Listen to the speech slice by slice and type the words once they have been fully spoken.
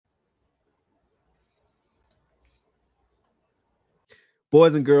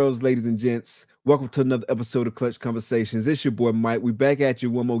Boys and girls, ladies and gents, welcome to another episode of Clutch Conversations. It's your boy Mike. We back at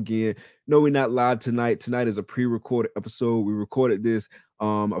you one more again. No, we're not live tonight. Tonight is a pre-recorded episode. We recorded this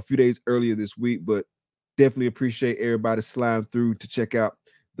a few days earlier this week, but definitely appreciate everybody sliding through to check out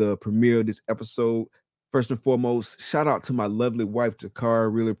the premiere of this episode. First and foremost, shout out to my lovely wife, Takara.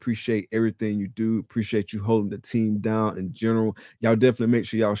 Really appreciate everything you do. Appreciate you holding the team down in general. Y'all definitely make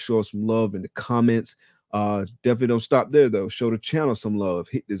sure y'all show us some love in the comments. Definitely don't stop there though. Show the channel some love.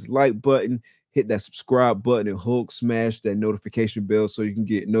 Hit this like button, hit that subscribe button, and smash that notification bell so you can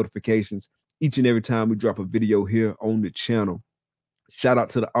get notifications each and every time we drop a video here on the channel. Shout out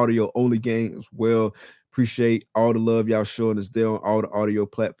to the audio only gang as well. Appreciate all the love y'all showing us there on all the audio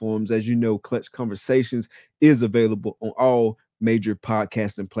platforms. As you know, Clutch Conversations is available on all major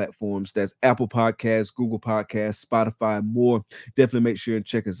podcasting platforms. That's Apple Podcasts, Google Podcasts, Spotify, and more. Definitely make sure and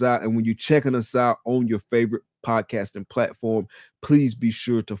check us out. And when you're checking us out on your favorite podcasting platform, please be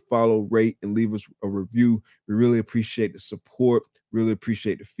sure to follow, rate, and leave us a review. We really appreciate the support. Really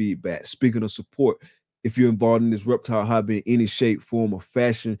appreciate the feedback. Speaking of support, if you're involved in this reptile hobby in any shape, form, or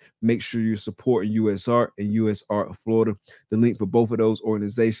fashion, make sure you're supporting US Art and US Art of Florida. The link for both of those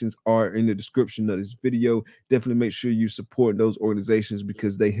organizations are in the description of this video. Definitely make sure you support those organizations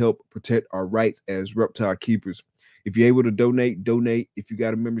because they help protect our rights as reptile keepers. If you're able to donate, donate. If you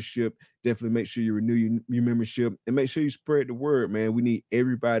got a membership, definitely make sure you renew your membership and make sure you spread the word, man. We need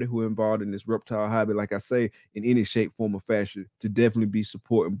everybody who is involved in this reptile hobby, like I say, in any shape, form, or fashion, to definitely be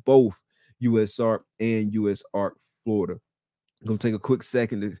supporting both US Art and US Art Florida. I'm going to take a quick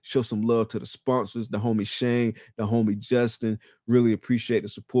second to show some love to the sponsors, the homie Shane, the homie Justin. Really appreciate the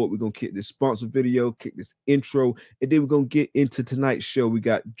support. We're going to kick this sponsor video, kick this intro, and then we're going to get into tonight's show. We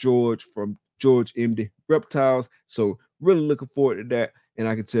got George from George Emde Reptiles. So really looking forward to that. And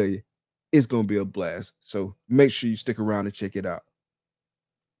I can tell you, it's going to be a blast. So make sure you stick around and check it out.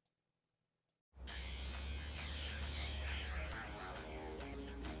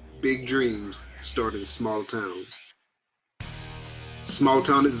 Big dreams start in small towns. Small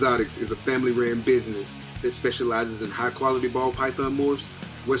Town Exotics is a family-ran business that specializes in high-quality ball python morphs,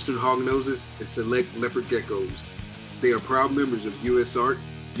 western hognoses, and select leopard geckos. They are proud members of US Art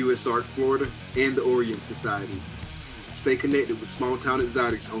Florida, and the Orient Society. Stay connected with Small Town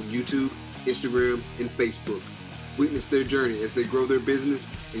Exotics on YouTube, Instagram, and Facebook. Witness their journey as they grow their business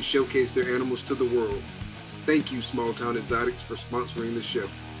and showcase their animals to the world. Thank you, Small Town Exotics, for sponsoring the show.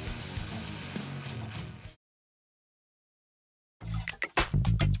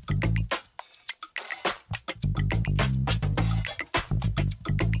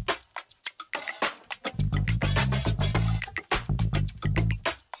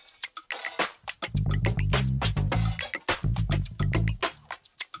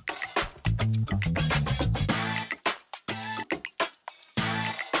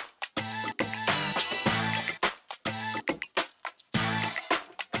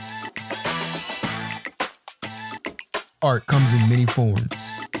 Art comes in many forms.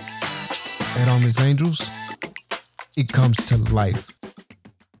 And on Miss Angels, it comes to life.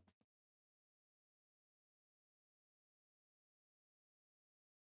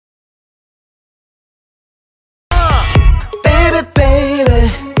 Baby,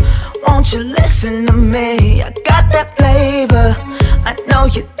 baby, won't you listen to me? I got that flavor, I know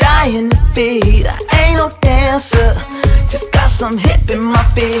you're dying to feed. I ain't no dancer, just got some hip in my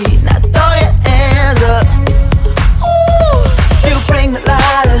feet. Now throw your hands up. You bring the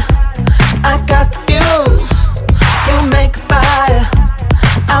lighter, I got the fuse. You make a fire,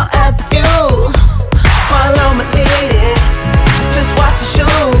 I'll add the fuel. Follow my lead, just watch your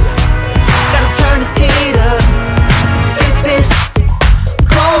shoes. Gotta turn the heat up to get this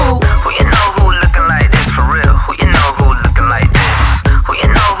cool. Who you know who looking like this for real? Who you know who looking like this? Who you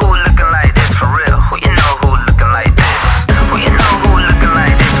know who looking like this for real? Who you know who looking like this? Who you know who looking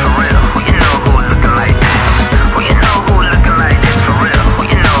like this for real? Who you know who looking like this? Who you know who looking like this for real? Who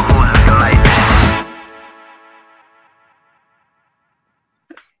you know who looking like this?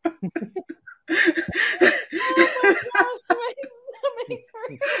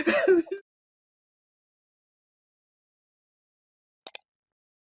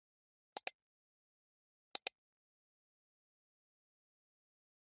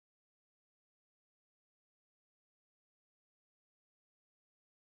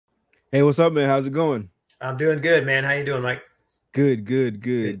 Hey, what's up, man? How's it going? I'm doing good, man. How you doing, Mike? Good.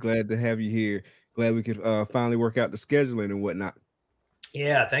 Glad to have you here. Glad we could finally work out the scheduling and whatnot.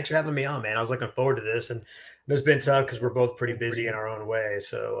 Yeah, thanks for having me on, man. I was looking forward to this, and it's been tough because we're both pretty busy in our own way.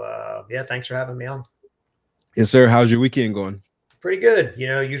 So, yeah, thanks for having me on. Yes, sir. How's your weekend going? Pretty good. You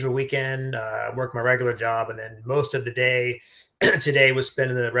know, usual weekend, work my regular job, and then most of the day today was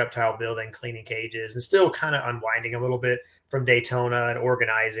spent in the reptile building, cleaning cages, and still kind of unwinding a little bit from Daytona and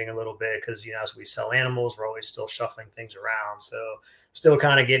organizing a little bit because, as we sell animals, we're always still shuffling things around. So still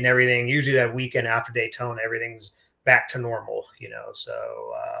kind of getting everything. Usually that weekend after Daytona, everything's back to normal,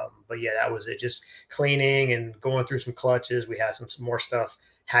 So, but yeah, that was it. Just cleaning and going through some clutches. We had some more stuff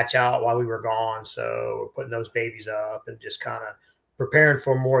hatch out while we were gone. So we're putting those babies up and just kind of preparing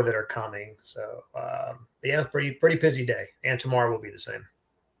for more that are coming. So, yeah, pretty busy day. And tomorrow will be the same.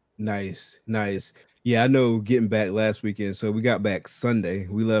 Nice. Yeah, I know getting back last weekend. So we got back Sunday.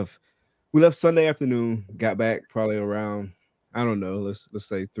 We left Sunday afternoon, got back probably around, I don't know, let's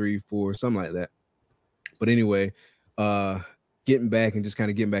say 3, 4, something like that. But anyway, getting back and just kind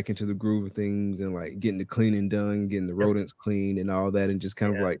of getting back into the groove of things and like getting the cleaning done, getting the rodents cleaned and all that, and just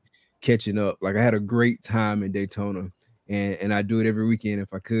kind of like catching up. Like I had a great time in Daytona, and I do it every weekend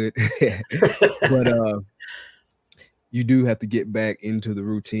if I could. But you do have to get back into the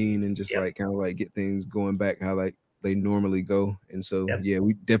routine and just like kind of like get things going back how like they normally go. And so yeah,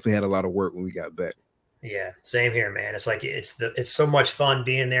 we definitely had a lot of work when we got back. Yeah, same here, man. It's like it's so much fun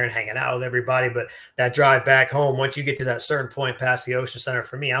being there and hanging out with everybody. But that drive back home, once you get to that certain point past the Ocean Center,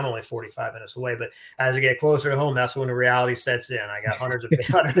 for me, I'm only 45 minutes away. But as I get closer to home, that's when the reality sets in. I got hundreds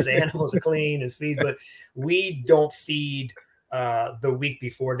of animals to clean and feed, but we don't feed the week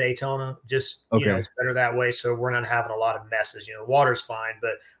before Daytona. Just it's better that way, so we're not having a lot of messes. Water's fine,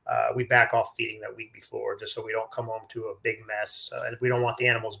 but we back off feeding that week before, just so we don't come home to a big mess, and we don't want the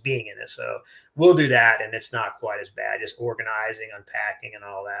animals being in it. So we'll do that, and it's not quite as bad. Just organizing, unpacking, and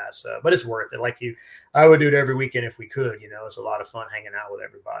all that. So, but it's worth it. I would do it every weekend if we could. It's a lot of fun hanging out with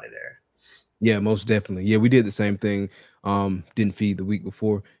everybody there. Yeah, most definitely. Yeah, we did the same thing. Didn't feed the week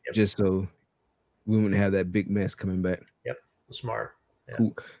before, just so we wouldn't have that big mess coming back. Yep. Smart. Yeah.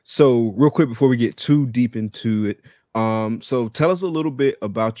 Cool. So real quick before we get too deep into it, so tell us a little bit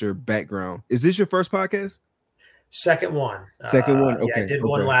about your background. Is this your first podcast? Second one. Okay. Yeah, I did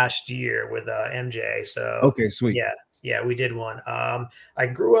one last year with MJ. So okay, sweet. Yeah, we did one. I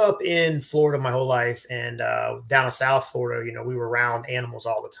grew up in Florida my whole life, and down in South Florida, we were around animals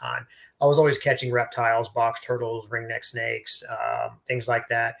all the time. I was always catching reptiles, box turtles, ringneck snakes, things like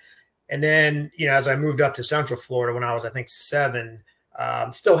that. And then, as I moved up to Central Florida when I was, I think, 7,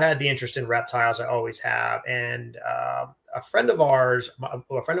 still had the interest in reptiles. I always have. And a friend of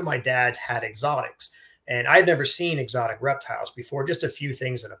my dad's had exotics. And I'd never seen exotic reptiles before, just a few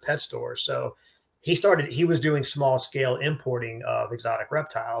things in a pet store. So he was doing small scale importing of exotic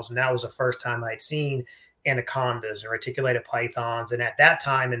reptiles. And that was the first time I'd seen anacondas and reticulated pythons. And at that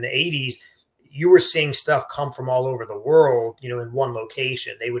time in the 80s, you were seeing stuff come from all over the world, in one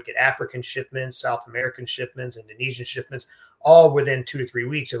location. They would get African shipments, South American shipments, Indonesian shipments, all within 2 to 3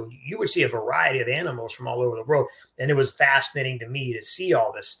 weeks. So you would see a variety of animals from all over the world. And it was fascinating to me to see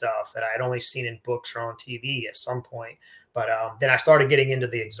all this stuff that I had only seen in books or on TV at some point. But then I started getting into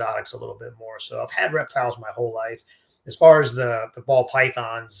the exotics a little bit more. So I've had reptiles my whole life. As far as the ball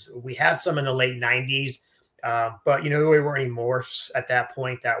pythons, we had some in the late 90s. But there weren't any morphs at that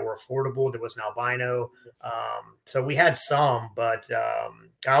point that were affordable. There was an albino. So we had some, but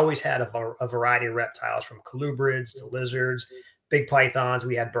I always had a variety of reptiles, from colubrids to lizards, big pythons.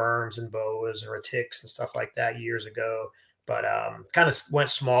 We had berms and boas and retics and stuff like that years ago, but kind of went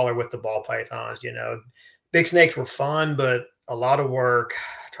smaller with the ball pythons. Big snakes were fun, but a lot of work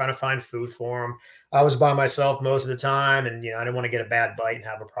trying to find food for them. I was by myself most of the time, and I didn't want to get a bad bite and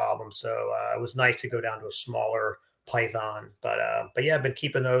have a problem. So it was nice to go down to a smaller python. But yeah, I've been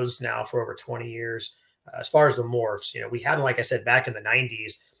keeping those now for over 20 years. As far as the morphs, we had them, like I said, back in the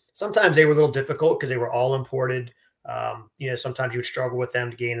 90s. Sometimes they were a little difficult because they were all imported. Sometimes you would struggle with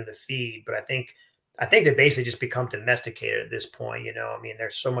them to gain in the feed. But I think they basically just become domesticated at this point. They're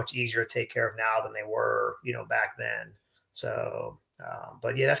so much easier to take care of now than they were, back then. So.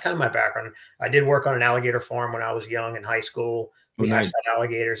 But yeah, that's kind of my background. I did work on an alligator farm when I was young in high school. We hatched out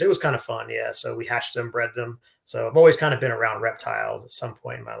alligators. It was kind of fun. Yeah. So we hatched them, bred them. So I've always kind of been around reptiles at some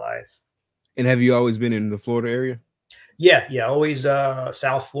point in my life. And have you always been in the Florida area? Yeah. Always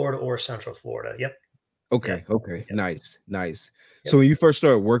South Florida or Central Florida. Yep. Okay. Yep. Nice. Yep. So when you first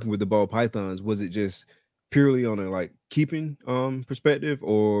started working with the ball pythons, was it just purely on a keeping perspective,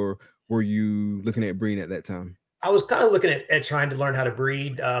 or were you looking at breeding at that time? I was kind of looking at trying to learn how to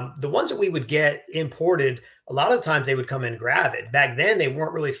breed. The ones that we would get imported, a lot of the times they would come in gravid. Back then, they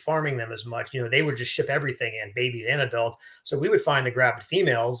weren't really farming them as much. They would just ship everything in, babies and adults. So we would find the gravid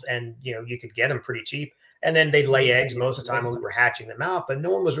females, and you could get them pretty cheap. And then they'd lay eggs most of the time when we were hatching them out, but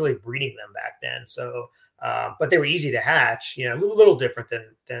no one was really breeding them back then. So, but they were easy to hatch. A little different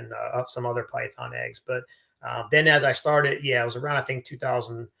than some other python eggs, but. Then as I started, yeah, it was around I think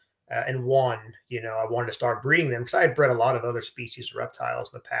 2001. I wanted to start breeding them because I had bred a lot of other species of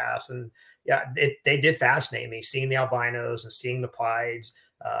reptiles in the past, and yeah, they did fascinate me. Seeing the albinos and seeing the pieds,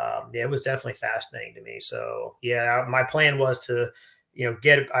 yeah, it was definitely fascinating to me. So yeah, my plan was to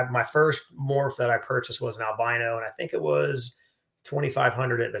get my first morph that I purchased was an albino, and I think it was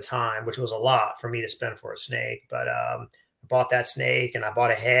 2,500 at the time, which was a lot for me to spend for a snake. But I bought that snake and I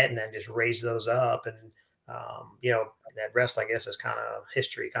bought a head and then just raised those up. And, that rest, I guess, is kind of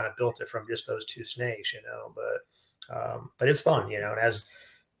history, kind of built it from just those two snakes, but it's fun, and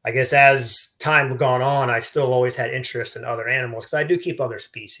I guess as time gone on, I still always had interest in other animals because I do keep other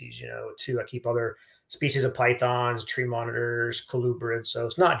species, too. I keep other species of pythons, tree monitors, colubrids. So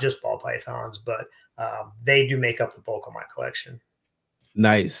it's not just ball pythons, but they do make up the bulk of my collection.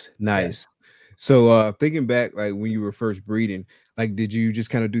 Nice, Yeah. nice. So thinking back, like when you were first breeding, like did you just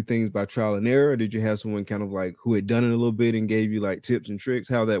kind of do things by trial and error, or did you have someone kind of like who had done it a little bit and gave you like tips and tricks?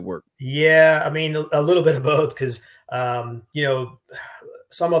 How that worked? Yeah, I mean, a little bit of both because,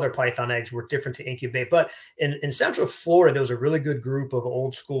 some other python eggs were different to incubate. But in Central Florida, there was a really good group of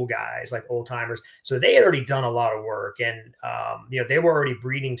old school guys, like old timers. So they had already done a lot of work, and they were already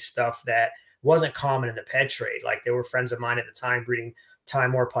breeding stuff that wasn't common in the pet trade. Like they were friends of mine at the time breeding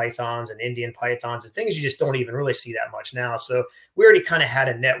Timor pythons and Indian pythons and things you just don't even really see that much now. So we already kind of had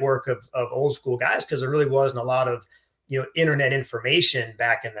a network of old school guys because there really wasn't a lot of internet information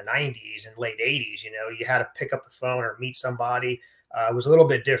back in the 90s and late 80s. You had to pick up the phone or meet somebody. It was a little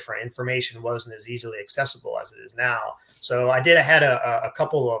bit different. Information wasn't as easily accessible as it is now. So I had a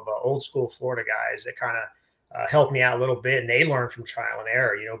couple of old school Florida guys that kind of helped me out a little bit, and they learned from trial and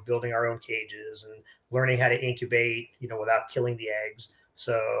error, building our own cages and learning how to incubate, without killing the eggs.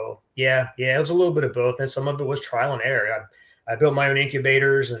 So yeah, it was a little bit of both. And some of it was trial and error. I built my own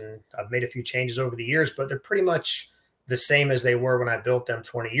incubators and I've made a few changes over the years, but they're pretty much the same as they were when I built them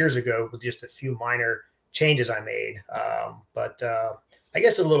 20 years ago with just a few minor changes I made. But I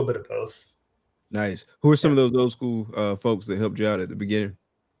guess a little bit of both. Nice. Who are some Yeah. of those old school folks that helped you out at the beginning?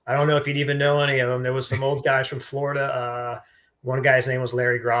 I don't know if you'd even know any of them. There was some old guys from Florida. One guy's name was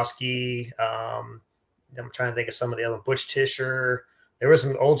Larry Grosky. I'm trying to think of some of the other Butch Tisher. There were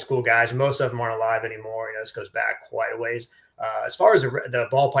some old school guys. Most of them aren't alive anymore. This goes back quite a ways. As far as the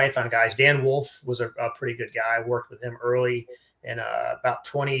ball python guys, Dan Wolf was a pretty good guy. I worked with him early in about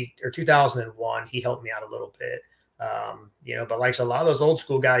 2001. He helped me out a little bit. But like a lot of those old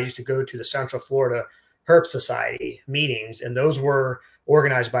school guys used to go to the Central Florida Herp Society meetings, and those were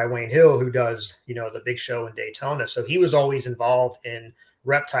organized by Wayne Hill, who does, the big show in Daytona. So he was always involved in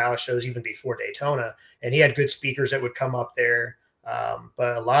reptile shows even before Daytona, and he had good speakers that would come up there.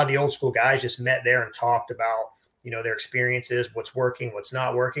 But a lot of the old school guys just met there and talked about, their experiences, what's working, what's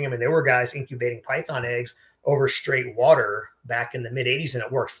not working. I mean, there were guys incubating python eggs over straight water back in the mid 80s, and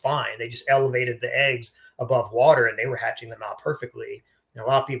it worked fine. They just elevated the eggs above water and they were hatching them out perfectly. And a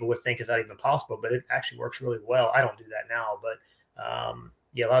lot of people would think, is that even possible? But it actually works really well. I don't do that now, but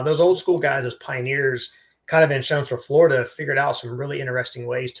a lot of those old school guys, those pioneers kind of in Central Florida, figured out some really interesting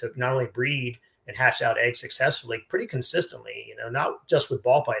ways to not only breed and hatch out eggs successfully pretty consistently, not just with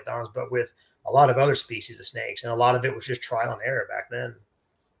ball pythons, but with a lot of other species of snakes. And a lot of it was just trial and error back then.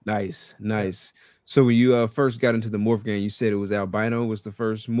 Nice, nice. So when you first got into the morph game, you said it was albino was the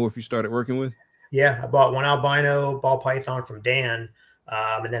first morph you started working with? Yeah, I bought one albino ball python from Dan,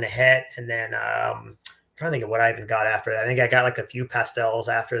 and then a het, and then I'm trying to think of what I even got after that. I think I got like a few pastels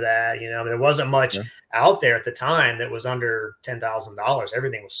after that. There wasn't much out there at the time that was under $10,000.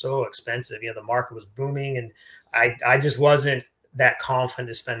 Everything was so expensive. The market was booming, and I just wasn't that confident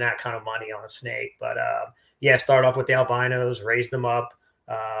to spend that kind of money on a snake. But start off with the albinos, raise them up,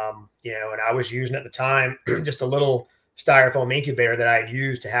 and I was using at the time just a little styrofoam incubator that I had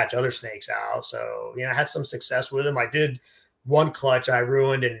used to hatch other snakes out. So, I had some success with them. I did one clutch I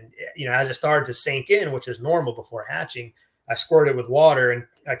ruined. And, as it started to sink in, which is normal before hatching, I squirted it with water and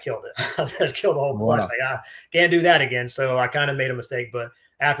I killed it. I just killed the whole clutch. Like, can't do that again. So I kind of made a mistake. But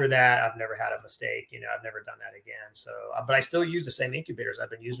after that, I've never had a mistake. I've never done that again. So, but I still use the same incubators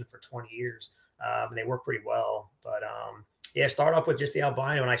I've been using for 20 years. And they work pretty well. But start off with just the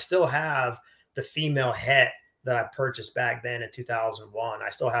albino. And I still have the female het that I purchased back then in 2001. I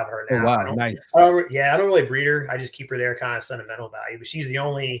still have her now. Oh, wow. Nice. I don't really breed her. I just keep her there, kind of sentimental value. But she's the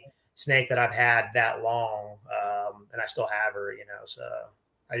only snake that I've had that long, and I still have her. So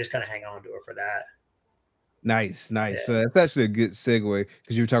I just kind of hang on to her for that. Nice, nice. Yeah. So that's actually a good segue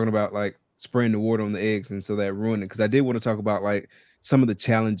because you were talking about like spraying the water on the eggs, and so that ruined it. Because I did want to talk about like some of the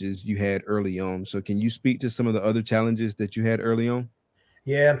challenges you had early on. So can you speak to some of the other challenges that you had early on?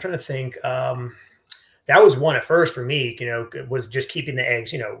 Yeah, I'm trying to think. that was one at first for me, was just keeping the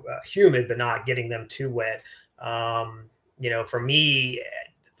eggs, humid, but not getting them too wet. For me,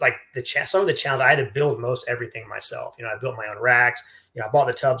 like some of the challenge, I had to build most everything myself. I built my own racks. I bought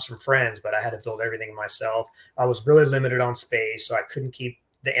the tubs from friends, but I had to build everything myself. I was really limited on space, so I couldn't keep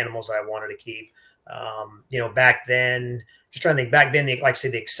the animals I wanted to keep. Back then, just trying to think, back then, like I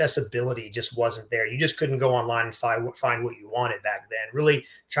said, the accessibility just wasn't there. You just couldn't go online and find what you wanted back then. Really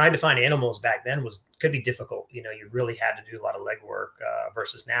trying to find animals back then could be difficult. You really had to do a lot of legwork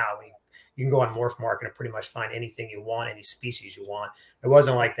versus now. You can go on Morph Market and pretty much find anything you want, any species you want. It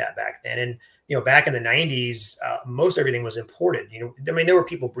wasn't like that back then. And, back in the 90s, most everything was imported. There were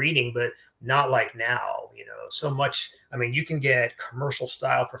people breeding, but not like now, so much. You can get commercial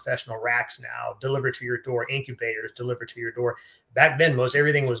style professional racks now delivered to your door, incubators delivered to your door. Back then, most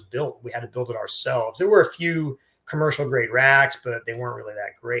everything was built. We had to build it ourselves. There were a few commercial grade racks, but they weren't really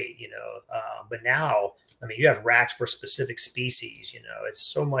that great, but now, you have racks for specific species, it's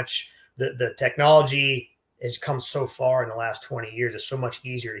so much. The technology has come so far in the last 20 years. It's so much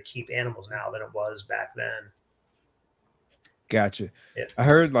easier to keep animals now than it was back then. Gotcha. Yeah. I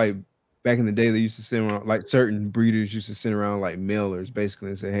heard like back in the day, they used to send around, like certain breeders used to send around like mailers basically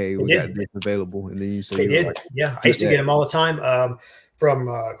and say, hey, we got this available. And then you say, like, yeah, I used to get them all the time from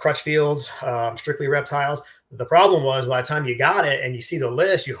Crutchfields, Strictly Reptiles. The problem was by the time you got it and you see the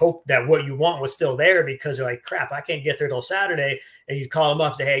list, you hope that what you want was still there because you're like, crap, I can't get there till Saturday. And you call them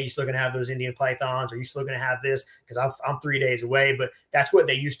up and say, hey, you still going to have those Indian pythons? Or you still going to have this? Because I'm 3 days away. But that's what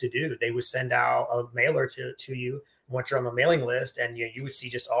they used to do. They would send out a mailer to you once you're on the mailing list, and you would see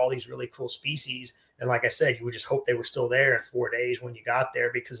just all these really cool species. And like I said, you would just hope they were still there in 4 days when you got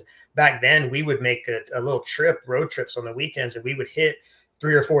there, because back then we would make a little road trips on the weekends, and we would hit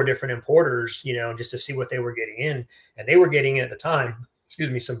 3 or 4 different importers, just to see what they were getting in. And they were getting in at the time,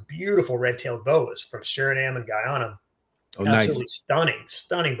 some beautiful red-tailed boas from Suriname and Guyana. Oh, absolutely nice.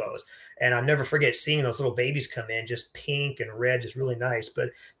 stunning boas. And I'll never forget seeing those little babies come in, just pink and red, just really nice. But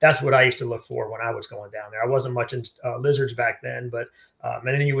that's what I used to look for when I was going down there. I wasn't much in lizards back then, but and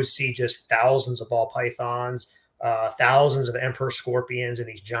then you would see just thousands of ball pythons, thousands of emperor scorpions in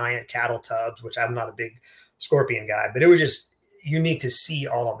these giant cattle tubs, which I'm not a big scorpion guy, but it was just unique to see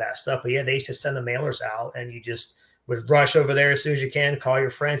all of that stuff. But yeah, they used to send the mailers out, and you just would rush over there as soon as you can, call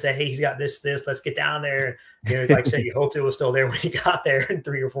your friend, say, hey, he's got this, let's get down there. Like I said, you hoped it was still there when you got there in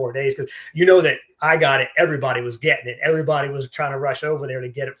 3 or 4 days, because that I got it, everybody was getting it, everybody was trying to rush over there to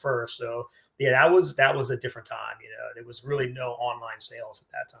get it first. So yeah, that was a different time. There was really no online sales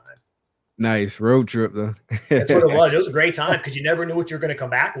at that time. Nice road trip though. That's what it was. It was a great time because you never knew what you were going to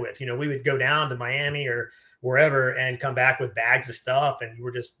come back with. We would go down to Miami or wherever and come back with bags of stuff, and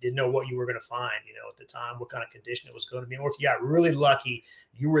you didn't know what you were going to find, at the time, what kind of condition it was going to be. Or if you got really lucky,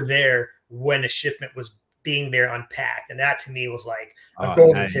 you were there when the shipment was being there unpacked. And that to me was like a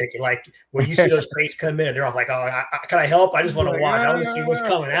golden ticket. Like when you see those crates come in and they're off like, oh, can I help? I just want to watch. I want to see what's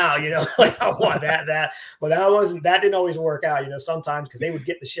coming out, like I want that. But that didn't always work out, sometimes, because they would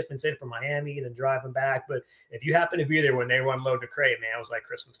get the shipments in from Miami and then drive them back. But if you happen to be there when they were unloading the crate, man, it was like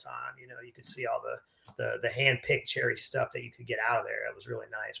Christmas time. You could see all the hand-picked cherry stuff that you could get out of there. It was really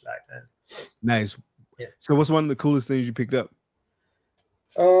nice back then. Nice. Yeah. So what's one of the coolest things you picked up?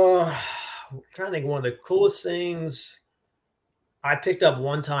 I'm trying to think. One of the coolest things I picked up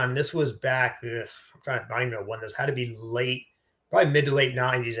one time, this was back, I don't even know when this had to be, probably mid to late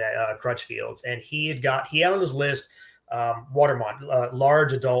 90s at Crutchfields. And he had on his list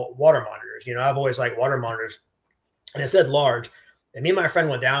large adult water monitors. I've always liked water monitors, and it said large. And me and my friend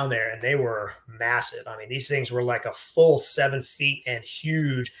went down there, and they were massive. These things were like a full 7 feet and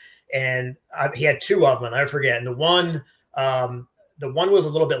huge. And he had 2 of them, and I forget. And the one was a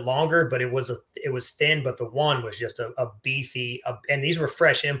little bit longer, but it was thin. But the one was just a beefy. And these were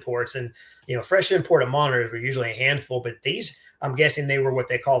fresh imports, and fresh imported monitors were usually a handful. But these, I'm guessing, they were what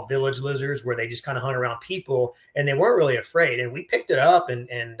they call village lizards, where they just kind of hunt around people, and they weren't really afraid. And we picked it up, and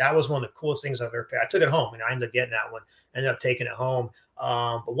that was one of the coolest things I've ever picked. I took it home, and I ended up getting that one. Ended up taking it home.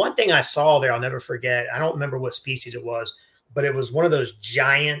 But one thing I saw there, I'll never forget. I don't remember what species it was, but it was one of those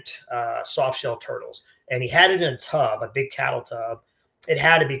giant soft shell turtles, and he had it in a tub, a big cattle tub. It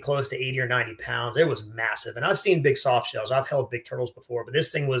had to be close to 80 or 90 pounds. It was massive. And I've seen big soft shells. I've held big turtles before, but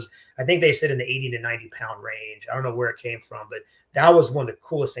this thing was, I think they said, in the 80 to 90 pound range. I don't know where it came from, but that was one of the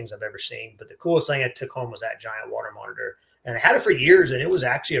coolest things I've ever seen. But the coolest thing I took home was that giant water monitor. And I had it for years, and it was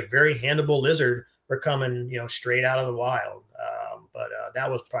actually a very handleable lizard for coming, straight out of the wild. But that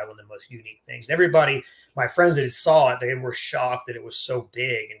was probably one of the most unique things. Everybody, my friends that saw it, they were shocked that it was so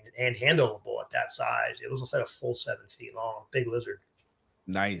big and handleable at that size. It was, instead of full 7 feet long, big lizard.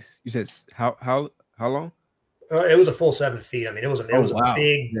 Nice. You said how How long? It was a full 7 feet. I mean, it was Oh, a wow.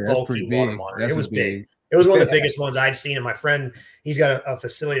 big, Yeah, that's pretty bulky water big. monitor. It That's a was big. big. It was one of the biggest ones I'd seen. And my friend, he's got a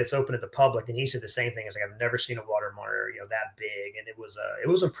facility that's open to the public, and he said the same thing. It's like, I've never seen a water monitor, that big. And it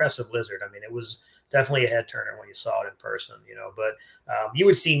was impressive lizard. I mean, it was definitely a head turner when you saw it in person, But you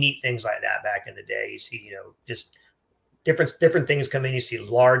would see neat things like that back in the day. You see, just different things come in. You see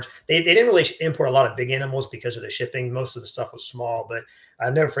large. They didn't really import a lot of big animals because of the shipping. Most of the stuff was small, but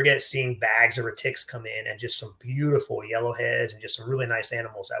I'll never forget seeing bags of retics come in and just some beautiful yellowheads and just some really nice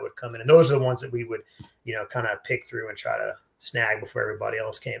animals that would come in. And those are the ones that we would, kind of pick through and try to snag before everybody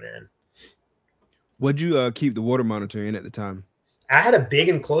else came in. What'd you keep the water monitor in at the time? I had a big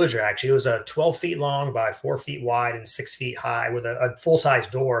enclosure, actually. It was a 12 feet long by 4 feet wide and 6 feet high with a full-size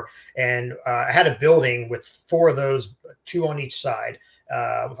door. And I had a building with 4 of those, 2 on each side.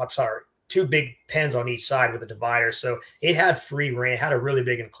 I'm sorry, 2 big pens on each side with a divider. So it had free reign, had a really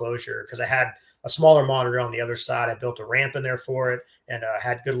big enclosure because I had a smaller monitor on the other side. I built a ramp in there for it and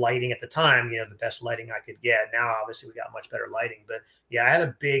had good lighting at the time, the best lighting I could get. Now, obviously, we got much better lighting. But, yeah, I had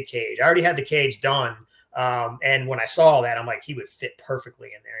a big cage. I already had the cage done. And when I saw that, I'm like, he would fit perfectly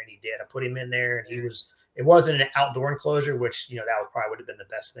in there. And he did. I put him in there and it wasn't an outdoor enclosure, which, that would have been the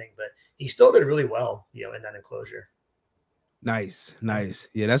best thing, but he still did really well, in that enclosure. Nice.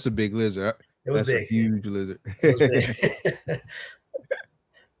 Yeah, that's a big lizard. It was that's big. A huge lizard. It was big.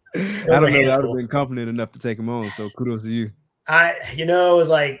 I don't know. I would have been confident enough to take him on. So kudos to you. It was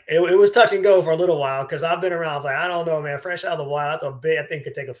like it was touch and go for a little while because I've been around. Like, I don't know, man. Fresh out of the wild, that's a big. I think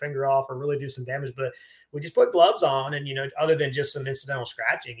could take a finger off or really do some damage. But we just put gloves on, and other than just some incidental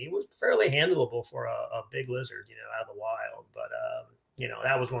scratching, he was fairly handleable for a big lizard, out of the wild. But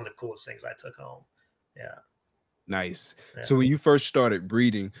that was one of the coolest things I took home. Yeah. Nice. Yeah. So when you first started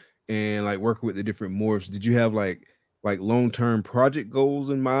breeding and like working with the different morphs, did you have like long-term project goals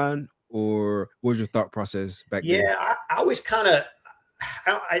in mind, or what was your thought process back then? Yeah, I always kind of,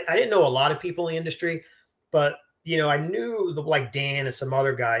 I didn't know a lot of people in the industry, but I knew like Dan and some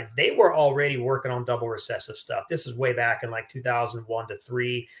other guys, they were already working on double recessive stuff. This is way back in like 2001 to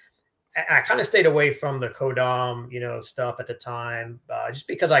 3. I kind of stayed away from the Kodam, stuff at the time, just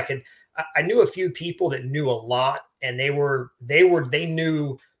because I knew a few people that knew a lot, and they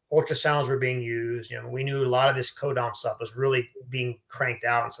knew ultrasounds were being used. We knew a lot of this Kodam stuff was really being cranked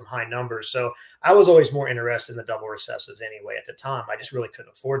out in some high numbers. So I was always more interested in the double recessives anyway at the time. I just really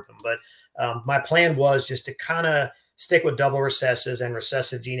couldn't afford them. But my plan was just to kind of stick with double recessives and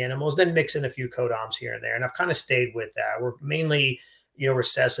recessive gene animals, then mix in a few Kodams here and there. And I've kind of stayed with that. We're mainly,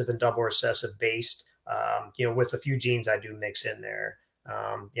 recessive and double recessive based, with a few genes I do mix in there.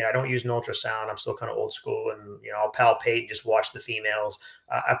 I don't use an ultrasound. I'm still kind of old school, and I'll palpate and just watch the females.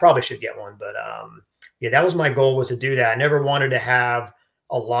 I probably should get one, but that was my goal, was to do that. I never wanted to have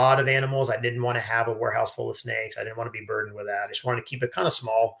a lot of animals. I didn't want to have a warehouse full of snakes. I didn't want to be burdened with that. I just wanted to keep it kind of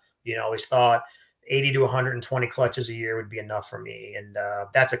small. I always thought 80 to 120 clutches a year would be enough for me, and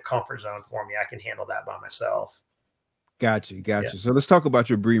that's a comfort zone for me. I can handle that by myself. Gotcha. Yeah. So let's talk about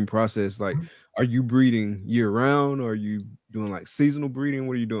your breeding process. Like, are you breeding year round, or are you doing like seasonal breeding?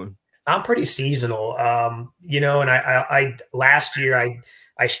 What are you doing? I'm pretty seasonal, and I last year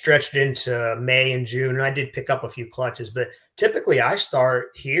I stretched into May and June, and I did pick up a few clutches, but typically I start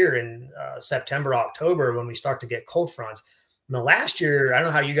here in September, October, when we start to get cold fronts. Now, last year, I don't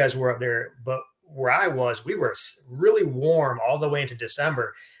know how you guys were up there, but where I was, we were really warm all the way into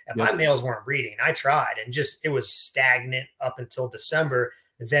December, and my males weren't breeding. I tried, and it was stagnant up until December.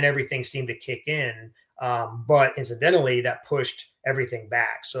 Then everything seemed to kick in. But incidentally, that pushed everything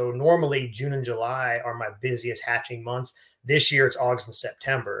back. So normally June and July are my busiest hatching months. This year it's August and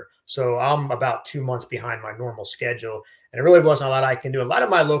September. So I'm about 2 months behind my normal schedule. And it really wasn't a lot I can do. A lot of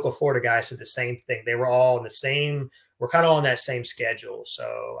my local Florida guys said the same thing. They were all in the same, we're kind of on that same schedule.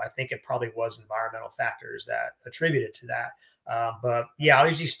 So I think it probably was environmental factors that attributed to that. But yeah, I'll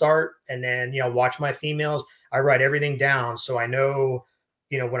usually start and then, watch my females. I write everything down. So I know,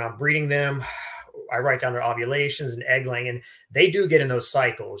 when I'm breeding them, I write down their ovulations and egg laying, and they do get in those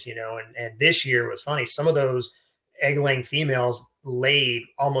cycles, and this year was funny. Some of those egg laying females laid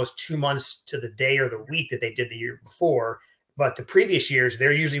almost 2 months to the day or the week that they did the year before. But the previous years,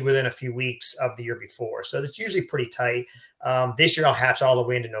 they're usually within a few weeks of the year before. So that's usually pretty tight. This year I'll hatch all the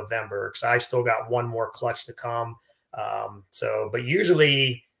way into November because I still got one more clutch to come. But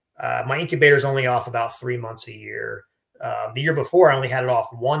usually my incubator is only off about 3 months a year. The year before, I only had it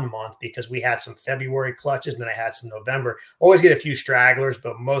off 1 month because we had some February clutches and then I had some November. Always get a few stragglers,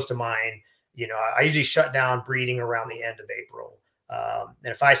 but most of mine, I usually shut down breeding around the end of April. And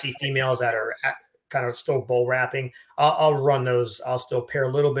if I see females that are kind of still bull wrapping, I'll run those. I'll still pair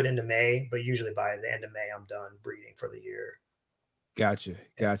a little bit into May, but usually by the end of May, I'm done breeding for the year. Gotcha,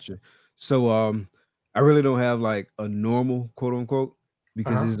 gotcha. So, I really don't have like a normal quote unquote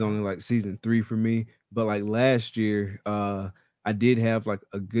because Uh-huh. this is only like season 3 for me. But like last year, I did have like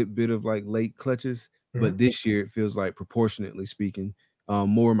a good bit of like late clutches, but Mhm. this year it feels like proportionately speaking,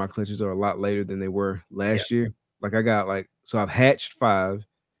 more of my clutches are a lot later than they were Yeah. last year. Like I got like so I've hatched 5,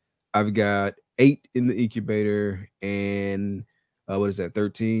 I've got 8 in the incubator, and what is that,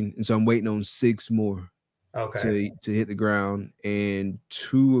 13? And so I'm waiting on 6 more Okay. to hit the ground, and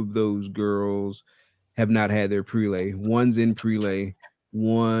 2 of those girls have not had their prelay. One's in prelay,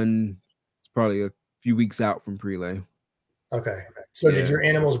 one is probably a few weeks out from prelay. Okay. So did Yeah. your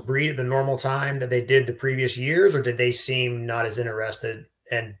animals breed at the normal time that they did the previous years, or did they seem not as interested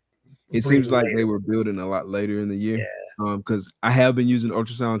and It breed seems like later? they were building a lot later in the year, Yeah. because I have been using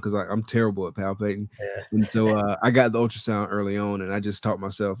ultrasound because I'm terrible at palpating, Yeah. and so, I got the ultrasound early on, and I just taught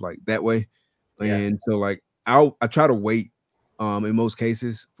myself, like, that way, Yeah. and so, like, I try to wait, in most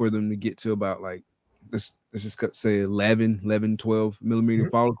cases for them to get to about, like, let's just cut say 12 millimeter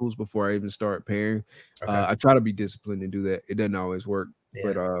Mhm. follicles before I even start pairing. Okay. I try to be disciplined and do that. It doesn't always work,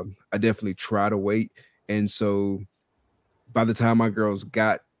 but, Yeah. I definitely try to wait, and so by the time my girls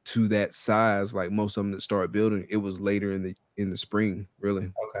got to that size, like most of them that started building, it was later in the spring,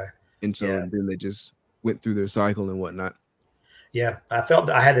 really. Okay. And so Yeah. and then they just went through their cycle and whatnot. Yeah, I felt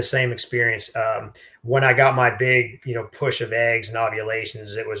that I had the same experience when I got my big, push of eggs and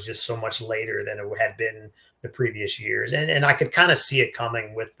ovulations. It was just so much later than it had been the previous years, and I could kind of see it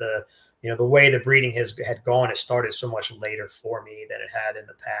coming with the way the breeding had gone. It started so much later for me than it had in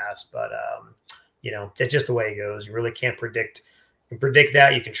the past, but that's just the way it goes. You really can't predict. You can predict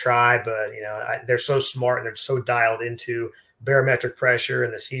that, you can try, but they're so smart and they're so dialed into barometric pressure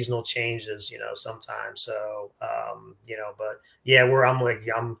and the seasonal changes, sometimes. So, but yeah, where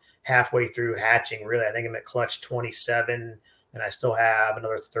I'm halfway through hatching, really. I think I'm at clutch 27, and I still have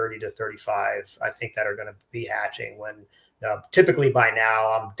another 30 to 35, I think, that are going to be hatching when typically by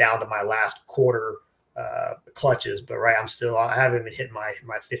now I'm down to my last quarter clutches, but I haven't even hit my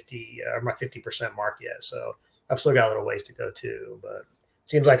 50 or my 50% mark yet. So I've still got a little ways to go too, but it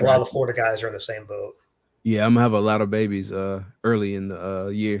seems like a lot of the Gotcha. Florida guys are in the same boat. Yeah, Imma have a lot of babies, early in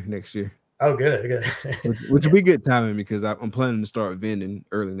the, year next year, Oh, good, good. which will Yeah. be good timing because I'm planning to start vending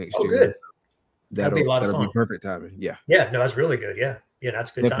early next Oh, year. good. That'd be a That'll lot of that'll be fun. perfect timing. Yeah, Yeah, no, that's really good. Yeah. Yeah,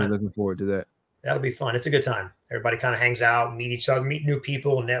 that's a good definitely time. looking forward to that. That'll be fun. It's a good time. Everybody kind of hangs out, meet each other, meet new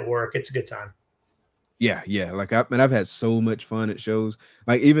people, network. It's a good time. Yeah, yeah, like, I've had so much fun at shows,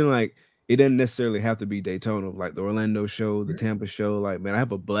 like, even, like, it doesn't necessarily have to be Daytona, like, the Orlando show, the Mhm. Tampa show, like, man, I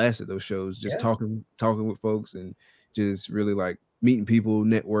have a blast at those shows, just Yeah. talking with folks and just really, like, meeting people,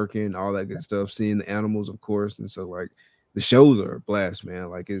 networking, all that good stuff, seeing the animals, of course, and so, like, the shows are a blast, man,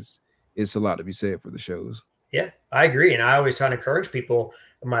 like, it's a lot to be said for the shows. Yeah, I agree. And I always try to encourage people.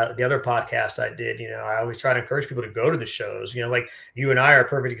 The other podcast I did, I always try to encourage people to go to the shows. Like you and I are a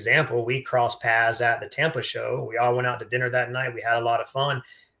perfect example. We crossed paths at the Tampa show. We all went out to dinner that night. We had a lot of fun.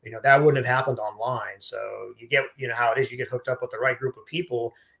 That wouldn't have happened online. So you get, how it is. You get hooked up with the right group of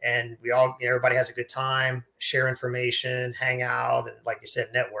people, and we all, everybody has a good time, share information, hang out, and like you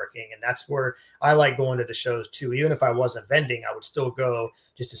said, networking. And that's where I like going to the shows too. Even if I wasn't vending, I would still go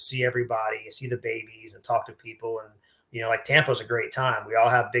just to see everybody, see the babies, and talk to people. And like Tampa's a great time. We all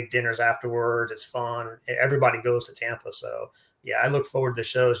have big dinners afterwards. It's fun. Everybody goes to Tampa, so yeah, I look forward to the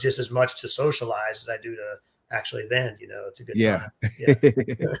shows just as much to socialize as I do to actually vend. It's a good Yeah. time. Yeah.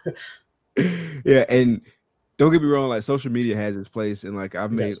 Yeah, and don't get me wrong, like, social media has its place, and, like,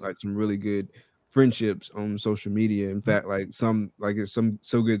 I've It made, does. like, some really good friendships on social media. In Mhm. fact, it's some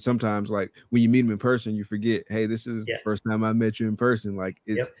so good sometimes, like, when you meet them in person, you forget, "Hey, this is the Yeah. first time I met you in person," like,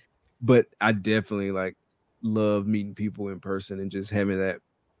 Yep. but I definitely, like, love meeting people in person and just having that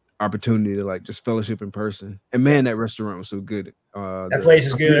opportunity to, like, just fellowship in person. And Yeah. man, that restaurant was so good. That The place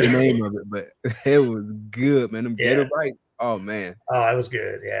is I forget good. the name of it, but it was good, man. Them gator Yeah. bites, oh, man. Oh, it was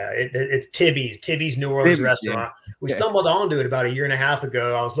good. Yeah. It's Tibby's New Orleans Maybe, yeah. restaurant. We stumbled onto it about a year and a half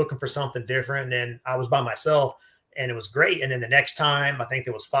ago. I was looking for something different, and then I was by myself, and it was great. And then the next time, I think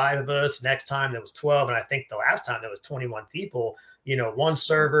there was 5 of us. Next time there was 12. And I think the last time there was 21 people, one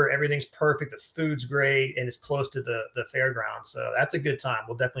server, everything's perfect. The food's great, and it's close to the fairground. So that's a good time.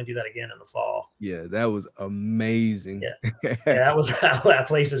 We'll definitely do that again in the fall. Yeah, that was amazing. Yeah. Yeah, that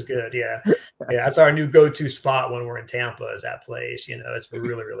place is good. Yeah, that's our new go-to spot when we're in Tampa. Is that place? It's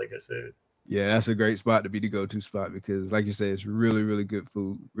really really good food. Yeah, that's a great spot to be the go-to spot because, like you said, it's really, really good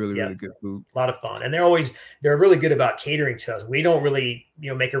food. Really, Yeah, really good food. a lot of fun, and they're really good about catering to us. We don't really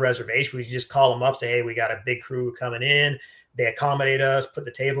make a reservation. We just call them up, say, hey, we got a big crew coming in. They accommodate us, put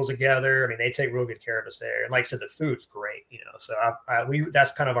the tables together. I mean, they take real good care of us there. And like I said, the food's great. So we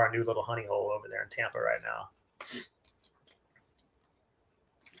that's kind of our new little honey hole over there in Tampa right now.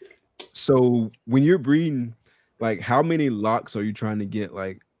 So when you're breeding, like how many locks are you trying to get,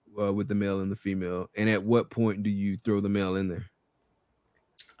 like with the male and the female, and at what point do you throw the male in there?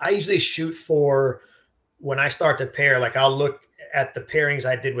 I usually shoot for when I start to pair. Like I'll look at the pairings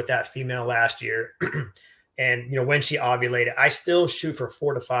I did with that female last year, and when she ovulated, I still shoot for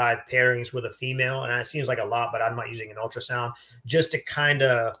 4 to 5 pairings with a female, and it seems like a lot, but I'm not using an ultrasound just to kind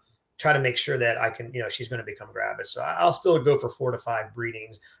of try to make sure that I can, she's going to become gravid. So I'll still go for 4 to 5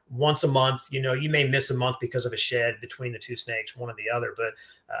 breedings once a month. You may miss a month because of a shed between the two snakes, one or the other, but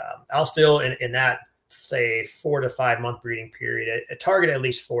I'll still in that say 4 to 5 month breeding period, a target at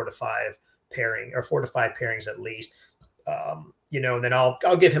least 4 to 5 pairing or 4 to 5 pairings at least. And then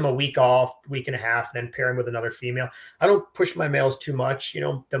I'll give him a week off, week and a half, then pair him with another female. I don't push my males too much.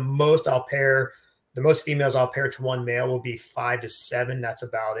 The most females I'll pair to one male will be 5 to 7. That's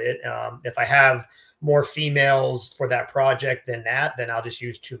about it. If I have more females for that project than that, then I'll just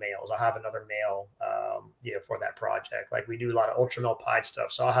use 2 males. I'll have another male, for that project. Like we do a lot of ultra male pied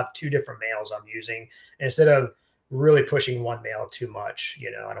stuff. So I'll have 2 different males I'm using instead of really pushing one male too much.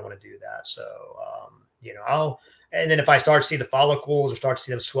 I don't want to do that. So, and then if I start to see the follicles or start to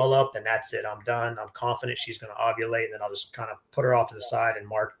see them swell up, then that's it. I'm done. I'm confident she's going to ovulate. And then I'll just kind of put her off to the side and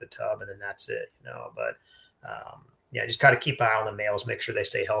mark the tub. And then that's it, but just kind of keep an eye on the males, make sure they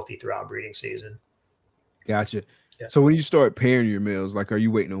stay healthy throughout breeding season. Gotcha. Yeah. So when you start pairing your males, like, are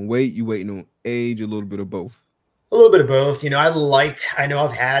you waiting on weight? You waiting on age? A little bit of both? A little bit of both. I know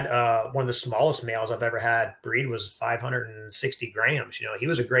I've had one of the smallest males I've ever had breed was 560 grams. He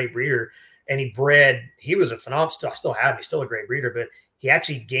was a great breeder. And he was a phenomenal, I still have him. He's still a great breeder, but he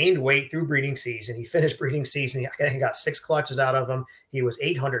actually gained weight through breeding season. He finished breeding season. He got 6 clutches out of him. He was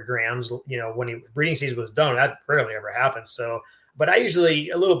 800 grams, when breeding season was done. That rarely ever happens. So, but I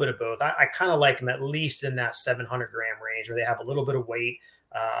usually a little bit of both. I kind of like them at least in that 700 gram range where they have a little bit of weight.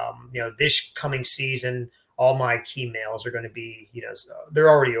 This coming season, all my key males are going to be, they're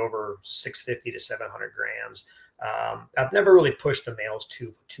already over 650 to 700 grams. I've never really pushed the males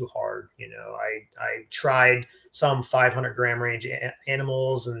too hard. I tried some 500 gram range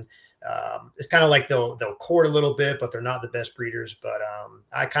animals, and it's kind of like they'll court a little bit, but they're not the best breeders. But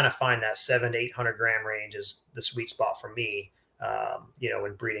I kind of find that 700 to 800 gram range is the sweet spot for me.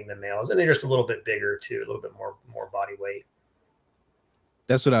 When breeding the males, and they're just a little bit bigger too, a little bit more body weight.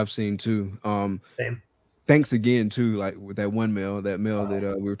 That's what I've seen too. Same. Thanks again too, like with that one male, that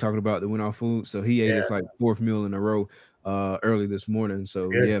we were talking about that went off food. So he ate his like 4th meal in a row early this morning. So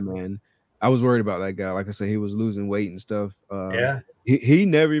Good. Yeah, man, I was worried about that guy. Like I said, he was losing weight and stuff. Yeah. He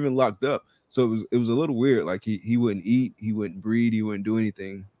never even locked up. So it was a little weird. Like he wouldn't eat, he wouldn't breed, he wouldn't do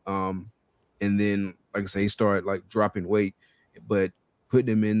anything. And then, like I say, he started like dropping weight, but putting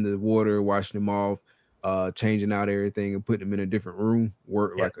him in the water, washing him off, changing out everything and putting him in a different room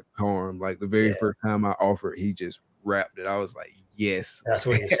worked like a charm. Like the very first time I offered, he just wrapped it. I was like, yes. That's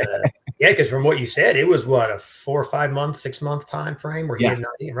what you said. Yeah, because from what you said, it was what, a 4 or 5 month, 6 month time frame where he had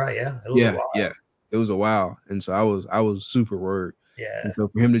not eaten, right? Yeah. It was a while. Yeah. It was a while. And so I was super worried. Yeah. And so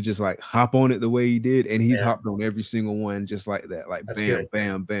for him to just like hop on it the way he did, and he's hopped on every single one just like that. Like That's bam, good.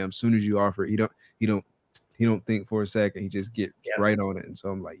 bam, bam. As soon as you offer it, he don't think for a second. He just gets right on it. And so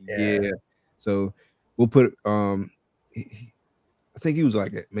I'm like, yeah. So we'll put I think he was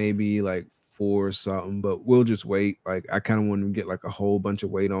like at maybe like 4 or something, but we'll just wait. Like I kind of want to get like a whole bunch of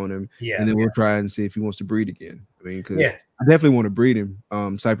weight on him, and then we'll try and see if he wants to breed again. I mean, because I definitely want to breed him.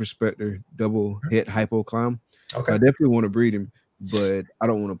 Cypress Spectre double hit hypo climb. Okay. So I definitely want to breed him, but I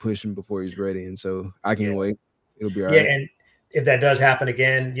don't want to push him before he's ready, and so I can wait. It'll be all right. And if that does happen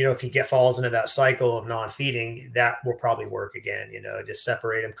again, if he falls into that cycle of non-feeding, that will probably work again. Just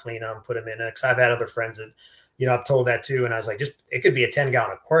separate him, clean him, put him in. Because I've had other friends that, I've told that too, and I was like, it could be a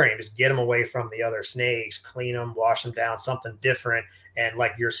 10-gallon aquarium. Just get them away from the other snakes, clean them, wash them down, something different. And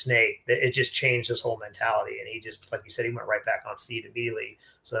like your snake, it just changed his whole mentality. And he just, like you said, he went right back on feed immediately.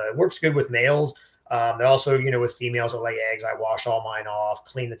 So it works good with males. And also, with females that lay eggs, I wash all mine off,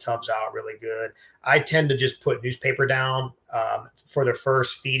 clean the tubs out really good. I tend to just put newspaper down for their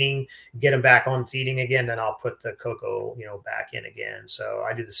first feeding, get them back on feeding again. Then I'll put the cocoa, back in again. So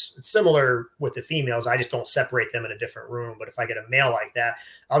I do this. It's similar with the females. I just don't separate them in a different room. But if I get a male like that,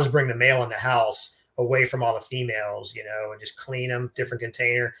 I'll just bring the male in the house, away from all the females, and just clean them, different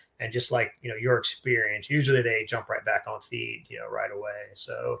container, and just like, your experience, usually they jump right back on feed, right away.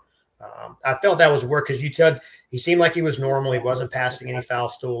 So I felt that was work because you said he seemed like he was normal. He wasn't passing any foul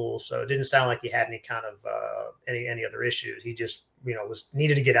stools. So it didn't sound like he had any kind of any other issues. He just, was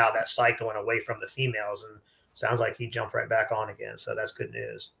needed to get out of that cycle and away from the females. And sounds like he jumped right back on again. So that's good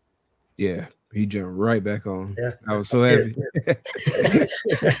news. Yeah, he jumped right back on. Yeah, I was so happy.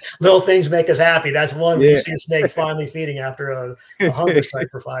 Little things make us happy. That's one. When you see a snake finally feeding after a hunger strike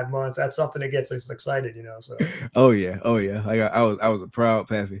for 5 months, that's something that gets us excited, So. Oh yeah. I was a proud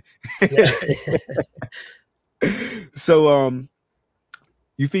pappy. Yeah. So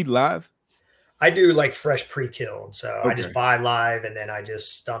you feed live? I do like fresh pre-killed. So Okay. I just buy live and then I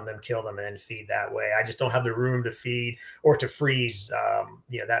just stun them, kill them, and then feed that way. I just don't have the room to feed or to freeze,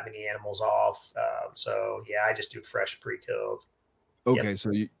 that many animals off. So yeah, I just do fresh pre-killed. Okay. Yep.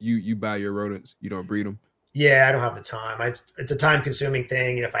 So you buy your rodents, you don't breed them? Yeah, I don't have the time. It's a time consuming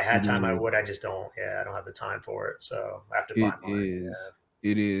thing. And if I had time, I would. I just don't. Yeah, I don't have the time for it. So I have to buy mine.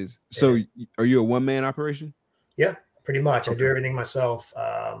 It is. So are you a one-man operation? Yeah, pretty much. Okay. I do everything myself.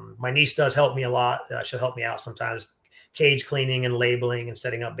 My niece does help me a lot. She'll help me out sometimes, cage cleaning and labeling and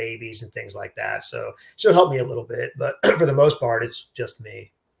setting up babies and things like that. So she'll help me a little bit, but for the most part, it's just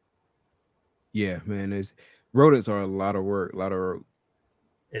me. Yeah, man. Rodents are a lot of work.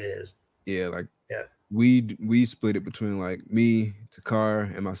 It is. Yeah, like yeah. We split it between like me,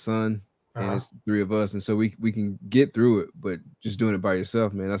 Takar, and my son, and it's the 3 of us, and so we can get through it. But just doing it by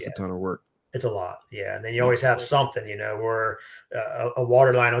yourself, man, that's a ton of work. It's a lot. Yeah. And then you always have something, where a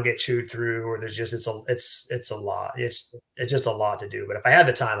water line will get chewed through, or there's just, it's a lot. It's just a lot to do. But if I had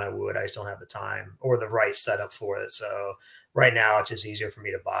the time, I would. I just don't have the time or the right setup for it. So right now it's just easier for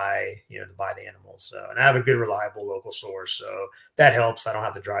me to buy the animals. So, and I have a good, reliable local source. So that helps. I don't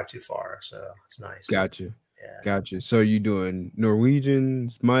have to drive too far. So it's nice. Gotcha. Yeah. Gotcha. So you doing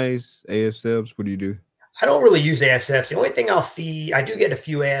Norwegians, mice, ASFs? What do you do? I don't really use ASFs. The only thing I'll feed, I do get a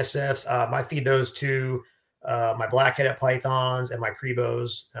few ASFs. I feed those to my black-headed pythons and my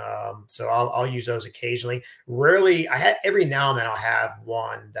crebos. So I'll use those occasionally. Rarely, every now and then I'll have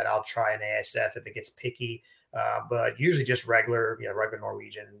one that I'll try an ASF if it gets picky. But usually just regular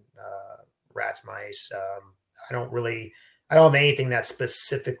Norwegian rats, mice. I don't have anything that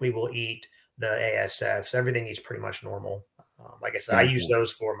specifically will eat the ASFs. Everything eats pretty much normal. Like I said, I use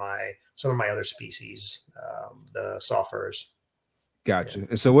those for some of my other species, the soft furs. Gotcha. Yeah.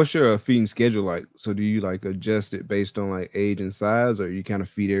 And so what's your feeding schedule like? So do you like adjust it based on like age and size, or you kind of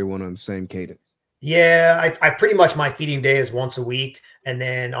feed everyone on the same cadence? Yeah, I pretty much, my feeding day is once a week. And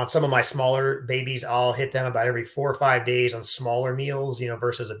then on some of my smaller babies, I'll hit them about every 4 or 5 days on smaller meals,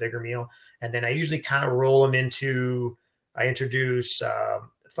 versus a bigger meal. And then I usually kind of roll them I introduce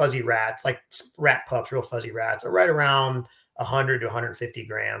fuzzy rats, like rat pups, real fuzzy rats, are right around 100 to 150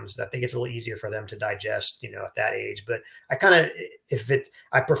 grams. I think it's a little easier for them to digest, at that age. But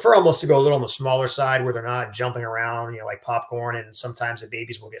I prefer almost to go a little on the smaller side where they're not jumping around, like popcorn. And sometimes the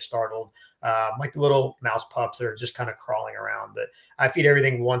babies will get startled, like the little mouse pups that are just kind of crawling around. But I feed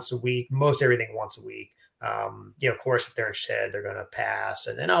everything once a week, most everything once a week. Of course, if they're in shed, they're going to pass.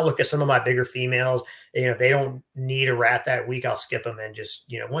 And then I'll look at some of my bigger females. If they don't need a rat that week, I'll skip them. And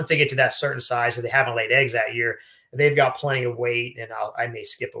just, once they get to that certain size, if they haven't laid eggs that year, they've got plenty of weight, and I may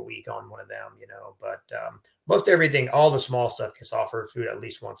skip a week on one of them, but most everything, all the small stuff gets offered food at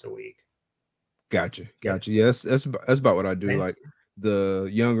least once a week. Gotcha. Yeah, that's about what I do. Right. Like the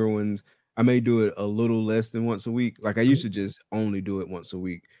younger ones, I may do it a little less than once a week. Like I used to just only do it once a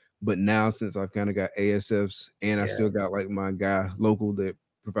week. But now, since I've kind of got ASFs and I still got like my guy local that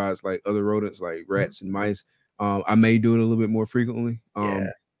provides like other rodents like rats and mice, I may do it a little bit more frequently.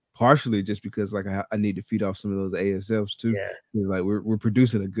 Partially just because like I need to feed off some of those ASFs too. Yeah. Like we're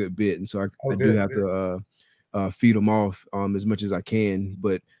producing a good bit, and so I do have to feed them off as much as I can.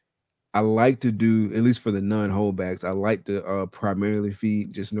 But I like to do, at least for the non-holdbacks, I like to primarily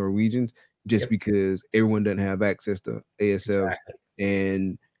feed just Norwegians, just because everyone doesn't have access to ASFs. Exactly.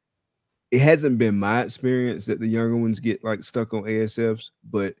 And it hasn't been my experience that the younger ones get like stuck on ASFs,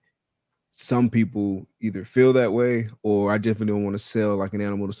 but some people either feel that way, or I definitely don't want to sell like an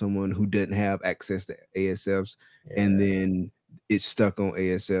animal to someone who doesn't have access to ASFs, and then it's stuck on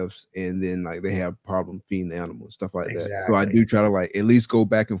ASFs, and then like they have problem feeding the animal, stuff like that. So I do try to like at least go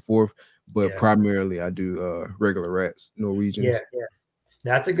back and forth, but primarily I do regular rats, Norwegians. Yeah.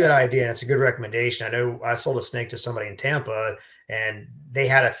 That's a good idea. And it's a good recommendation. I know I sold a snake to somebody in Tampa, and they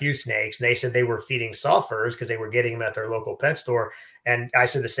had a few snakes, and they said they were feeding soft furs because they were getting them at their local pet store. And I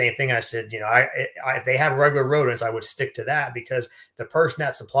said the same thing. I said, if they have regular rodents, I would stick to that, because the person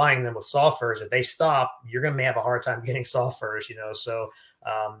that's supplying them with soft furs, if they stop, you're going to have a hard time getting soft furs, So,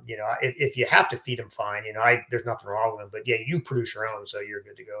 if you have to feed them, fine. There's nothing wrong with them, but yeah, you produce your own, so you're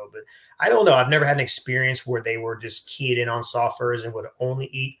good to go. But I don't know. I've never had an experience where they were just keyed in on soft furs and would only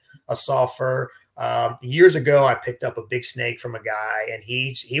eat a soft fur. Years ago, I picked up a big snake from a guy, and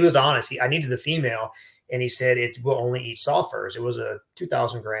he was honest. I needed the female, and he said it will only eat soft furs. It was a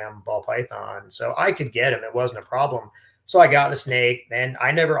 2,000-gram ball python, so I could get him. It wasn't a problem. So I got the snake, and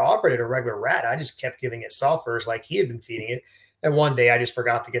I never offered it a regular rat. I just kept giving it soft furs like he had been feeding it. And one day I just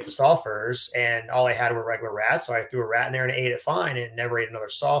forgot to get the soft furs, and all I had were regular rats. So I threw a rat in there and ate it fine, and it never ate another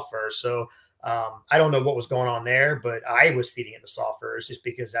soft fur. So I don't know what was going on there, but I was feeding it the soft furs just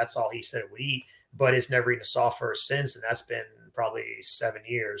because that's all he said it would eat. But it's never eaten a soft fur since, and that's been probably 7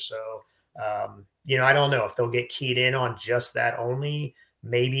 years. So, I don't know if they'll get keyed in on just that only.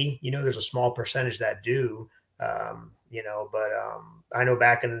 Maybe, there's a small percentage that do, but I know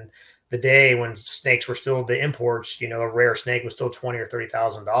back in the day when snakes were still the imports, a rare snake was still $20,000 or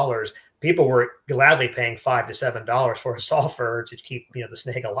 $30,000. People were gladly paying $5 to $7 for a soft fur to keep, the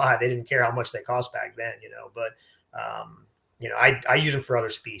snake alive. They didn't care how much they cost back then, but, I use them for other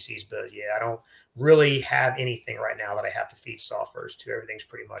species, but yeah, I don't really have anything right now that I have to feed soft furs to. Everything's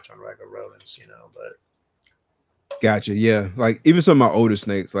pretty much on regular rodents, but. Gotcha. Yeah. Like even some of my older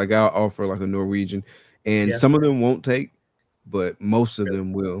snakes, like I'll offer like a Norwegian, and some of them won't take, but most of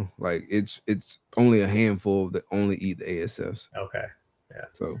them will. Like it's only a handful that only eat the ASFs. Okay. Yeah.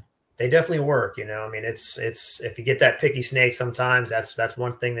 So they definitely work, I mean, it's if you get that picky snake, sometimes that's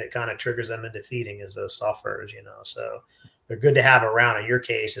one thing that kind of triggers them into feeding is those soft furs, so they're good to have around. In your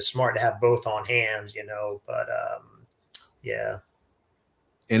case, it's smart to have both on hand, but yeah.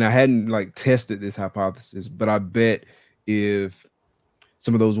 And I hadn't like tested this hypothesis, but I bet if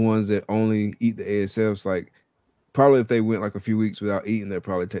some of those ones that only eat the ASFs, like probably if they went like a few weeks without eating, they'll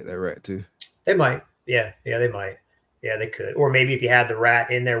probably take that rat too. They might. Yeah, they might. Yeah, they could. Or maybe if you had the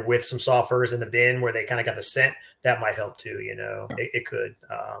rat in there with some soft furs in the bin where they kind of got the scent, that might help too, it could.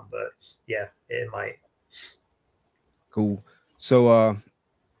 But yeah, it might. Cool. So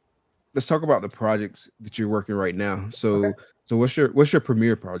let's talk about the projects that you're working right now. So what's your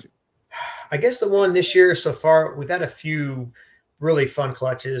premier project? I guess the one this year so far, we've had a few really fun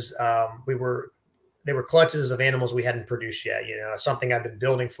clutches. They were clutches of animals we hadn't produced yet, something I've been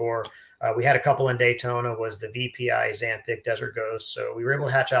building for. We had a couple in Daytona, was the VPI Xanthic Desert Ghost. So we were able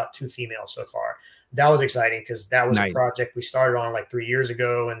to hatch out 2 females so far. That was exciting because that was a project we started on like 3 years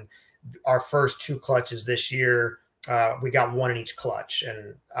ago. And our first 2 clutches this year, we got 1 in each clutch.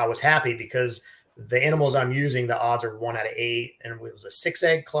 And I was happy because the animals I'm using, the odds are 1 out of 8, and it was a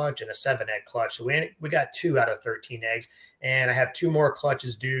 6-egg clutch and a 7-egg clutch. So we got 2 out of 13 eggs, and I have 2 more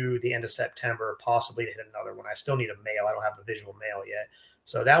clutches due the end of September, possibly to hit another one. I still need a male. I don't have the visual male yet.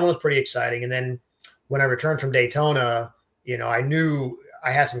 So that one was pretty exciting. And then when I returned from Daytona, I knew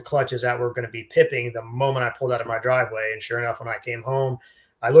I had some clutches that were going to be pipping the moment I pulled out of my driveway. And sure enough, when I came home,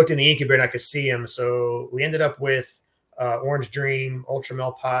 I looked in the incubator and I could see them. So we ended up with Orange Dream, Ultra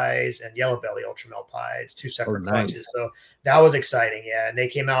Male Pies, and Yellow Belly Ultra Male Pies, 2 separate clutches. So that was exciting. Yeah. And they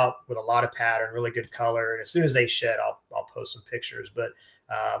came out with a lot of pattern, really good color. And as soon as they shed, I'll post some pictures. But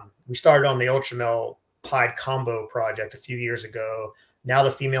we started on the Ultra Male Pied combo project a few years ago. Now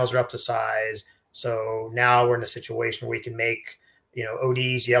the females are up to size. So now we're in a situation where we can make,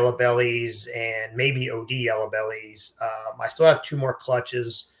 ODs, yellow bellies, and maybe OD yellow bellies. I still have 2 more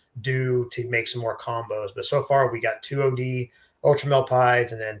clutches due to make some more combos. But so far we got 2 OD Ultra Male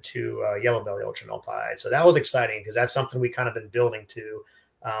Pies and then 2 Yellow Belly Ultra Male Pies. So that was exciting because that's something we kind of been building to.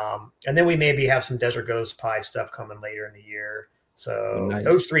 And then we maybe have some Desert Ghost Pied stuff coming later in the year. So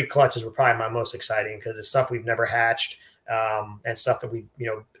those 3 clutches were probably my most exciting because it's stuff we've never hatched. And stuff that we,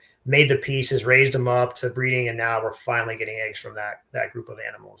 made the pieces, raised them up to breeding, and now we're finally getting eggs from that group of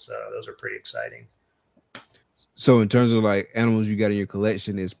animals. So those are pretty exciting. So in terms of like animals you got in your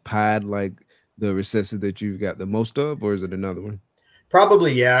collection, is pied like the recessive that you've got the most of, or is it another one?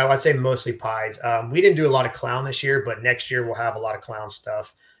 Probably, yeah. I'd say mostly pies. We didn't do a lot of clown this year, but next year we'll have a lot of clown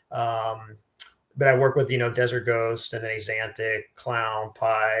stuff. But I work with, Desert Ghost and then Xanthic, clown,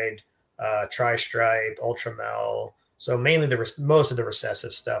 pied, tri-stripe, ultramel. So mainly most of the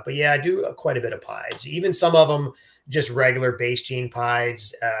recessive stuff. But yeah, I do quite a bit of pies. Even some of them just regular base gene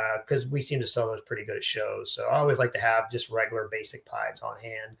pies because we seem to sell those pretty good at shows. So I always like to have just regular basic pies on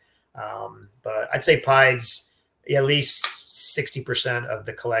hand. But I'd say pies Yeah, at least 60% of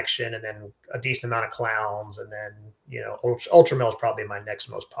the collection, and then a decent amount of clowns, and then ultra male is probably my next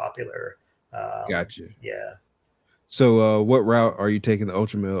most popular. Gotcha. Yeah. So what route are you taking the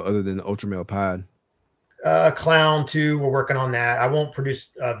ultra male other than the ultra male pod? Clown too. We're working on that. I won't produce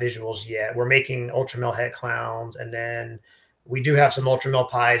visuals yet. We're making ultra male het clowns, and then we do have some ultra male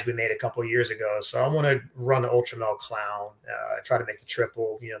pies we made a couple years ago. So I want to run the ultra male clown, try to make the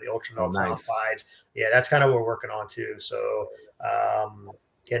triple, the ultra male clown Nice. pies. Yeah, that's kind of what we're working on too. So,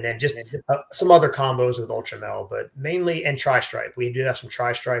 and then just some other combos with ultra male, but mainly and tri stripe. We do have some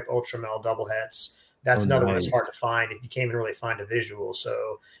tri stripe ultra male double hets. That's another one that's hard to find if you can't even really find a visual.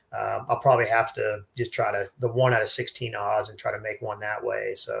 So I'll probably have to just try to the 1 out of 16 odds and try to make one that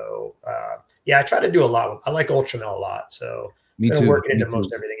way. So yeah, I try to do a lot with. I like ultra male a lot. So Me I'm too. working into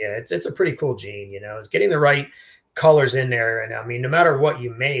most everything. Yeah, it's a pretty cool gene. It's getting the right colors in there. And I mean, no matter what you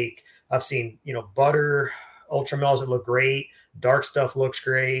make, I've seen butter ultra males that look great. Dark stuff looks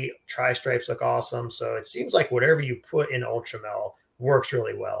great. Tri stripes look awesome. So it seems like whatever you put in ultra male works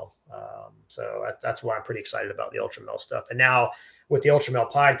really well. So that's why I'm pretty excited about the ultra male stuff. And now with the ultra male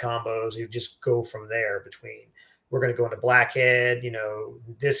pod combos, you just go from there between. We're going to go into blackhead.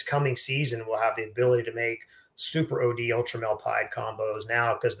 This coming season, we'll have the ability to make super OD ultra male pod combos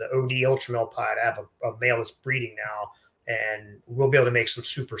now, because the OD ultra male pod, I have a male that's breeding now, and we'll be able to make some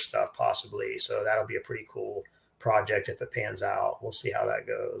super stuff possibly. So that'll be a pretty cool project if it pans out. We'll see how that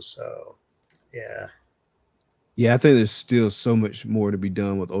goes. So yeah. Yeah, I think there's still so much more to be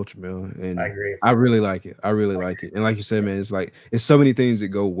done with ultra male, and I agree. I really like it. I really like it. And like you said, man, it's so many things that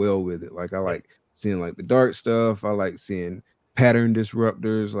go well with it. Like I like seeing like the dark stuff. I like seeing pattern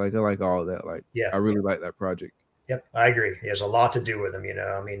disruptors. Like I like all that. Like I really like that project. Yep, I agree. There's a lot to do with them.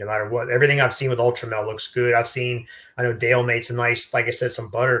 I mean, no matter what, everything I've seen with ultra male looks good. I know Dale made some nice, like I said, some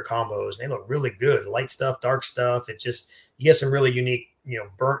butter combos. And they look really good. Light stuff, dark stuff. It just, you get some really unique,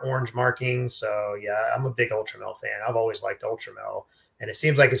 burnt orange markings. So yeah, I'm a big ultra male fan. I've always liked ultra male, and it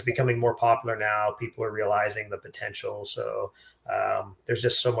seems like it's becoming more popular now. People are realizing the potential. So there's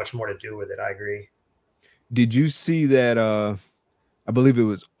just so much more to do with it. I agree. Did you see that? I believe it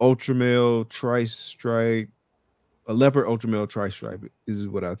was ultra male tri-stripe. A leopard ultra male tri-stripe is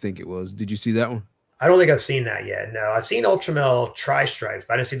what I think it was. Did you see that one? I don't think I've seen that yet. No, I've seen ultra male tri-stripes,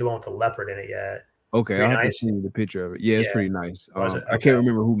 but I didn't see the one with the leopard in it yet. Okay, I'll have to see the picture of it. Yeah, it's pretty nice. I can't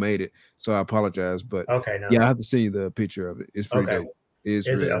remember who made it, so I apologize. But yeah, I have to see the picture of it. It's pretty dope. It's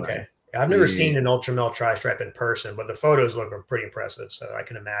Is really it okay? nice. I've never seen an ultra male tri-stripe in person, but the photos look pretty impressive. So I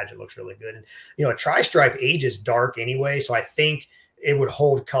can imagine it looks really good. And a tri-stripe ages dark anyway, so I think it would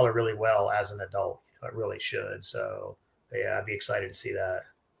hold color really well as an adult. It really should. So yeah, I'd be excited to see that.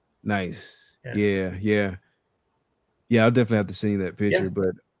 Nice. Yeah. I'll definitely have to see that picture.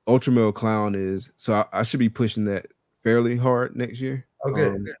 But ultra male clown is I should be pushing that fairly hard next year. Oh,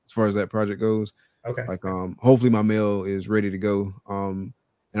 good. As far as that project goes. Okay. Like hopefully my male is ready to go.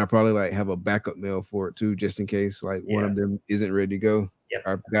 And I probably like have a backup male for it too, just in case like one of them isn't ready to go.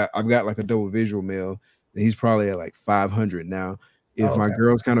 Yep. I've got like a double visual male, and he's probably at like 500 now. If my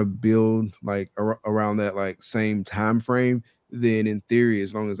girls kind of build like around that like same time frame, then in theory,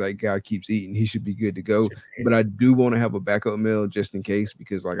 as long as that guy keeps eating, he should be good to go. But I do want to have a backup male just in case,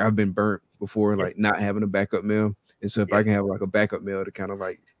 because like I've been burnt before, like not having a backup male. And so if I can have like a backup male to kind of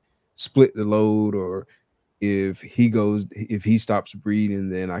like split the load, or if he stops breeding,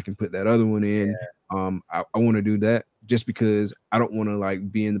 then I can put that other one in. I want to do that just because I don't want to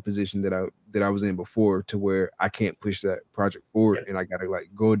like be in the position that I was in before, to where I can't push that project forward and I gotta like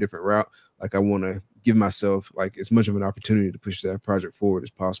go a different route. Like I want to give myself like as much of an opportunity to push that project forward as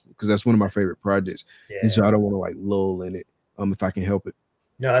possible, because that's one of my favorite projects. And so I don't want to like lull in it if I can help it.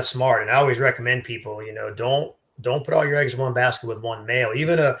 No, that's smart. And I always recommend people, don't put all your eggs in one basket with one male.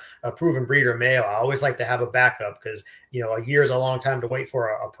 Even a proven breeder male, I always like to have a backup, because a year is a long time to wait for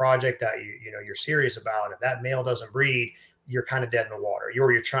a project that you're serious about. And if that male doesn't breed, you're kind of dead in the water.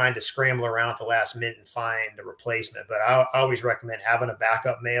 You're trying to scramble around at the last minute and find a replacement. But I always recommend having a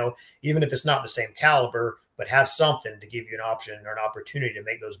backup male, even if it's not the same caliber, but have something to give you an option or an opportunity to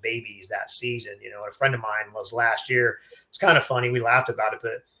make those babies that season. A friend of mine was last year. It's kind of funny. We laughed about it,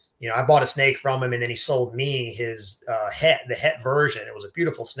 but I bought a snake from him, and then he sold me his the het version. It was a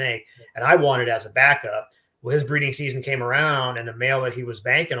beautiful snake, and I wanted it as a backup. Well, his breeding season came around and the male that he was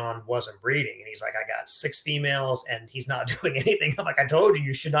banking on wasn't breeding. And he's like, I got 6 females and he's not doing anything. I'm like, I told you,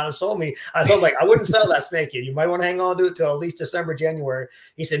 you should not have sold me. I told him, like, I wouldn't sell that snake yet. You might want to hang on to it till at least December, January.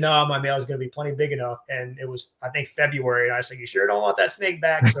 He said, no, my male is going to be plenty big enough. And it was, I think, February. And I said, you sure don't want that snake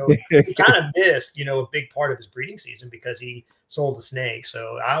back? So he kind of missed, a big part of his breeding season because he sold the snake.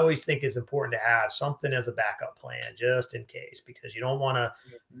 So I always think it's important to have something as a backup plan just in case, because you don't want to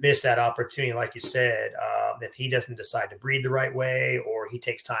miss that opportunity. Like you said, if he doesn't decide to breed the right way or he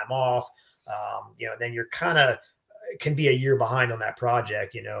takes time off, then you're kind of can be a year behind on that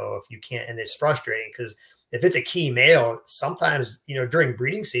project, if you can't. And it's frustrating because if it's a key male, sometimes, during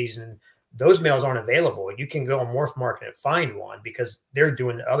breeding season, those males aren't available. You can go on Morph Market and find one because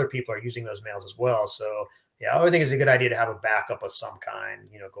other people are using those males as well. So yeah, I would think it's a good idea to have a backup of some kind,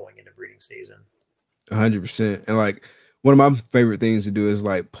 going into breeding season. 100%. And like one of my favorite things to do is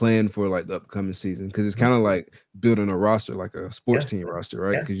like plan for like the upcoming season because it's kind of like building a roster, like a sports team roster,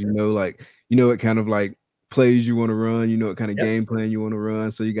 right? Because what kind of like plays you want to run, what kind of game plan you want to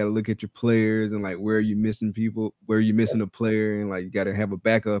run. So you got to look at your players and like where are you missing people, where are you missing a player, and like you got to have a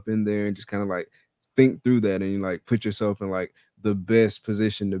backup in there and just kind of like think through that and like put yourself in like the best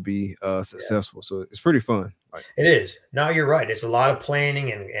position to be successful. So it's pretty fun. Like, it is. No, you're right. It's a lot of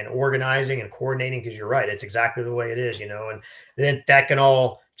planning and organizing and coordinating because you're right. It's exactly the way it is, and then that can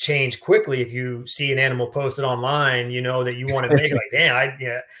all change quickly if you see an animal posted online, that you want to make it like,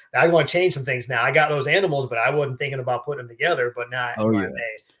 damn, I want to change some things now. I got those animals, but I wasn't thinking about putting them together, but now I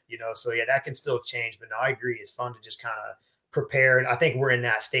may, so yeah, that can still change. But no, I agree. It's fun to just kind of prepare. And I think we're in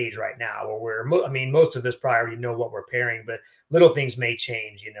that stage right now where most of us probably already know what we're pairing, but little things may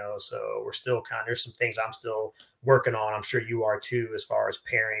change, so we're still there's some things I'm still working on. I'm sure you are too, as far as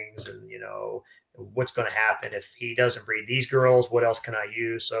pairings and, what's going to happen if he doesn't breed these girls, what else can I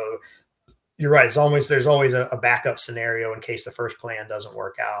use? So you're right. There's always a backup scenario in case the first plan doesn't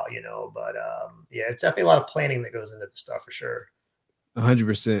work out, but yeah, it's definitely a lot of planning that goes into the stuff for sure.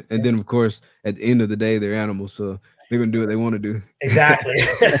 100%. And then of course, at the end of the day, they're animals. So they're going to do what they want to do. Exactly.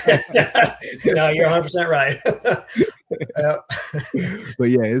 No, you're 100% right. But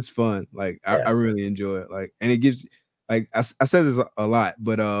yeah, it's fun. Like I really enjoy it. Like, and it gives, like I said this a lot,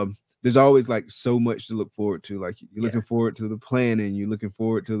 but there's always like so much to look forward to. Like you're looking forward to the planning, you're looking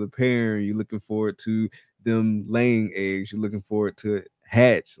forward to the pairing, you're looking forward to them laying eggs, you're looking forward to it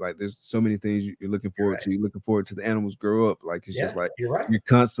hatch. Like there's so many things you're looking forward to. You're looking forward to the animals grow up. Like it's just like you're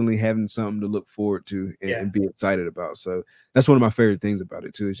constantly having something to look forward to and be excited about. So that's one of my favorite things about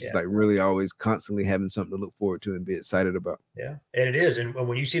it too. It's just like really always constantly having something to look forward to and be excited about. Yeah, and it is. And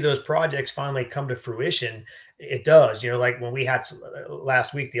when you see those projects finally come to fruition, it does. Like when we had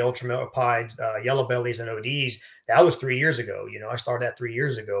last week the ultrapied yellow bellies and ODs, that was 3 years ago. I started that 3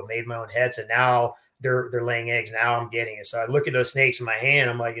 years ago, made my own heads, and now they're laying eggs. Now I'm getting it. So I look at those snakes in my hand.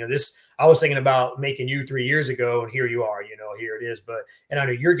 I'm like, I was thinking about making you 3 years ago, and here you are. Here it is. And I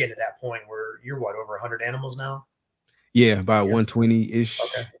know you're getting to that point where you're over 100 animals now. Yeah, about 120-ish.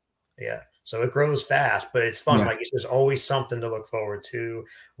 Okay. Yeah. So it grows fast, but it's fun. Like there's always something to look forward to.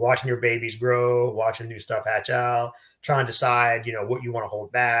 Watching your babies grow, watching new stuff hatch out, trying to decide, what you want to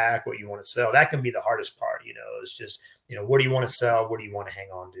hold back, what you want to sell. That can be the hardest part. It's just, what do you want to sell? What do you want to hang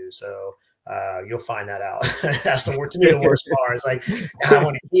on to? So you'll find that out. That's to me the worst part. It's like, I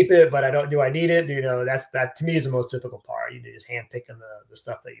want to keep it, but do I need it? That to me is the most difficult part. Just hand picking the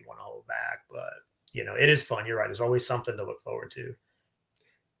stuff that you want to hold back. But it is fun. You're right. There's always something to look forward to.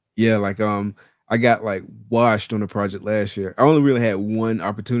 Yeah, like I got like washed on a project last year. I only really had one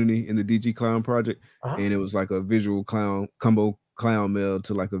opportunity in the DG clown project, and it was like a visual combo clown male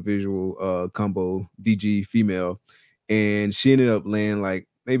to like a visual combo DG female, and she ended up laying like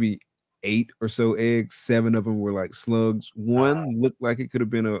maybe 8 or so eggs. 7 of them were like slugs. One looked like it could have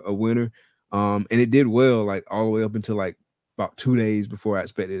been a winner, and it did well like all the way up until like about 2 days before I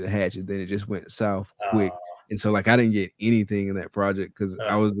expected it to hatch, and then it just went south quick. And so like I didn't get anything in that project because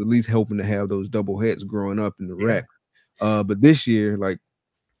I was at least hoping to have those double heads growing up in the rack. But this year, like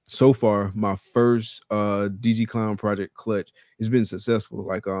so far, my first DG clown project clutch has been successful.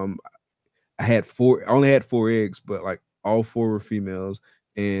 Like I only had 4 eggs, but like all 4 were females,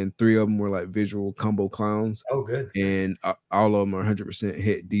 and 3 of them were like visual combo clowns. Oh, good. And all of them are 100%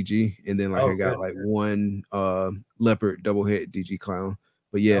 het DG. And then like I got like 1 leopard double het DG clown.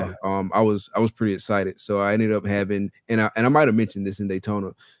 But yeah, I was pretty excited. So I ended up having, and I might have mentioned this in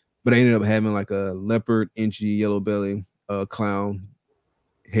Daytona, but I ended up having like a leopard inchy yellow belly clown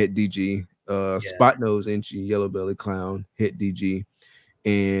het DG, spot nose inchy yellow belly clown het DG,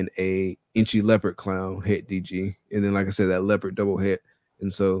 and a inchy leopard clown het DG, and then like I said, that leopard double het.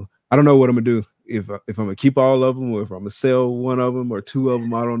 And so I don't know what I'm gonna do. if I'm gonna keep all of them or if I'm gonna sell one of them or two of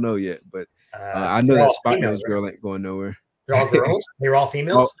them. I don't know yet, but I know they're that all spot females, nose right? girl ain't going nowhere. They're all girls. They were all Oh,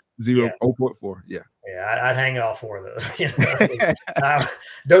 females. zero, Yeah. 0.4. Yeah. Yeah, I'd hang all four of those. You know, I mean,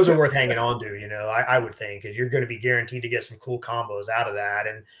 those are worth hanging on to. You know, I would think, and you're going to be guaranteed to get some cool combos out of that.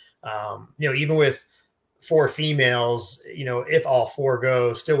 And you know, even with four females, you know, if all four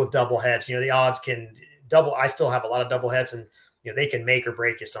go, still with double heads, you know, the odds can double. I still have a lot of double heads, and you know, they can make or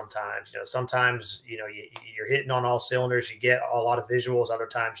break you sometimes. You know, sometimes you know you're hitting on all cylinders, you get a lot of visuals. Other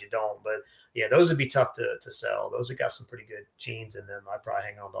times you don't, but yeah, those would be tough to sell. Those have got some pretty good genes in them. I'd probably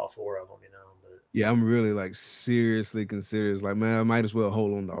hang on to all four of them, you know. But Yeah, I'm really like seriously considering like, man, I might as well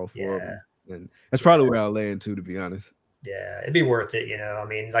hold on to all four of yeah, them. And that's probably where I'll land to be honest. yeah, it'd be worth it, you know. I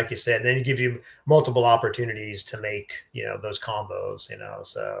mean, like you said, then it gives you multiple opportunities to make, you know, those combos, you know.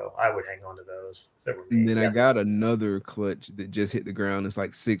 So I would hang on to those if it were And me. then I Yeah. got another clutch that just hit the ground. It's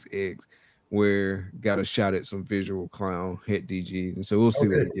like 6 eggs where got a shot at some visual clown het DGs. And so we'll Oh, see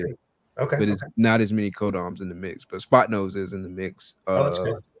what good. we get. Okay. But it's not as many codoms in the mix, but spot nose is in the mix. Oh, that's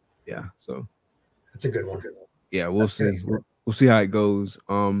good. Yeah, so That's a good one. yeah, we'll That's see. good. We'll see how it goes.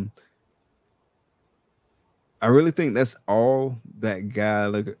 I really think that's all that guy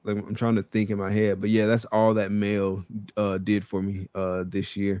like I'm trying to think in my head, but yeah, that's all that male did for me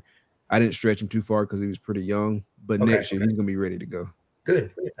this year. I didn't stretch him too far because he was pretty young, but Okay. next year he's gonna be ready to go.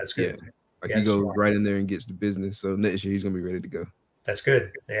 Good. That's Yeah, good. like Yeah, he that's goes smart. right in there and gets the business. So next year he's gonna be ready to go. That's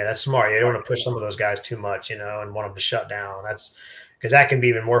good. Yeah, that's smart. You don't want to push some of those guys too much, you know, and want them to shut down. That's because that can be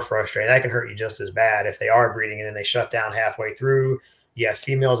even more frustrating. That can hurt you just as bad if they are breeding and then they shut down halfway through. You have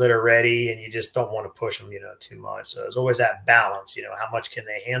females that are ready, and you just don't want to push them, you know, too much. So there's always that balance, you know, how much can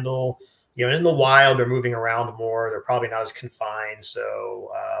they handle? You know, in the wild, they're moving around more. They're probably not as confined.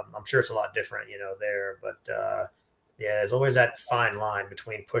 So I'm sure it's a lot different, you know, there. But yeah, there's always that fine line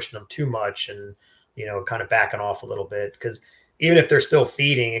between pushing them too much and, you know, kind of backing off a little bit because even if they're still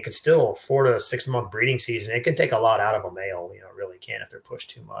feeding, it could still 4 to 6 month breeding season. It can take a lot out of a male, you know, it really can if they're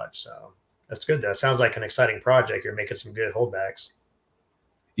pushed too much. So that's good. That sounds like an exciting project. You're making some good holdbacks.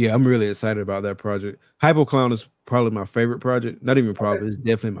 Yeah, I'm really excited about that project. Hypo Clown is probably my favorite project. Not even probably, it's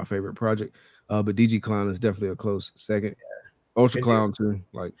definitely my favorite project. But DG Clown is definitely a close second. Ultra Good Clown too.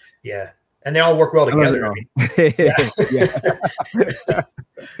 Like yeah. And they all work well I love together. it all. Yeah.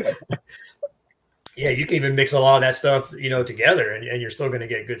 Yeah, you can even mix a lot of that stuff, you know, together, and you're still going to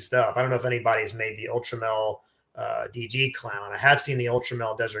get good stuff. I don't know if anybody's made the Ultramel DG Clown. I have seen the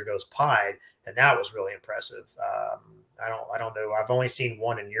Ultramel Desert Ghost Pied, and that was really impressive. I don't know. I've only seen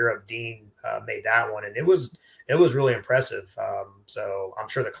one in Europe. Dean made that one, and it was really impressive. So I'm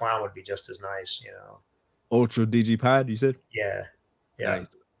sure the clown would be just as nice, you know. Ultra DG Pod, you said? Yeah, yeah. Nice.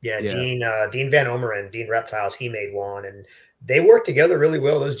 Yeah, Yeah. Dean Van Omeren, Dean Reptiles, he made one, and they work together really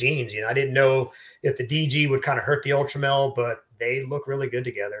well. Those genes, you know, I didn't know if the DG would kind of hurt the Ultramel, but they look really good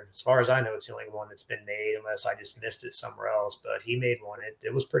together. As far as I know, it's the only one that's been made, unless I just missed it somewhere else. But he made one.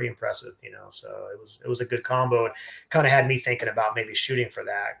 It was pretty impressive, you know. So it was a good combo, and kind of had me thinking about maybe shooting for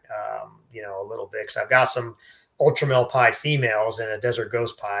that, you know, a little bit because I've got some Ultramel pied females and a Desert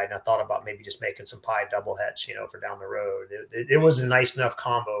Ghost pied, and I thought about maybe just making some pied double hets, you know, for down the road. It was a nice enough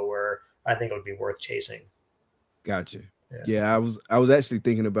combo where I think it would be worth chasing. Gotcha. Yeah, I was actually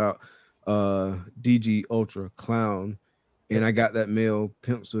thinking about DG Ultra Clown, and I got that male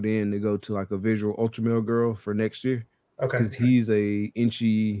penciled in to go to like a visual ultra male girl for next year. Okay. Because he's a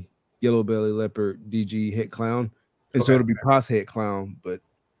inchy yellow belly leopard DG het clown. And so it'll be pos het clown, but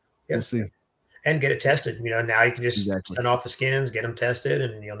we'll see. And get it tested. You know, now you can just Exactly. send off the skins, get them tested,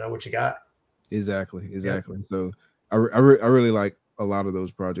 and you'll know what you got. Exactly. So I really like a lot of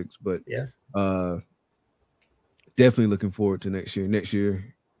those projects, but definitely looking forward to next year. Next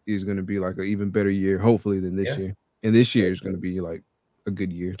year is going to be like an even better year, hopefully, than this year. And this year is going to be like a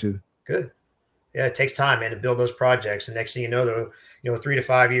good year too. Good. Yeah, it takes time, man, to build those projects. And next thing you know, 3 to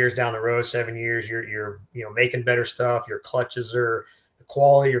 5 years down the road, 7 years, you're making better stuff. Your clutches are the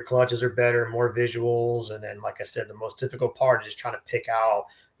quality. Your clutches are better, more visuals. And then, like I said, the most difficult part is trying to pick out,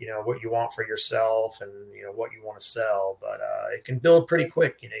 what you want for yourself and what you want to sell. But it can build pretty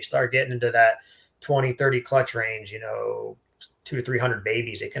quick. You start getting into that 20, 30 clutch range. 200 to 300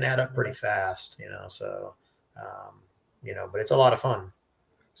 babies. It can add up pretty fast. So but it's a lot of fun.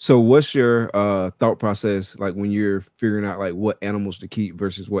 So what's your thought process like when you're figuring out like what animals to keep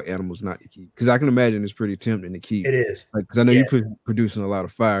versus what animals not to keep? Because I can imagine it's pretty tempting to keep. It is. Because I know you producing a lot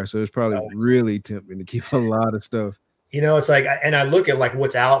of fire, so it's probably really tempting to keep a lot of stuff. It's like, and I look at like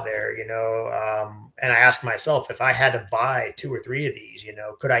what's out there, and I ask myself if I had to buy 2 or 3 of these,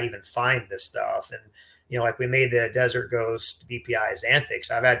 could I even find this stuff? And like we made the Desert Ghost VPI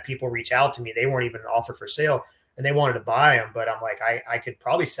Xanthics. I've had people reach out to me. They weren't even offered for sale and they wanted to buy them, but I'm like, I could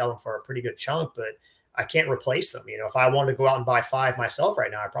probably sell them for a pretty good chunk, but I can't replace them. If I wanted to go out and buy 5 myself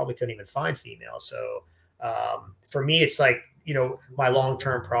right now, I probably couldn't even find females. So for me, it's like, my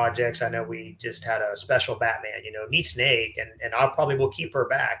long-term projects. I know we just had a special Batman, neat snake, and I probably will keep her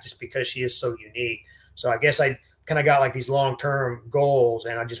back just because she is so unique. So I guess I kind of got like these long-term goals,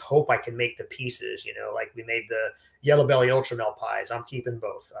 and I just hope I can make the pieces, like we made the yellow belly ultra male pies. I'm keeping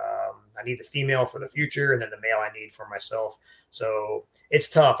both. I need the female for the future, and then the male I need for myself. So it's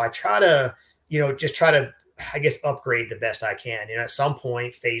tough. I try to, just try to, I guess, upgrade the best I can. At some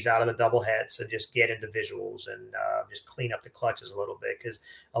point, phase out of the double heads and just get into visuals and just clean up the clutches a little bit, because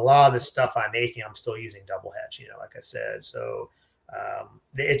a lot of the stuff I'm making, I'm still using double heads. Like I said. So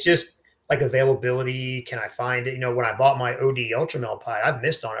it's just like availability. Can I find it? When I bought my OD Ultra Male Pie, I've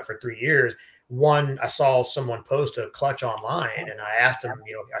missed on it for 3 years. One, I saw someone post a clutch online, and I asked him, are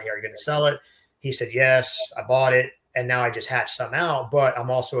you going to sell it? He said yes. I bought it, and now I just hatched some out. But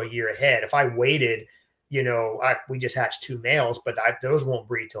I'm also a year ahead. If I waited, we just hatched 2 males, but those won't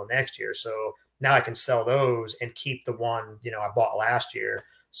breed till next year. So now I can sell those and keep the one, I bought last year.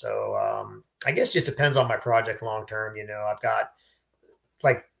 So I guess it just depends on my project long-term. I've got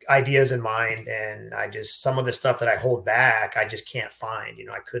like ideas in mind, and some of the stuff that I hold back, I just can't find,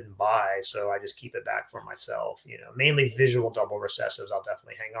 I couldn't buy. So I just keep it back for myself, mainly visual double recessives. I'll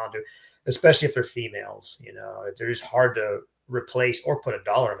definitely hang on to, especially if they're females. They're just hard to replace or put a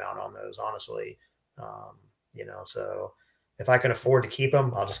dollar amount on those, honestly. So if I can afford to keep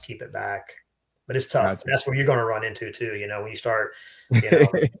them, I'll just keep it back. But it's tough. Gotcha. That's what you're going to run into too. When you start,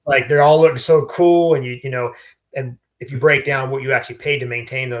 like they're all looking so cool, and and if you break down what you actually paid to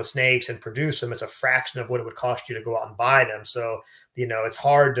maintain those snakes and produce them, it's a fraction of what it would cost you to go out and buy them. So it's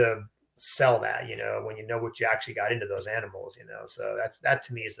hard to sell that, when you know what you actually got into those animals. So that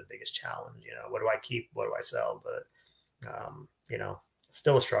to me is the biggest challenge. What do I keep? What do I sell? But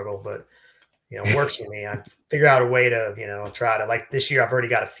still a struggle, but works for me. I figure out a way to, try to, like this year, I've already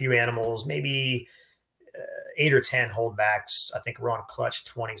got a few animals, maybe 8 or 10 holdbacks. I think we're on clutch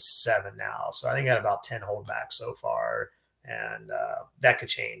 27 now. So I think I got about 10 holdbacks so far, and that could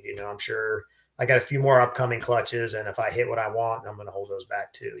change. I'm sure I got a few more upcoming clutches, and if I hit what I want, I'm going to hold those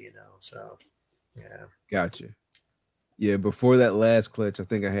back too, so yeah. Gotcha. Yeah. Before that last clutch, I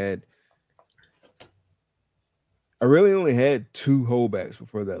think I really only had 2 holdbacks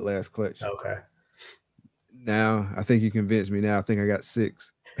before that last clutch. Okay. Now I think you convinced me. Now I think I got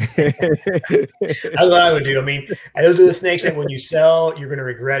 6. That's what I would do. I mean, those are the snakes that when you sell, you're going to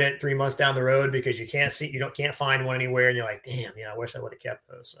regret it 3 months down the road, because you can't find one anywhere, and you're like, damn, I wish I would have kept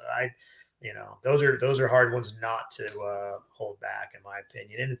those. So those are hard ones not to hold back, in my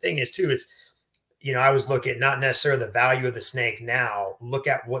opinion. And the thing is too, it's, I always look at not necessarily the value of the snake now, look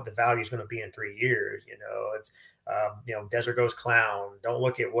at what the value is going to be in 3 years. It's Desert Ghost Clown. Don't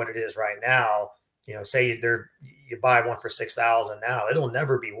look at what it is right now. Say you buy one for 6,000 now, it'll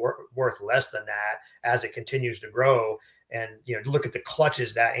never be worth less than that as it continues to grow. And, look at the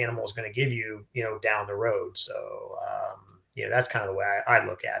clutches that animal is going to give you, down the road. So, that's kind of the way I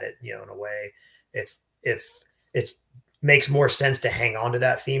look at it, in a way. If it makes more sense to hang on to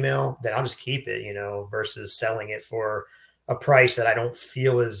that female, then I'll just keep it, versus selling it for a price that I don't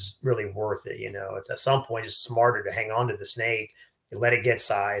feel is really worth it. It's at some point it's smarter to hang on to the snake, let it get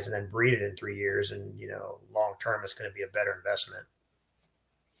size, and then breed it in 3 years. And, long term, it's going to be a better investment.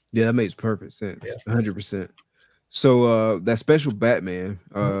 Yeah, that makes perfect sense. Yeah. 100%. So that special Batman,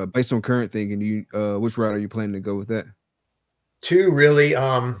 based on current thinking, which route are you planning to go with that? 2 really.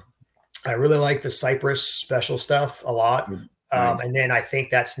 I really like the Cypress special stuff a lot. Nice. And then I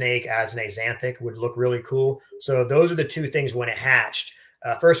think that snake as an Axanthic would look really cool. So those are the 2 things when it hatched.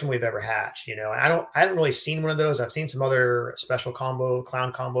 First one we've ever hatched, I haven't really seen one of those. I've seen some other special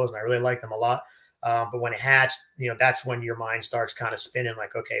clown combos, and I really like them a lot. But when it hatched, that's when your mind starts kind of spinning,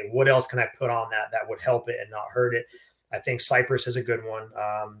 like, okay, what else can I put on that would help it and not hurt it? I think Cypress is a good one.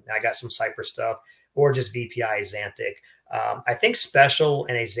 I got some Cypress stuff, or just VPI Axanthic. I think special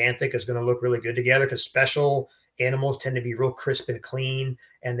and Axanthic is going to look really good together, because special animals tend to be real crisp and clean,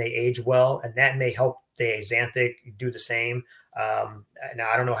 and they age well, and that may help the Axanthic do the same. Now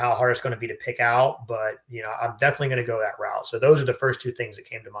I don't know how hard it's going to be to pick out, but I'm definitely going to go that route. So those are the first 2 things that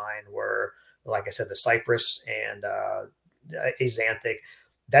came to mind, were, like I said, the Cypress and Axanthic.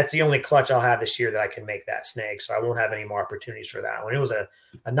 That's the only clutch I'll have this year that I can make that snake. So I won't have any more opportunities for that. When it was a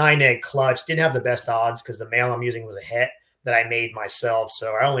 9-egg clutch, didn't have the best odds, because the male I'm using was a het that I made myself.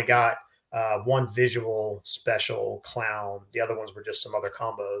 So I only got one visual special clown. The other ones were just some other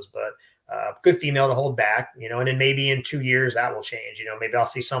combos, but good female to hold back, you know, and then maybe in 2 years that will change. You know, maybe I'll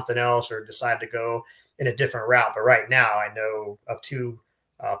see something else or decide to go in a different route. But right now I know of two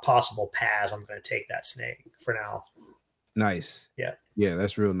possible paths. I'm going to take that snake for now. Nice. Yeah. Yeah,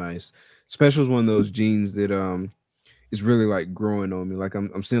 that's real nice. Special is one of those genes that is really like growing on me. Like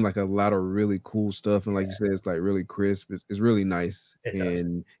I'm seeing like a lot of really cool stuff, and like you said, it's like really crisp. It's really nice, It does.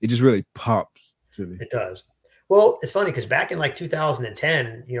 and it just really pops to me. It does. Well, it's funny because back in like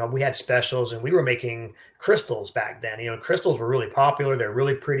 2010, you know, we had specials and we were making crystals back then. You know, crystals were really popular. They're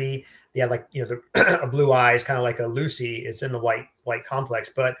really pretty. They had like, you know, the blue eyes, kind of like a Lucy. It's in the white complex,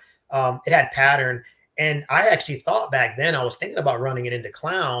 but it had pattern. And I actually thought back then I was thinking about running it into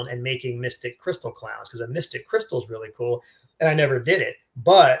clown and making mystic crystal clowns because a mystic crystal is really cool. And I never did it,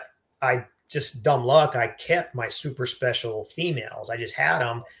 but I just dumb luck. I kept my super special females. I just had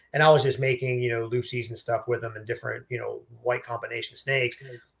them and I was just making, you know, Lucy's and stuff with them and different, you know, white combination snakes.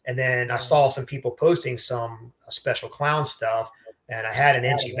 And then I saw some people posting some special clown stuff and I had an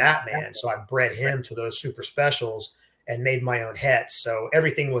inchy Batman. So I bred him to those super specials and made my own hets. So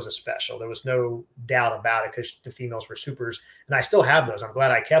everything was a special. There was no doubt about it because the females were supers and I still have those. I'm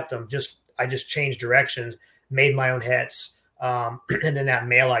glad I kept them. I just changed directions, made my own hets. And then that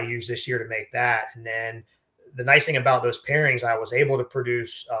male I used this year to make that. And then the nice thing about those pairings, I was able to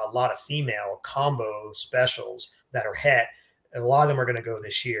produce a lot of female combo specials that are het. And a lot of them are going to go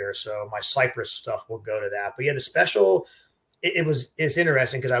this year. So my Cypress stuff will go to that. But yeah, the special, it's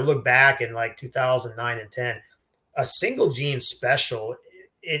interesting because I look back in like 2009 and 10, a single gene special,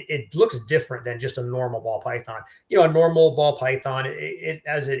 it looks different than just a normal ball python. You know, a normal ball python, it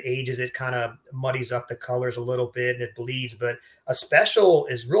as it ages, it kind of muddies up the colors a little bit and it bleeds. But a special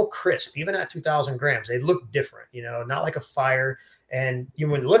is real crisp, even at 2,000 grams. They look different, you know, not like a fire. And you,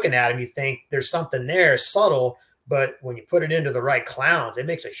 when you're looking at them, you think there's something there, subtle. But when you put it into the right clowns, it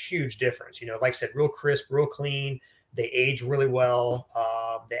makes a huge difference. You know, like I said, real crisp, real clean. They age really well.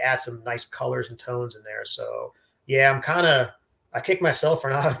 They add some nice colors and tones in there. So yeah, I kicked myself for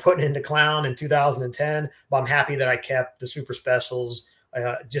not putting into clown in 2010, but I'm happy that I kept the super specials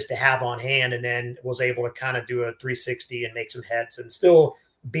just to have on hand, and then was able to kind of do a 360 and make some hets and still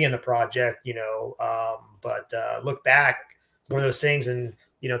be in the project, you know. But look back, one of those things, and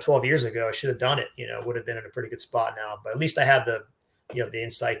you know, 12 years ago, I should have done it. You know, would have been in a pretty good spot now. But at least I had the, you know, the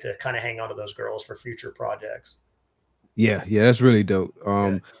insight to kind of hang on to those girls for future projects. Yeah, that's really dope.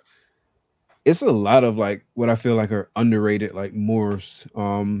 It's a lot of like what I feel like are underrated like morphs.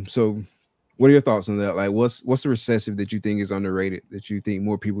 So what are your thoughts on that? Like what's the recessive that you think is underrated that you think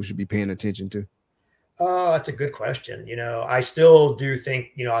more people should be paying attention to? That's a good question. You know, I still do think,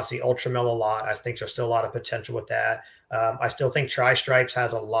 you know, I see Ultramel a lot. I think there's still a lot of potential with that. I still think Tri-Stripes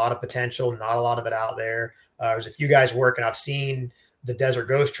has a lot of potential, not a lot of it out there. There's a few guys working. I've seen the Desert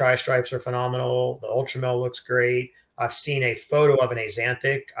Ghost Tri-Stripes are phenomenal. The Ultramel looks great. I've seen a photo of an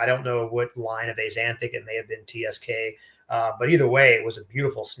Axanthic. I don't know what line of Axanthic. It may have been TSK. But either way, it was a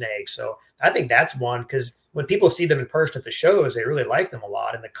beautiful snake. So I think that's one, because when people see them in person at the shows, they really like them a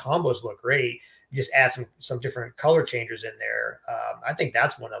lot. And the combos look great. You just add some different color changers in there. I think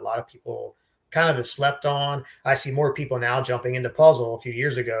that's one that a lot of people kind of have slept on. I see more people now jumping into puzzle. A few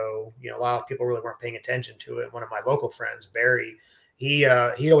years ago, you know, a lot of people really weren't paying attention to it. One of my local friends, Barry, he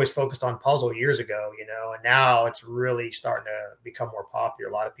always focused on puzzle years ago, you know, and now it's really starting to become more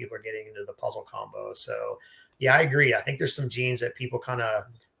popular. A lot of people are getting into the puzzle combo. So yeah, I agree. I think there's some genes that people kind of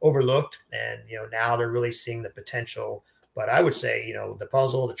overlooked, and, you know, now they're really seeing the potential. But I would say, you know, the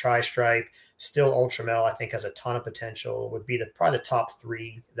puzzle, the Tri-Stripe, still Ultramel, I think has a ton of potential, would be probably the top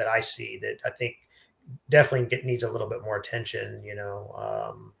three that I see that I think definitely needs a little bit more attention, you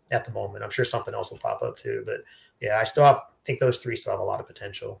know, at the moment. I'm sure something else will pop up too, but yeah, I think those three still have a lot of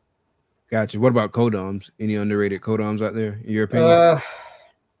potential. Gotcha. What about codoms? Any underrated codoms out there in your opinion?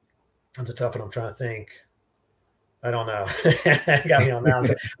 That's a tough one. I'm trying to think. I don't know. Got me on that. I'm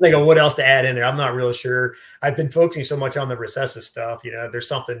thinking of what else to add in there. I'm not really sure. I've been focusing so much on the recessive stuff. You know, there's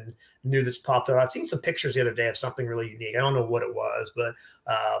something new that's popped up. I've seen some pictures the other day of something really unique. I don't know what it was, but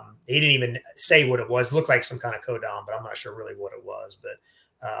he didn't even say what it was. It looked like some kind of codon, but I'm not sure really what it was. But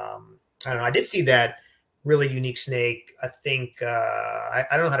I don't know. I did see that really unique snake. I think I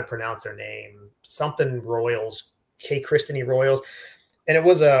don't know how to pronounce their name. Something Royals, K. Christine Royals. And it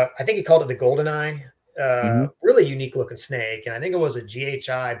was I think he called it the Goldeneye. Really unique looking snake. And I think it was a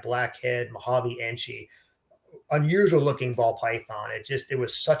GHI blackhead Mojave Enchi, unusual looking ball python. It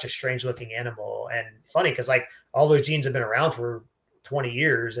was such a strange looking animal, and funny because like all those genes have been around for 20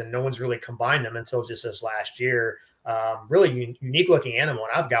 years and no one's really combined them until just this last year. really unique looking animal.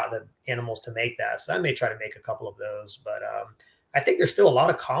 And I've got the animals to make that. So I may try to make a couple of those. But I think there's still a lot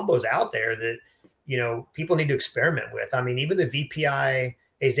of combos out there that, people need to experiment with. I mean, even the VPI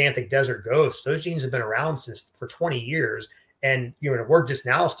Axanthic Desert Ghost, those genes have been around for 20 years. And, we're just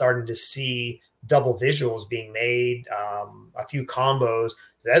now starting to see double visuals being made, a few combos.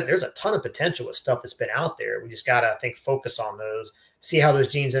 There's a ton of potential with stuff that's been out there. We just got to, I think, focus on those, see how those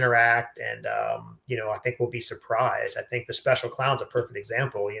genes interact. And, I think we'll be surprised. I think the Special Clown's a perfect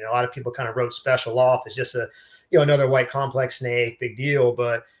example. A lot of people kind of wrote Special off as just another white complex snake, big deal.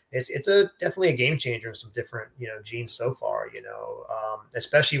 But it's definitely a game changer in some different, genes so far,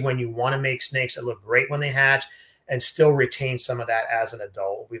 especially when you want to make snakes that look great when they hatch and still retain some of that as an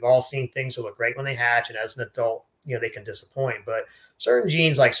adult. We've all seen things that look great when they hatch, and as an adult, they can disappoint. But certain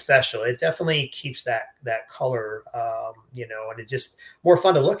genes like Special, it definitely keeps that color, and it's just more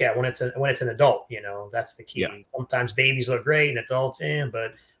fun to look at when it's an adult. That's the key. Yeah. Sometimes babies look great and adults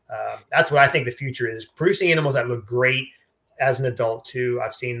but that's what I think the future is: producing animals that look great as an adult too.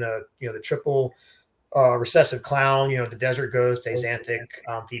 I've seen the triple recessive clown, the Desert Ghost, Axanthic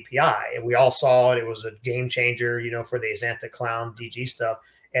VPI, and we all saw it. It was a game changer, for the Axanthic clown DG stuff.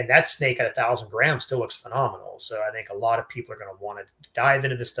 And that snake at 1,000 grams still looks phenomenal. So I think a lot of people are going to want to dive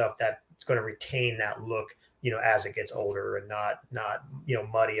into the stuff that's going to retain that look, as it gets older, and not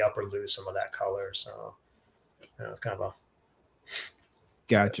muddy up or lose some of that color. So it's kind of a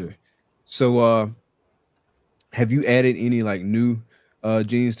gotcha. So have you added any like new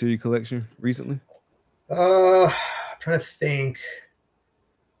genes to your collection recently? I'm trying to think.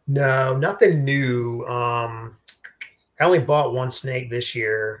 No, nothing new. I only bought one snake this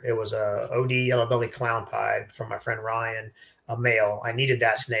year. It was a OD yellow belly clown pied from my friend Ryan, a male. I needed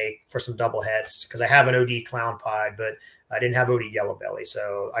that snake for some double heads because I have an OD clown pied, but I didn't have OD yellow belly.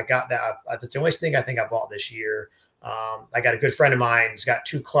 So I got that. That's the only thing I think I bought this year. I got a good friend of mine who's got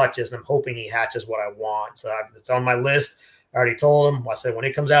 2 clutches, and I'm hoping he hatches what I want. So it's on my list. I already told him. I said, when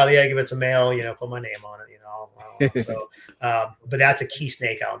it comes out of the egg, if it's a male, put my name on it. So, but that's a key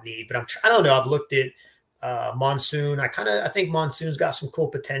snake I'll need. But I don't know. I've looked at Monsoon. I think Monsoon's got some cool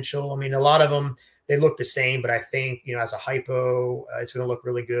potential. I mean, a lot of them, they look the same, but I think, as a hypo, it's going to look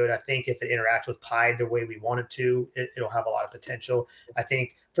really good. I think if it interacts with Pied the way we want it to, it'll have a lot of potential. I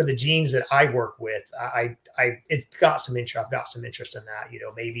think for the genes that I work with, it's got some interest. I've got some interest in that,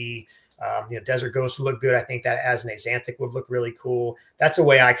 maybe, Desert Ghost would look good. I think that as an Axanthic would look really cool. That's the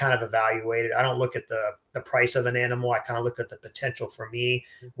way I kind of evaluate it. I don't look at the price of an animal. I kind of look at the potential for me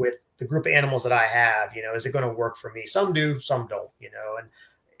with the group of animals that I have. Is it going to work for me? Some do, some don't, and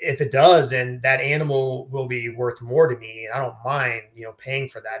if it does, then that animal will be worth more to me. And I don't mind, paying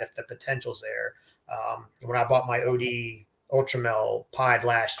for that if the potential's there. When I bought my OD Ultramel pied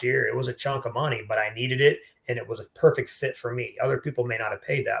last year, it was a chunk of money, but I needed it. And it was a perfect fit for me. Other people may not have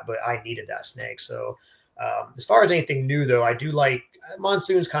paid that, but I needed that snake. So as far as anything new, though, I do like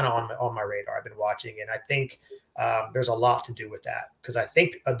Monsoon's kind of on my radar. I've been watching, and I think there's a lot to do with that because I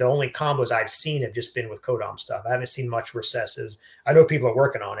think the only combos I've seen have just been with Codom stuff. I haven't seen much recessives. I know people are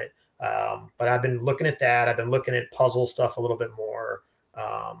working on it, but I've been looking at that. I've been looking at puzzle stuff a little bit more,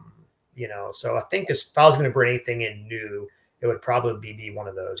 So I think if I was going to bring anything in new, it would probably be one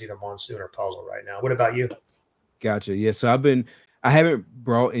of those, either Monsoon or puzzle right now. What about you? Gotcha. Yeah. So I haven't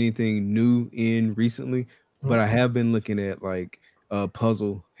brought anything new in recently, but I have been looking at like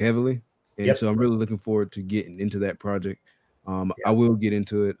puzzle heavily. And so I'm really looking forward to getting into that project. I will get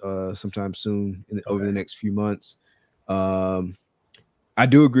into it sometime soon over the next few months. I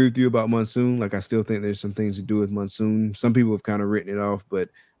do agree with you about Monsoon. Like, I still think there's some things to do with Monsoon. Some people have kind of written it off, but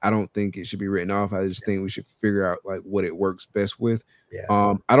I don't think it should be written off. I just think we should figure out like what it works best with.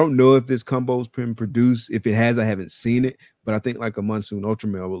 I don't know if this combo's been produced. If it has, I haven't seen it, but I think like a Monsoon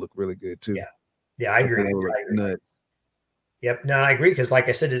Ultramel will look really good too. I agree. Yep. No, I agree. Cause like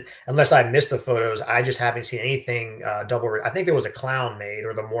I said, unless I missed the photos, I just haven't seen anything double. I think there was a clown made,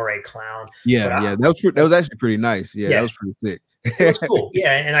 or the Moray clown. That was actually pretty nice. That was pretty sick. It was cool.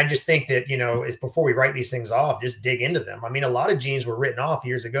 And I just think that, before we write these things off, just dig into them. I mean, a lot of genes were written off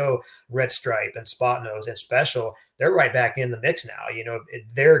years ago, red stripe and spot nose and special. They're right back in the mix now.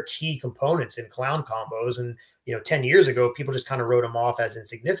 They're key components in clown combos. And, 10 years ago, people just kind of wrote them off as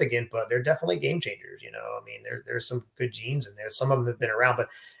insignificant, but they're definitely game changers. I mean, there's some good genes in there. Some of them have been around, but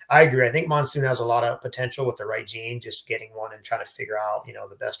I agree. I think Monsoon has a lot of potential with the right gene, just getting one and trying to figure out,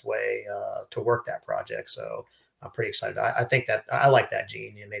 the best way to work that project. So I'm pretty excited. I think that I like that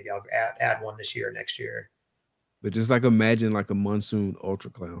gene, and maybe I'll add one this year or next year. But just like imagine like a Monsoon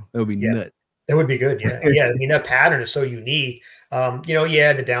Ultra Clown. That would be nuts. It would be good. Yeah. I mean, that pattern is so unique.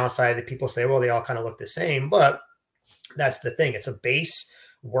 The downside that people say, well, they all kind of look the same, but that's the thing. It's a base.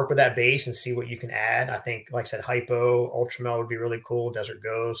 Work with that base and see what you can add. I think, like I said, hypo, ultramel would be really cool. Desert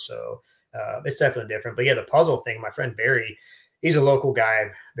Ghost. So it's definitely different. But yeah, the puzzle thing, my friend Barry, he's a local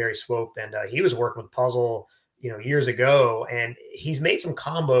guy, Barry Swope, and he was working with puzzle, years ago, and he's made some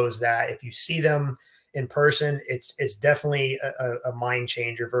combos that if you see them in person, it's definitely a mind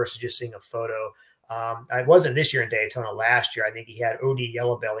changer versus just seeing a photo. I wasn't this year in Daytona. Last year, I think he had OD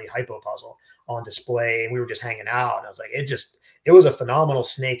Yellow Belly Hypo Puzzle on display, and we were just hanging out. And I was like, it was a phenomenal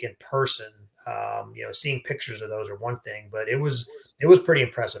snake in person. Seeing pictures of those are one thing, but it was pretty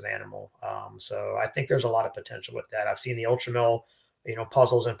impressive animal. So I think there's a lot of potential with that. I've seen the Ultramel,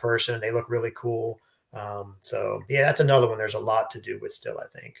 puzzles in person. They look really cool. So yeah, that's another one. There's a lot to do with still, I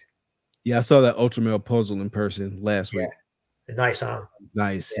think. Yeah, I saw that Ultramel puzzle in person last week. Nice, huh?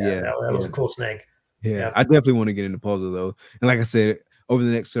 Nice. Yeah, Yeah. that was a cool snake. Yeah. Yep. I definitely want to get into puzzle though. And like I said, over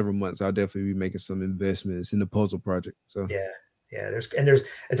the next several months, I'll definitely be making some investments in the puzzle project. So Yeah.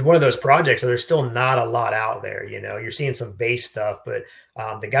 It's one of those projects, so there's still not a lot out there. You're seeing some base stuff, but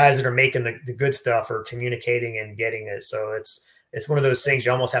the guys that are making the good stuff are communicating and getting it. So it's one of those things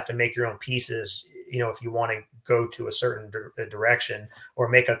you almost have to make your own pieces. If you want to go to a certain direction or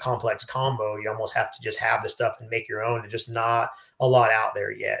make a complex combo, you almost have to just have the stuff and make your own. There's just not a lot out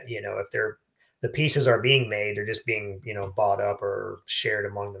there yet. If the pieces are being made, they're just being, bought up or shared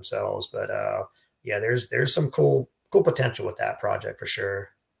among themselves. But yeah, there's some cool potential with that project for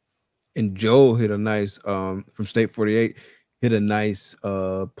sure. And Joel hit a nice from State 48, hit a nice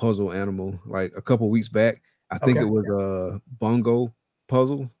puzzle animal like a couple weeks back. I think Okay. it was a bongo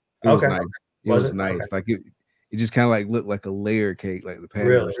puzzle. It was Okay. nice. It Was was it? nice. Okay. Like it just kind of like looked like a layer cake, like the pattern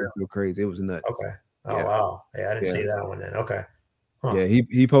Really? was just so crazy. It was nuts. Okay. Oh, Yeah. wow. Yeah, I didn't Yeah. see that one then. Okay. Huh. Yeah,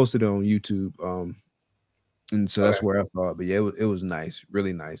 he posted it on YouTube. And so that's Okay. where I saw it. But yeah, it was nice,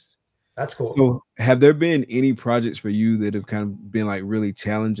 really nice. That's cool. So have there been any projects for you that have kind of been like really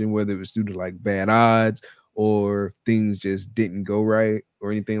challenging, whether it was due to like bad odds or things just didn't go right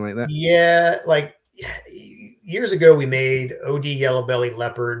or anything like that? Yeah, like years ago, we made OD Yellow Belly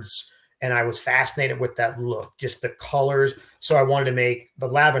leopards, and I was fascinated with that look, just the colors. So I wanted to make the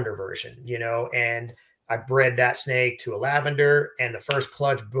lavender version, and I bred that snake to a lavender. And the first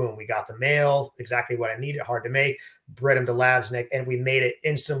clutch, boom, we got the male, exactly what I needed, hard to make, bred him to lav snake, and we made it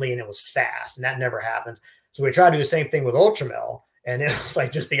instantly, and it was fast, and that never happens. So we tried to do the same thing with Ultramel. And it was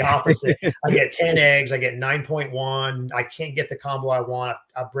like just the opposite. I get 10 eggs. I get 9.1. I can't get the combo I want.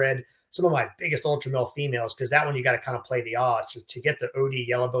 I bred some of my biggest Ultramel females because that one you got to kind of play the odds. So to get the OD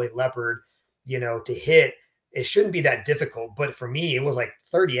Yellow Belly Leopard, to hit, it shouldn't be that difficult. But for me, it was like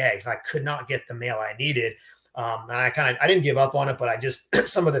 30 eggs. And I could not get the male I needed. And I didn't give up on it, but I just,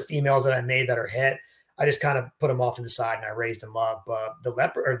 some of the females that I made that are het, I just kind of put them off to the side and I raised them up. The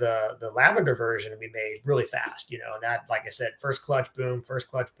leopard or the lavender version we made really fast, and that, like I said, first clutch boom.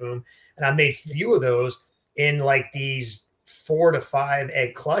 And I made few of those in like these 4 to 5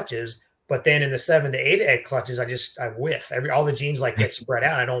 egg clutches. But then in the 7 to 8 egg clutches, I whiff all the genes like get spread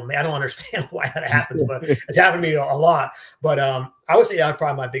out. I don't understand why that happens, but it's happened to me a lot. But I would say that's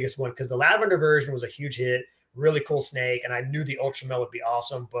probably my biggest one because the lavender version was a huge hit, really cool snake. And I knew the Ultramel would be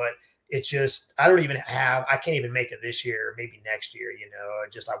awesome, but it's just, I can't even make it this year, maybe next year,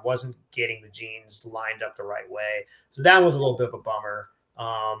 I wasn't getting the genes lined up the right way. So that was a little bit of a bummer.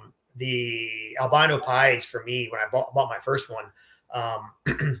 The albino pieds for me, when I bought my first one,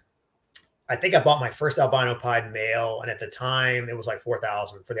 I think I bought my first albino pied male. And at the time it was like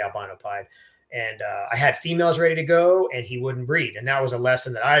 4,000 for the albino pied. And I had females ready to go and he wouldn't breed. And that was a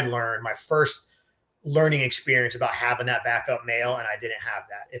lesson that I'd learned, my first learning experience about having that backup male, and I didn't have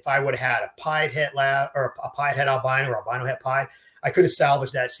that. If I would have had a pied het lab or a pied het albino or albino het pied, I could have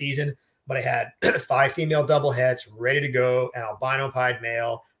salvaged that season. But I had 5 female double hets ready to go, an albino pied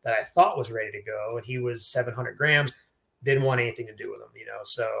male that I thought was ready to go, and he was 700 grams. Didn't want anything to do with him,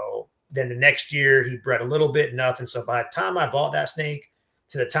 So then the next year he bred a little bit, nothing. So by the time I bought that snake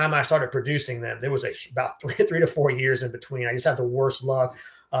to the time I started producing them, there was about 3 to 4 years in between. I just had the worst luck.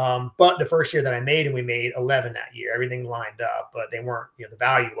 But the first year that I made, and we made 11 that year, everything lined up, but they weren't, the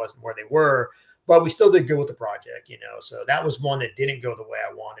value wasn't where they were, but we still did good with the project, so that was one that didn't go the way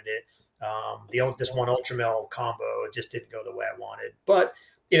I wanted it. This one Ultramel combo, it just didn't go the way I wanted, but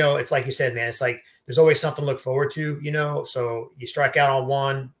it's like you said, man, it's like, there's always something to look forward to, so you strike out on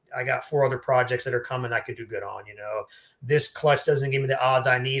one. I got 4 other projects that are coming I could do good on, This clutch doesn't give me the odds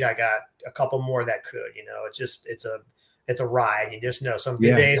I need. I got a couple more that could, it's a ride. You just know some good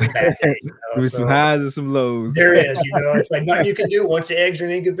Yeah. days and bad days. With some So highs and some lows. there is, it's like nothing you can do once the eggs are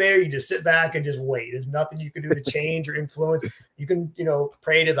in incubator. You just sit back and just wait. There's nothing you can do to change or influence. You can,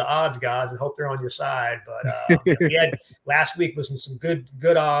 pray to the odds gods and hope they're on your side. But we had last week was some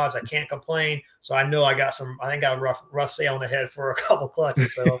good odds. I can't complain. So I know I got a rough sailing ahead for a couple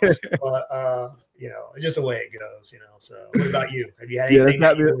clutches. So, but just the way it goes. So what about you? Have you had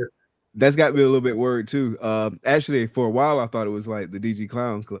anything? That's got me a little bit worried too. Actually, for a while I thought it was like the DG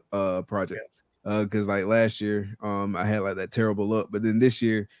Clown project. Because like last year, I had like that terrible luck, but then this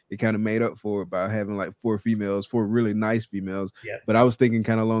year it kind of made up for it by having like four really nice females. Yeah. But I was thinking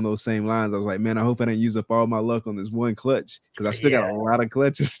kind of along those same lines. I was like, man, I hope I didn't use up all my luck on this one clutch because I still got a lot of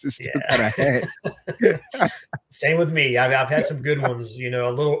clutches to still kind of had. Same with me. I've had some good ones.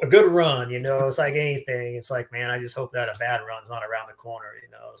 A good run. It's like anything. It's like, man, I just hope that a bad run's not around the corner.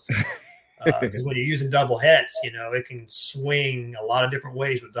 So, because when you're using double heads, it can swing a lot of different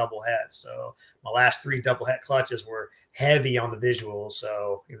ways with double heads. So my last 3 double head clutches were heavy on the visuals.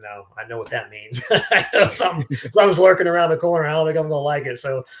 So, I know what that means. I know something's lurking around the corner. I don't think I'm going to like it.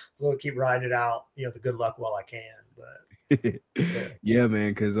 So we'll keep riding it out, the good luck while I can. But yeah,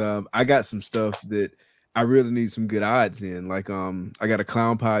 man. Cause I got some stuff that I really need some good odds in. Like, I got a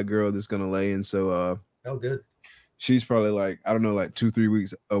clown pie girl that's going to lay in. So, oh, good. She's probably like, I don't know, like 2-3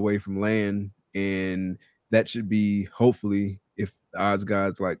 weeks away from laying. And that should be, hopefully, if the odds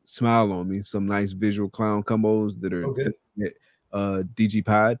guys like smile on me, some nice visual clown combos that are DG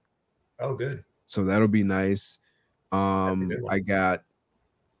Pod. Oh, good. So that'll be nice. I got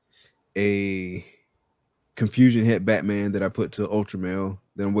a Confusion Het Batman that I put to Ultra Male.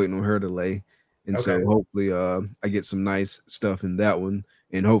 Then I'm waiting on her to lay. And so hopefully I get some nice stuff in that one.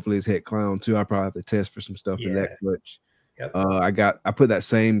 And hopefully it's Het Clown too. I probably have to test for some stuff in that clutch. Yep. I put that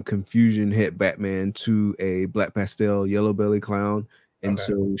same Confusion Het Batman to a Black Pastel Yellow Belly Clown. And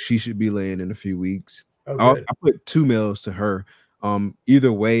so she should be laying in a few weeks. I put 2 males to her.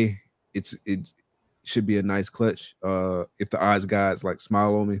 Either way, it should be a nice clutch. If the odds guys like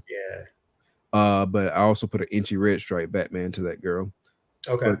smile on me. Yeah. But I also put an Inchy Red Stripe Batman to that girl.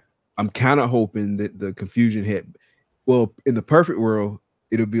 Okay. But I'm kind of hoping that the Confusion Het, well, in the perfect world,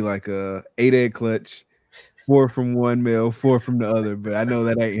 it'll be like a 8-egg clutch, 4 from one male, 4 from the other. But I know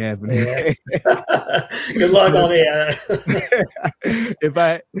that ain't happening. Yeah. Good luck on it.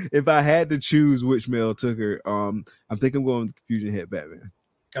 If I had to choose which male took her, I think I'm going with Confusion Het Batman.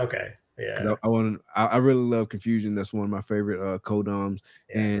 Okay. Yeah. I really love Confusion. That's one of my favorite co-doms,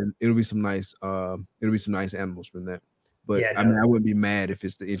 and it'll be some nice animals from that. But I mean, I wouldn't be mad if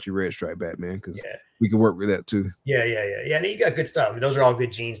it's the Inchy Red Stripe Batman because we can work with that too. Yeah. And you got good stuff. I mean, those are all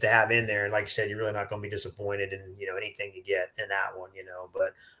good genes to have in there. And like you said, you're really not going to be disappointed in anything you get in that one.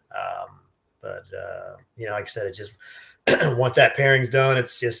 But like I said, it's just once that pairing's done,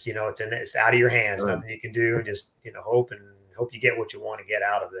 it's just it's out of your hands. Nothing you can do. Just hope you get what you want to get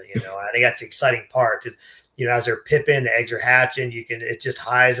out of it. I think that's the exciting part because as they're pipping, the eggs are hatching. It just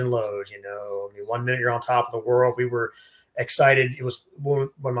highs and lows. I mean, 1 minute you're on top of the world. We were excited. It was when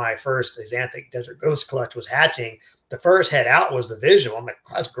my first Xanthic Desert Ghost clutch was hatching. The first head out was the visual. I'm like,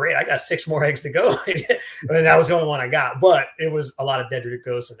 that's great. I got 6 more eggs to go. And that was the only one I got. But it was a lot of Desert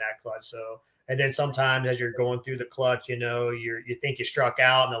Ghosts in that clutch. So, and then sometimes as you're going through the clutch, you think you struck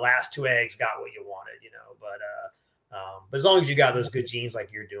out and the last 2 eggs got what you wanted, but as long as you got those good genes like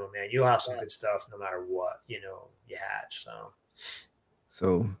you're doing, man, you'll have some good stuff no matter what, you hatch.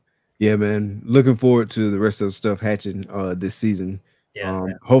 So yeah, man, looking forward to the rest of the stuff hatching this season.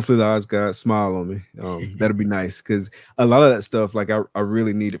 Hopefully the odds guys smile on me. That'll be nice because a lot of that stuff, like I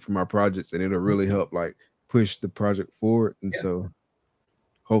really need it for my projects, and it'll really help like push the project forward. And so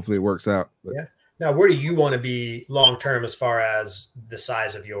hopefully it works out. But. Yeah. Now, where do you want to be long term as far as the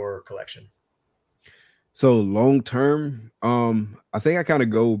size of your collection? So long term, I think I kind of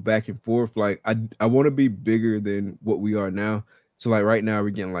go back and forth. Like I want to be bigger than what we are now. So like right now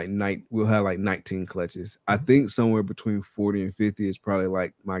we're getting we'll have like 19 clutches. I think somewhere between 40 and 50 is probably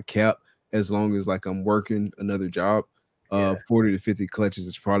like my cap as long as like I'm working another job. 40 to 50 clutches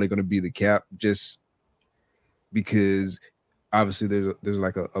is probably going to be the cap just because obviously there's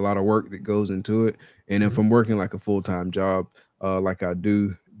like a lot of work that goes into it. And if I'm working like a full-time job like I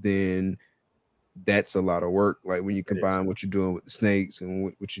do, then that's a lot of work. Like when you combine what you're doing with the snakes and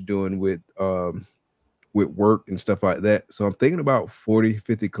what you're doing with work and stuff like that. So I'm thinking about 40,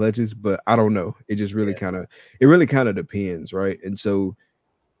 50 clutches, but I don't know. It just really kind of depends, right? And so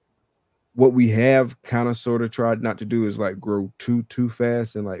what we have kind of sort of tried not to do is like grow too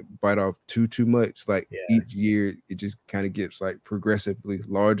fast and like bite off too much. Like each year it just kind of gets like progressively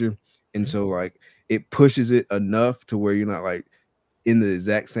larger. And so like it pushes it enough to where you're not like in the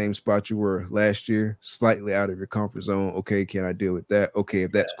exact same spot you were last year, slightly out of your comfort zone. Okay, can I deal with that? Okay,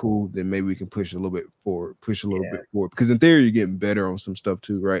 if that's cool, then maybe we can push a little bit forward, because in theory you're getting better on some stuff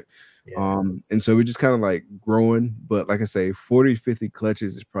too, right? Yeah. And so we're just kind of like growing, but like I say, 40-50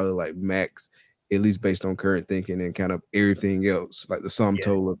 clutches is probably like max, at least based on current thinking and kind of everything else, like the sum Yeah.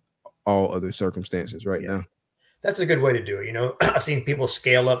 total of all other circumstances right Yeah. now. That's a good way to do it. I've seen people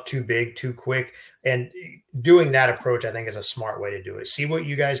scale up too big, too quick, and doing that approach, I think, is a smart way to do it. See what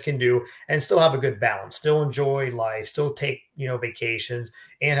you guys can do and still have a good balance, still enjoy life, still take, vacations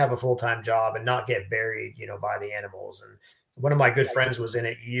and have a full-time job and not get buried, by the animals. And one of my good friends was in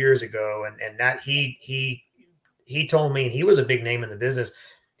it years ago. And that he told me, and he was a big name in the business.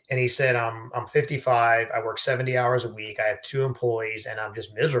 And he said, I'm 55. I work 70 hours a week. I have 2 employees and I'm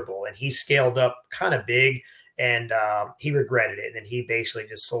just miserable. And he scaled up kind of big, and he regretted it. And then he basically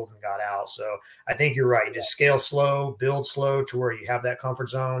just sold and got out. So I think you're right. Just scale slow, build slow to where you have that comfort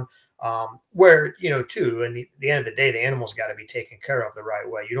zone. Where, too, and the end of the day, the animals got to be taken care of the right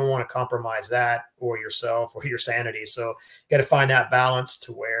way. You don't want to compromise that or yourself or your sanity. So you got to find that balance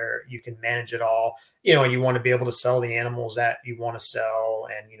to where you can manage it all. You want to be able to sell the animals that you want to sell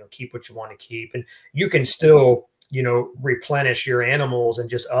and, keep what you want to keep. And you can still, replenish your animals and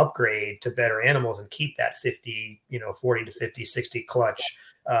just upgrade to better animals and keep that 50, 40 to 50, 60 clutch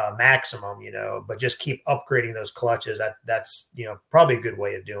maximum, but just keep upgrading those clutches. That's, probably a good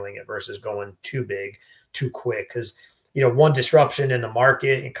way of doing it versus going too big, too quick. Because, one disruption in the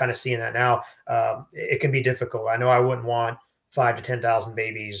market, and kind of seeing that now, it can be difficult. I know I wouldn't want 5 to 10,000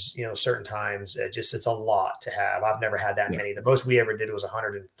 babies, certain times. It's a lot to have. I've never had that many. The most we ever did was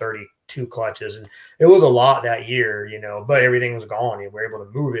 132 clutches. And it was a lot that year, but everything was gone and we were able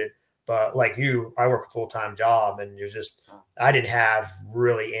to move it. But like you, I work a full-time job and I didn't have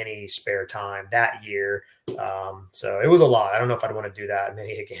really any spare time that year. So it was a lot. I don't know if I'd want to do that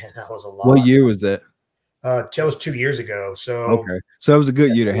many again. That was a lot. What year was that? That was 2 years ago. So Okay. So it was a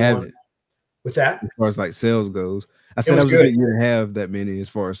good year to have it. What's that? As far as like sales goes, I said that was a good year to have that many as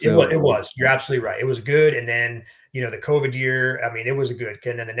far as sales. It was. You're absolutely right. It was good. And then, the COVID year, I mean, it was a good.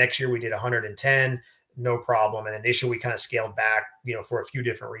 And then the next year we did 110, no problem. And then this year we kind of scaled back, for a few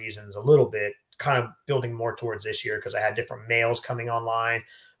different reasons, a little bit, kind of building more towards this year because I had different males coming online.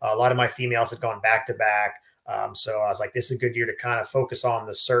 A lot of my females had gone back to back. So I was like, this is a good year to kind of focus on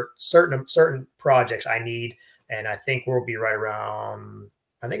the certain projects I need. And I think we'll be right around,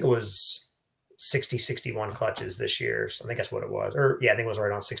 I think it was 61 clutches this year. So I think that's what it was. I think it was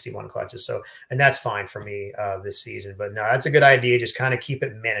right on 61 clutches. So, and that's fine for me this season. But no, that's a good idea. Just kind of keep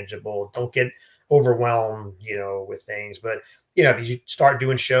it manageable. Don't get overwhelmed, with things. But, if you start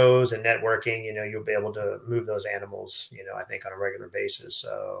doing shows and networking, you'll be able to move those animals, I think on a regular basis.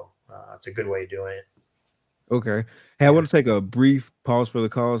 So it's a good way of doing it. Okay. Hey, I want to take a brief pause for the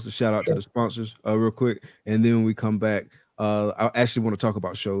cause to shout out to the sponsors real quick. And then when we come back, I actually want to talk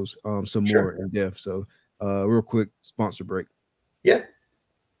about shows some more in depth. So real quick, sponsor break. Yeah.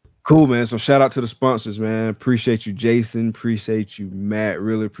 Cool, man. So shout out to the sponsors, man. Appreciate you, Jason. Appreciate you, Matt.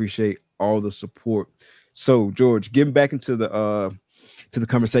 Really appreciate all the support. So George, getting back into the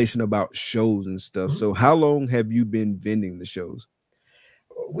conversation about shows and stuff. So how long have you been vending the shows?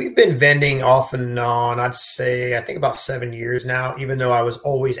 We've been vending off and on, I'd say, I think about 7 years now, even though I was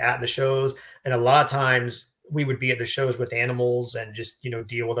always at the shows. And a lot of times we would be at the shows with animals and just,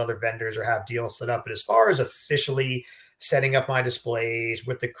 deal with other vendors or have deals set up. But as far as officially setting up my displays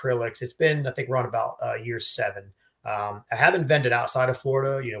with the acrylics, it's been, I think we're on about year 7. I haven't vended outside of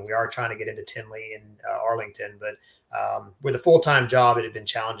Florida. We are trying to get into Tinley and Arlington, but with a full-time job, it had been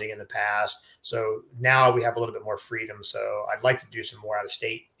challenging in the past. So now we have a little bit more freedom. So I'd like to do some out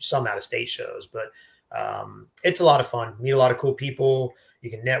of state shows, but it's a lot of fun. Meet a lot of cool people. You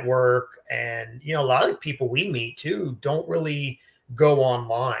can network, and, a lot of the people we meet too don't really go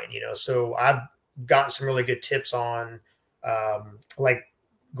online, so I've gotten some really good tips on like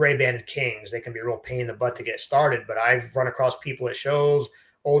gray banded kings. They can be a real pain in the butt to get started, but I've run across people at shows,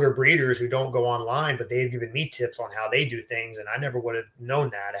 older breeders who don't go online, but they've given me tips on how they do things. And I never would have known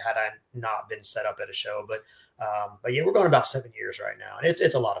that had I not been set up at a show. But yeah, we're going about 7 years right now, and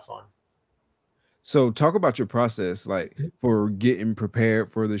it's a lot of fun. So talk about your process, like for getting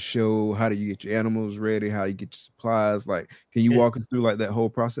prepared for the show. How do you get your animals ready? How do you get your supplies? Like, can you walk us through like that whole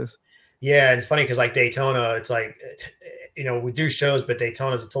process? Yeah, it's funny because like Daytona, it's like, we do shows, but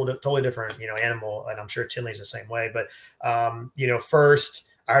Daytona is a totally different, animal, and I'm sure Tinley's the same way. But first,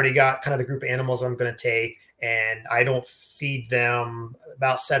 I already got kind of the group of animals I'm going to take, and I don't feed them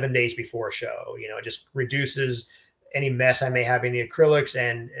about 7 days before a show. It just reduces any mess I may have in the acrylics,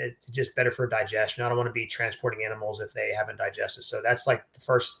 and it's just better for digestion. I don't want to be transporting animals if they haven't digested. So that's like the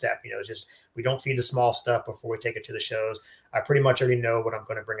first step, is just we don't feed the small stuff before we take it to the shows. I pretty much already know what I'm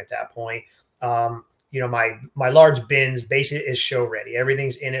going to bring at that point. My large bins basically is show ready.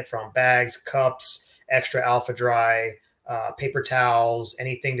 Everything's in it, from bags, cups, extra alpha dry, paper towels,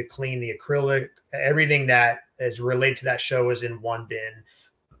 anything to clean the acrylic. Everything that is related to that show is in one bin.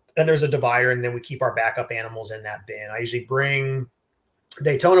 And there's a divider, and then we keep our backup animals in that bin. I usually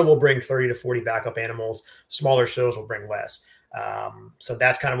Daytona will bring 30 to 40 backup animals. Smaller shows will bring less. So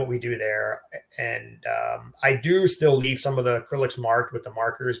that's kind of what we do there. And I do still leave some of the acrylics marked with the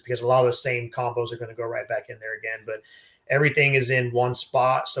markers, because a lot of the same combos are going to go right back in there again. But everything is in one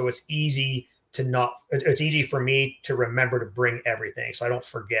spot, so it's easy for me to remember to bring everything, so I don't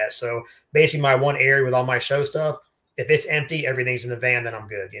forget. So basically, my one area with all my show stuff, if it's empty, everything's in the van, then I'm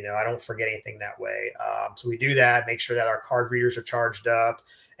good. I don't forget anything that way. So we do that, make sure that our card readers are charged up.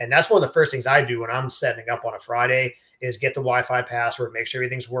 And that's one of the first things I do when I'm setting up on a Friday is get the Wi-Fi password, make sure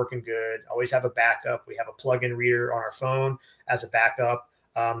everything's working good. Always have a backup. We have a plug-in reader on our phone as a backup.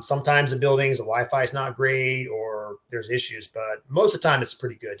 Sometimes the buildings, the Wi-Fi is not great or there's issues, but most of the time it's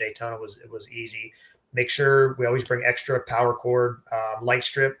pretty good. Daytona it was easy. Make sure we always bring extra power cord, light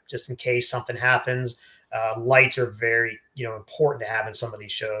strip, just in case something happens. Lights are very, important to have in some of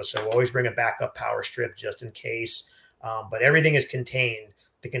these shows. So we'll always bring a backup power strip just in case. But everything is contained.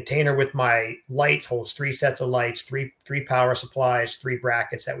 The container with my lights holds 3 sets of lights, three power supplies, 3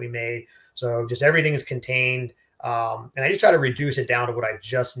 brackets that we made. So just everything is contained. And I just try to reduce it down to what I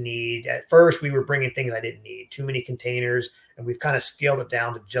just need. At first, we were bringing things I didn't need, too many containers, and we've kind of scaled it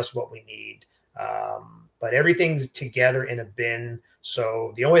down to just what we need. But everything's together in a bin.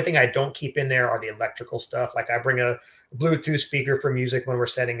 So the only thing I don't keep in there are the electrical stuff. Like I bring a Bluetooth speaker for music when we're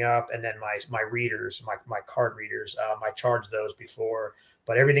setting up, and then my readers, my card readers, I charge those before.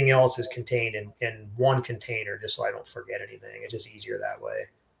 But everything else is contained in one container, just so I don't forget anything. It's just easier that way.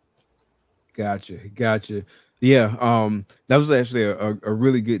 Gotcha. Yeah, that was actually a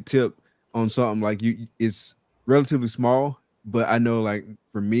really good tip on something like it's relatively small, but I know like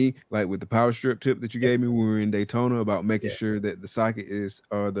for me, like with the power strip tip that you gave me when we were in Daytona about making sure that the socket is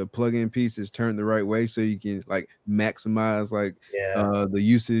the plug-in piece is turned the right way so you can like maximize like the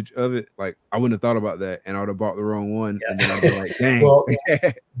usage of it. Like I wouldn't have thought about that, and I would have bought the wrong one, and then I'd be like, dang. Well,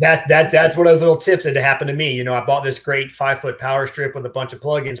 that's one of those little tips that happened to me. I bought this great 5-foot power strip with a bunch of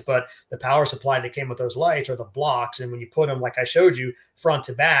plugins, but the power supply that came with those lights are the blocks, and when you put them, like I showed you, front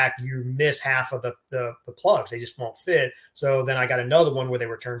to back, you miss half of the plugs. They just won't fit. So then I got another one where they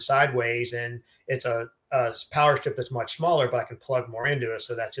were turned sideways, and it's a power strip that's much smaller, but I can plug more into it.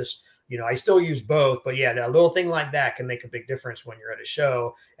 So that just, I still use both, but yeah, that little thing like that can make a big difference when you're at a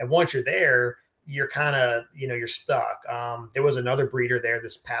show. And once you're there, you're kind of, you're stuck. There was another breeder there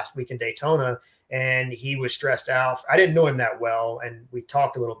this past week in Daytona, and he was stressed out. I didn't know him that well, and we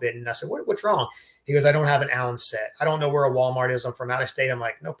talked a little bit, and I said, what's wrong? He goes, I don't have an Allen set. I don't know where a Walmart is. I'm from out of state. I'm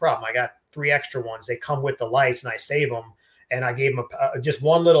like, no problem. I got 3 extra ones. They come with the lights, and I save them. And I gave him just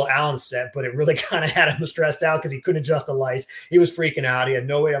one little Allen set, but it really kind of had him stressed out because he couldn't adjust the lights. He was freaking out. He had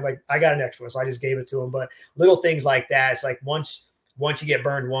no way. I'm like, I got an extra one, so I just gave it to him. But little things like that, it's like once you get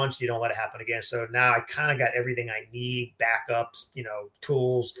burned once, you don't let it happen again. So now I kind of got everything I need, backups,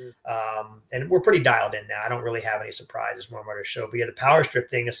 tools, and we're pretty dialed in now. I don't really have any surprises when we're at a show. But yeah, the power strip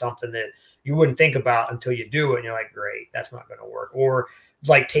thing is something that you wouldn't think about until you do it, and you're like, great, that's not going to work. Or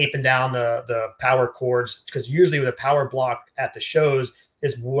like taping down the power cords, because usually with a power block at the shows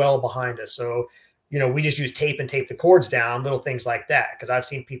is well behind us. So, we just use tape and tape the cords down, little things like that. Because I've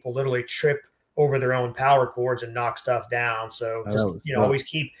seen people literally trip over their own power cords and knock stuff down. So just, always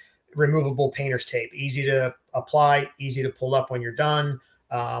keep removable painter's tape, easy to apply, easy to pull up when you're done.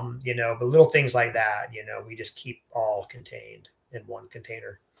 But little things like that, we just keep all contained in one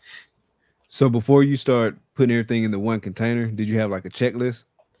container. So before you start putting everything in the one container, did you have like a checklist?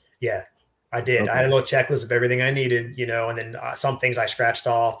 Yeah, I did. Okay. I had a little checklist of everything I needed, and then some things I scratched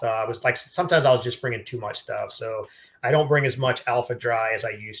off. I was like, sometimes I was just bringing too much stuff. So I don't bring as much alpha dry as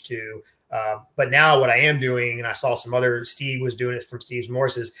I used to. But now what I am doing, and I saw Steve was doing it from Steve's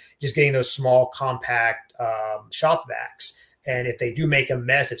Morse's, just getting those small compact shop vacs. And if they do make a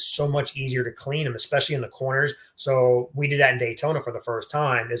mess, it's so much easier to clean them, especially in the corners. So we did that in Daytona for the first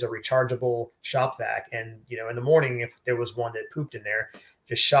time. Is a rechargeable shop vac. And, in the morning, if there was one that pooped in there,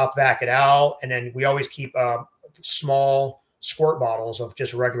 just shop vac it out. And then we always keep small squirt bottles of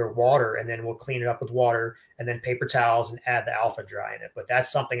just regular water, and then we'll clean it up with water and then paper towels and add the alpha dry in it. But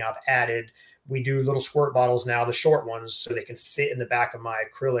that's something I've added. We do little squirt bottles now, the short ones, so they can fit in the back of my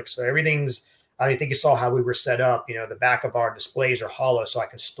acrylics. So everything's I don't think you saw how we were set up. You know, the back of our displays are hollow, so I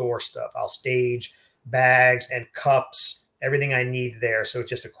can store stuff. I'll stage bags and cups, everything I need there. So it's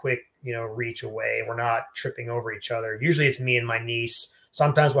just a quick, you know, reach away. We're not tripping over each other. Usually it's me and my niece.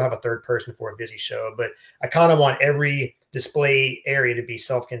 Sometimes we'll have a third person for a busy show, but I kind of want every display area to be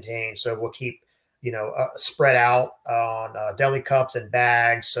self-contained. So we'll keep, you know, spread out on deli cups and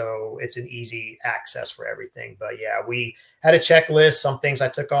bags. So it's an easy access for everything. But yeah, we had a checklist, some things I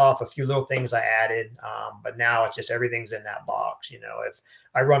took off, a few little things I added. But now it's just everything's in that box. You know, if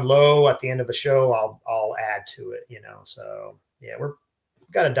I run low at the end of the show, I'll add to it, you know. So yeah, we've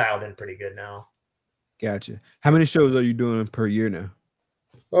got it dialed in pretty good now. Gotcha. How many shows are you doing per year now?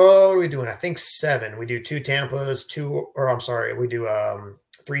 Oh, what are we doing? I think 7. We do 2 Tampas, we do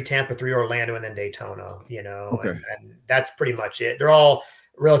 3 Tampa, 3 Orlando, and then Daytona, you know, Okay. and that's pretty much it. They're all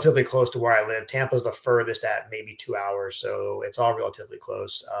relatively close to where I live. Tampa's the furthest at maybe 2 hours. So it's all relatively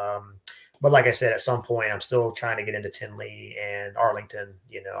close. But like I said, at some point, I'm still trying to get into Tinley and Arlington.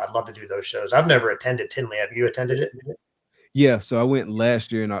 You know, I'd love to do those shows. I've never attended Tinley. Have you attended it? Yeah, so I went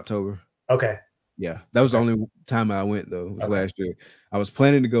last year in October. Okay. Yeah, that was the only time I went though. It was Okay. last year. I was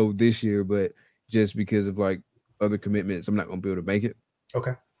planning to go this year, but just because of like other commitments, I'm not gonna be able to make it.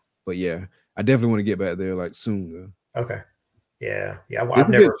 Okay. But yeah, I definitely want to get back there like soon though. Okay. Yeah. Yeah. Well, It's I've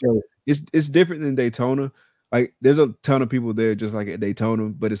a good never. show. It's different than Daytona. Like there's a ton of people there just like at Daytona,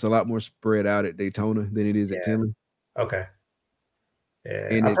 but it's a lot more spread out at Daytona than it is at Yeah. Tinley. Okay. Yeah,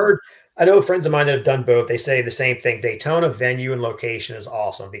 And I know friends of mine that have done both. They say the same thing. Daytona venue and location is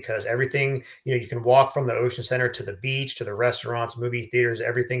awesome because everything, you know, you can walk from the Ocean Center to the beach, to the restaurants, movie theaters,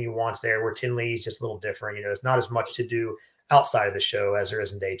 everything you want's there. Where Tinley is just a little different. You know, it's not as much to do outside of the show as there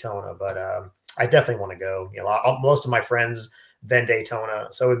is in Daytona, but I definitely want to go. You know, most of my friends vend Daytona,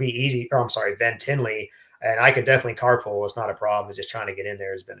 so it'd be easy. Or I'm sorry, vend Tinley. And I could definitely carpool. It's not a problem. It's just trying to get in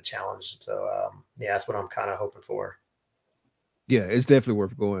there has been a challenge. So, yeah, that's what I'm kind of hoping for. yeah, it's definitely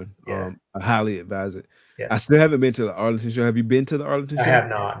worth going. Yeah. I highly advise it. Yeah. I still haven't been to the Arlington show. Have you been to the Arlington I show? have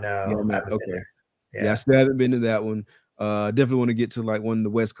not. Yeah, No, I haven't been okay. there. Yeah, I Yeah. still haven't been to that one. Definitely want to get to like one of the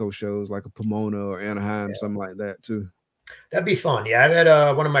West Coast shows, like a Pomona or Anaheim, something like that too. That'd be fun. Yeah, I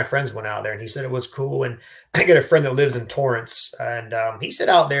had one of my friends went out there and he said it was cool. And I get a friend that lives in Torrance, and he said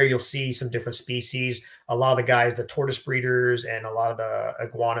out there you'll see some different species. A lot of the guys, the tortoise breeders, and a lot of the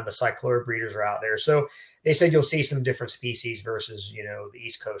iguana, the cyclura breeders are out there. So they said you'll see some different species versus, you know, the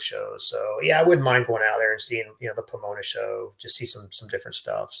East Coast shows. So yeah, I wouldn't mind going out there and seeing, you know, the Pomona show, just see some different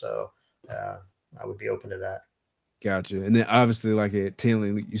stuff. So I would be open to that. Gotcha. And then obviously, like at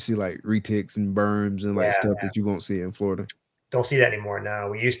Tinley, you see like retics and berms and like Yeah, stuff that you won't see in Florida. don't see that anymore. No,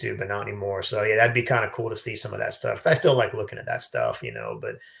 we used to, but not anymore. So yeah, that'd be kind of cool to see some of that stuff. I still like looking at that stuff, you know,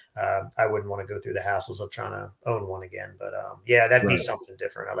 but I wouldn't want to go through the hassles of trying to own one again. But yeah, that'd be Right. something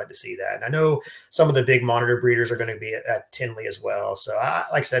different. I'd like to see that. And I know some of the big monitor breeders are going to be at Tinley as well. So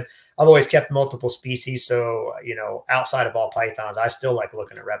like I said, I've always kept multiple species. So, you know, outside of ball pythons, I still like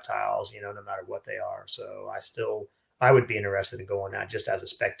looking at reptiles, you know, no matter what they are. So I would be interested in going out just as a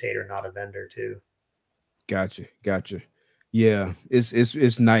spectator, not a vendor too. Gotcha. Yeah,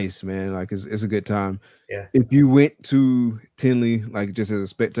 it's nice, man. Like it's a good time. Yeah. If you went to Tinley, like just as a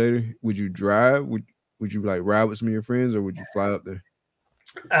spectator, would you drive? Would you like ride with some of your friends, or would you fly up there?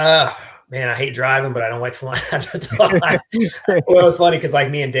 Man, I hate driving, but I don't like flying. Well, it's funny because like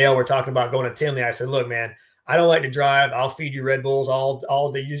me and Dale were talking about going to Tinley. I said, look, man, I don't like to drive. I'll feed you Red Bulls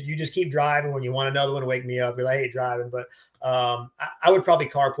all day. You just keep driving. When you want another one, wake me up. Because I hate driving, but I would probably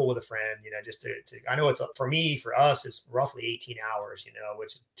carpool with a friend. You know, just to I know it's for us, it's roughly 18 hours. You know,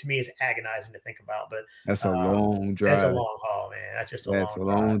 which to me is agonizing to think about. But That's a long drive. that's a long haul, man. That's just That's a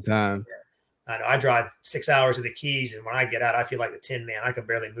long long drive. time. I know I drive 6 hours to the Keys, and when I get out, I feel like the Tin Man. I can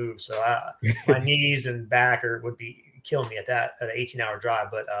barely move, so my knees and back would be killing me at an 18-hour drive.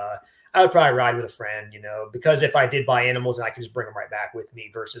 But I would probably ride with a friend, you know, because if I did buy animals, and I could just bring them right back with me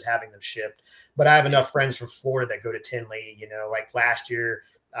versus having them shipped. But I have enough friends from Florida that go to Tinley. You know, like last year,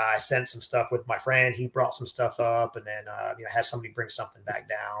 I sent some stuff with my friend. He brought some stuff up, and then you know, have somebody bring something back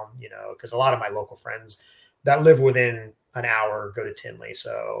down. You know, because a lot of my local friends that live within an hour go to Tinley,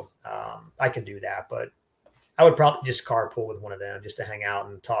 so I can do that. But I would probably just carpool with one of them just to hang out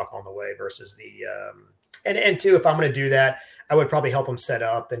and talk on the way versus the and two, if I'm going to do that, I would probably help them set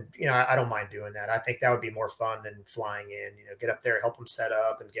up, and you know, I don't mind doing that. I think that would be more fun than flying in. You know, get up there, help them set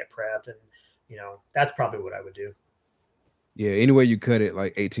up and get prepped, and you know, that's probably what I would do. Yeah, anyway you cut it,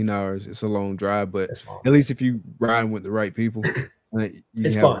 like 18 hours, it's a long drive, but That's long. at least if you ride with the right people, you It's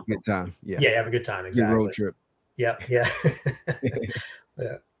can have fun. a good time. Yeah, Yeah, have a good time. good Exactly. road trip. Yeah. Yeah.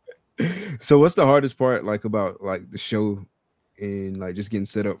 So what's the hardest part like about like the show and like just getting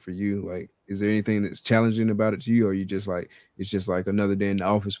set up for you? Like is there anything that's challenging about it to you, or you just like it's just like another day in the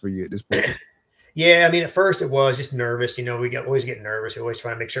office for you at this point? Yeah, I mean, at first it was just nervous. Always get nervous. We always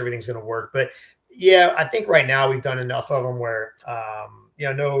trying to make sure everything's going to work. But yeah, I think right now we've done enough of them where,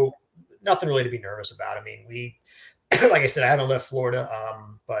 no, nothing really to be nervous about. I mean, we, like I said, I haven't left Florida,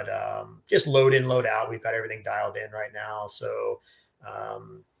 but just load in, load out. We've got everything dialed in right now. So,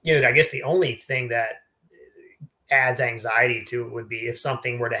 I guess the only thing that adds anxiety to it would be if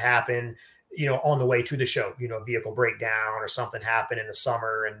something were to happen, on the way to the show, vehicle breakdown or something happen in the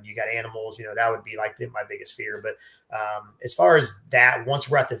summer and you got animals, that would be like my biggest fear. But as far as that, once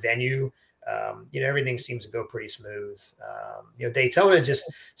we're at the venue, everything seems to go pretty smooth. Daytona is just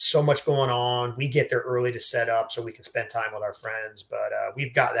so much going on. We get there early to set up so we can spend time with our friends, but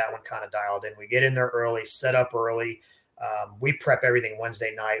we've got that one kind of dialed in. We get in there early, set up early. We prep everything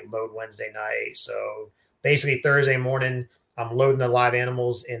Wednesday night, load Wednesday night. So basically Thursday morning, I'm loading the live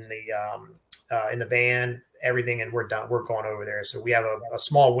animals in the van, everything, and we're done. We're going over there. So we have a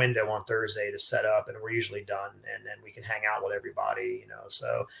small window on Thursday to set up, and we're usually done, and then we can hang out with everybody,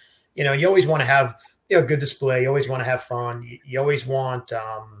 So, you always want to have a good display. You always want to have fun. You always want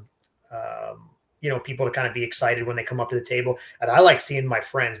people to kind of be excited when they come up to the table. And I like seeing my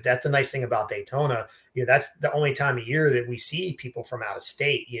friends. That's the nice thing about Daytona. That's the only time of year that we see people from out of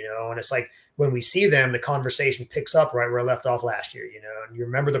state, and it's like when we see them, the conversation picks up right where I left off last year, and you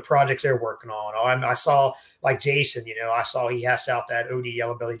remember the projects they're working on. Oh, I saw like Jason, I saw he hashed out that OD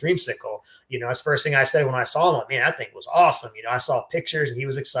Yellow Belly Dreamsicle. That's the first thing I said when I saw him. Man, that thing was awesome. I saw pictures and he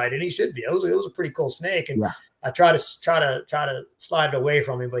was excited. And he should be. It was a pretty cool snake. And yeah. I try to slide it away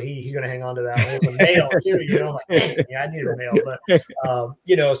from him, but he's going to hang on to that. It was a male too, I'm like, dang, yeah, I need a male,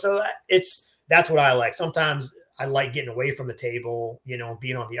 but so that's what I like. Sometimes I like getting away from the table,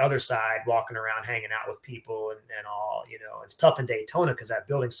 being on the other side, walking around, hanging out with people and all. It's tough in Daytona because that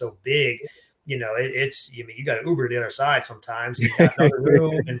building's so big. You got to Uber to the other side sometimes. You got another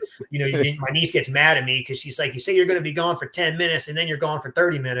room, and my niece gets mad at me because she's like, "You say you're going to be gone for 10 minutes, and then you're gone for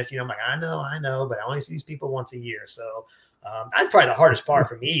 30 minutes." I'm like, I know, but I only see these people once a year. So that's probably the hardest part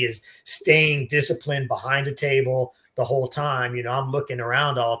for me is staying disciplined behind a table the whole time. I'm looking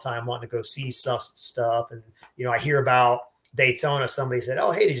around all the time, wanting to go see stuff, and I hear about Daytona. Somebody said,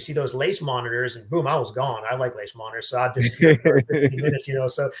 "Oh, hey, did you see those lace monitors?" And boom, I was gone. I like lace monitors, so I disappeared for 15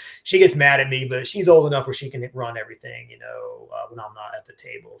 minutes. So she gets mad at me, but she's old enough where she can run everything. When I'm not at the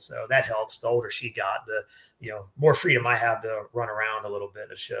table, so that helps. The older she got, the more freedom I have to run around a little bit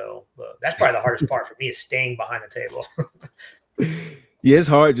at a show. But that's probably the hardest part for me is staying behind the table. Yeah, it's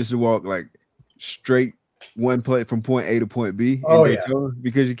hard just to walk like straight one play from point A to point B in Daytona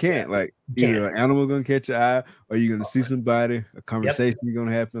because you can't. Yeah. Like either an animal gonna catch your eye or you're gonna see somebody, a conversation is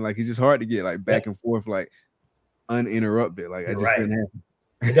gonna happen. Like it's just hard to get like back and forth like uninterrupted. Like I just didn't happen.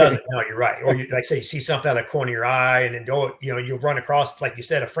 It doesn't. No, you're right. Or like I say, you see something out of the corner of your eye, and then you'll run across, like you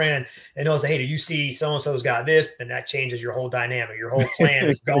said, a friend, and knows, hey, did you see so and so's got this? And that changes your whole dynamic. Your whole plan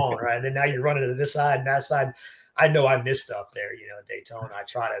is gone, right? And then now you're running to this side and that side. I know I miss stuff there, at Daytona. I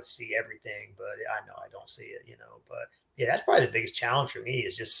try to see everything, but I know I don't see it, But yeah, that's probably the biggest challenge for me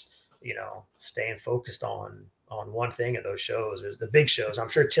is just, staying focused on one thing at those shows. Is the big shows. I'm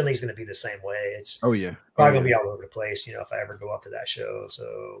sure Tinley's going to be the same way. It's probably going to be all over the place, if I ever go up to that show.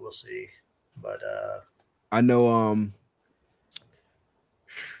 So we'll see. But I know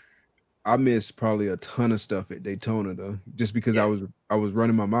I missed probably a ton of stuff at Daytona though, just because I was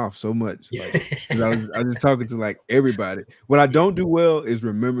running my mouth so much. Like I was just talking to like everybody. What I don't do well is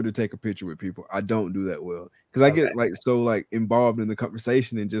remember to take a picture with people. I don't do that well because I get like so like involved in the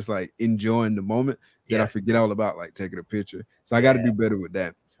conversation and just like enjoying the moment that I forget all about like taking a picture. So I got to do better with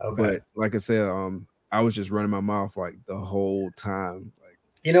that. Okay. But like I said, I was just running my mouth like the whole time.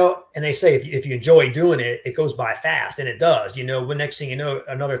 And they say if you enjoy doing it, it goes by fast, and it does. When next thing you know,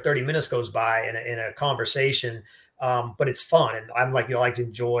 another 30 minutes goes by in a conversation, but it's fun, and I'm like, like to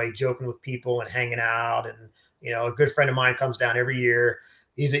enjoy joking with people and hanging out. And a good friend of mine comes down every year.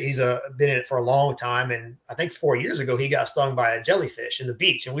 He's been in it for a long time, and I think 4 years ago he got stung by a jellyfish in the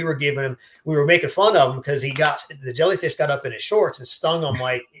beach, and we were making fun of him because the jellyfish got up in his shorts and stung him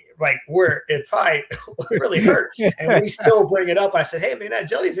like where it probably really hurt. And we still bring it up. I said, hey man, that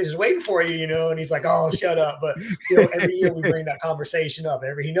jellyfish is waiting for you, and he's like, oh, shut up. But every year we bring that conversation up.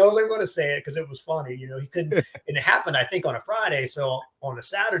 He knows I'm going to say it because it was funny. He couldn't, and it happened, I think, on a Friday. So on a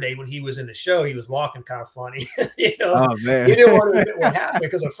Saturday when he was in the show, he was walking kind of funny. Oh man, he didn't want to admit what happened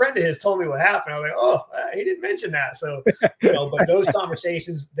because a friend of his told me what happened. I was like, oh, he didn't mention that. So, but those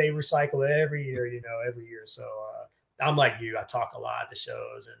conversations, they recycle every year, every year. So, I'm like you. I talk a lot at the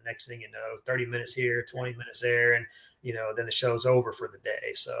shows, and next thing you know, 30 minutes here, 20 minutes there, and then the show's over for the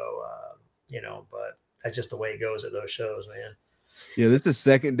day. So but that's just the way it goes at those shows, man. Yeah, this is the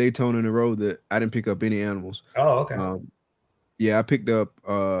second Daytona in a row that I didn't pick up any animals. Oh, okay. Um, yeah, I picked up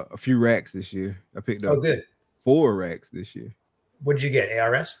a few racks this year. I picked Oh, up good. 4 racks this year. What did you get?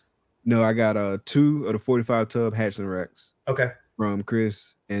 ARS? No, I got 2 of the 45 tub hatchling racks Okay. from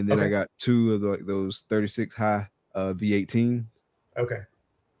Chris, and then I Okay. got 2 of those 36 high V18. Okay.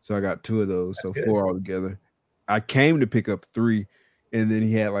 So I got 2 of those, That's so good. 4 altogether. I came to pick up 3, and then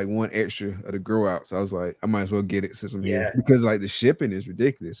he had like 1 extra of the grow out. So I was like, I might as well get it since I'm here Yeah. because like the shipping is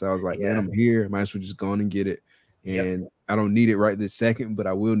ridiculous. So I was like, man, Yeah. I'm here. Might as well just go on and get it. Yep. And I don't need it right this second, but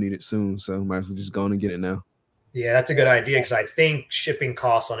I will need it soon. So might as well just go on and get it now. Yeah, that's a good idea because I think shipping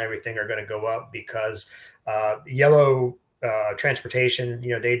costs on everything are going to go up because yellow transportation,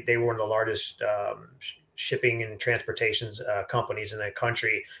 they were one of the largest shipping and transportations companies in the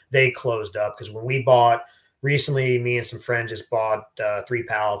country. They closed up because when we bought recently, me and some friends just bought 3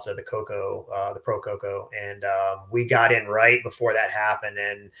 pallets of the cocoa, the Pro Cocoa, and we got in right before that happened,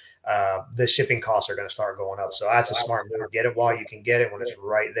 and the shipping costs are going to start going up. So that's a smart move. Get it while you can get it when it's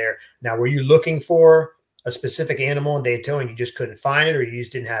right there. Now, were you looking for a specific animal in Daytona and you just couldn't find it, or you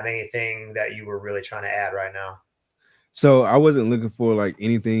just didn't have anything that you were really trying to add right now? So I wasn't looking for like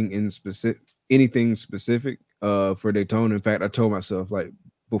anything specific for Daytona. In fact, I told myself like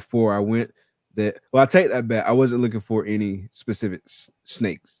before I went that I take that back. I wasn't looking for any specific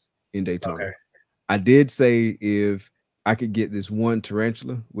snakes in Daytona. Okay. I did say if I could get this one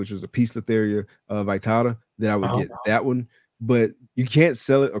tarantula, which was a Piscillatheria vitata, then I would Uh-huh. get that one. But you can't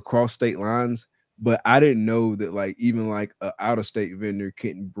sell it across state lines. But I didn't know that like even like a out of state vendor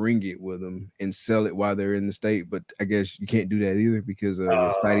couldn't bring it with them and sell it while they're in the state. But I guess you can't do that either because of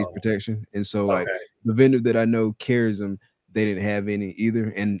the CITES Oh, protection. And so like okay. the vendor that I know carries them, they didn't have any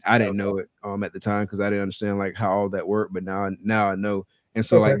either, and I didn't Okay. know it at the time because I didn't understand like how all that worked. But now I know, and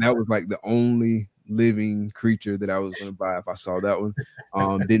so Okay. like that was like the only living creature that I was gonna buy if I saw that one.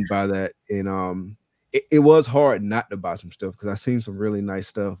 Didn't buy that, and it was hard not to buy some stuff because I seen some really nice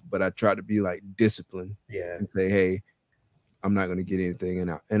stuff, but I tried to be like disciplined Yeah. and say, hey, I'm not gonna get anything,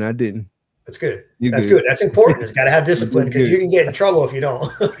 and I didn't. That's good. You're That's good. good. That's important. It's got to have discipline because You're you good. can get in trouble if you don't.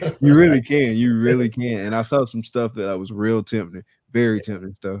 You really can. You really can. And I saw some stuff that I was real tempting, very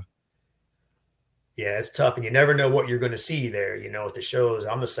tempting stuff. Yeah, it's tough, and you never know what you're going to see there. At the shows,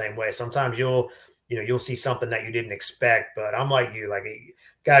 I'm the same way. Sometimes you'll see something that you didn't expect, but I'm like you, like you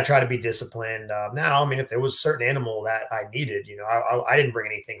got to try to be disciplined. Now, I mean, if there was a certain animal that I needed, I didn't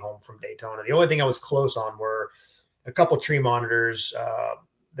bring anything home from Daytona. The only thing I was close on were a couple tree monitors.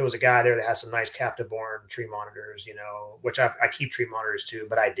 There was a guy there that has some nice captive born tree monitors, which I keep tree monitors too,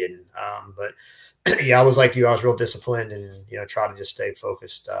 but I didn't. But yeah, I was like you. I was real disciplined and, try to just stay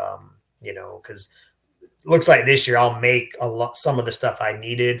focused, because it looks like this year I'll make some of the stuff I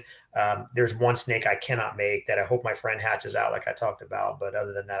needed. There's one snake I cannot make that I hope my friend hatches out like I talked about. But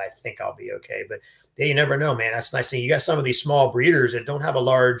other than that, I think I'll be okay. But yeah, you never know, man. That's a nice thing. You got some of these small breeders that don't have a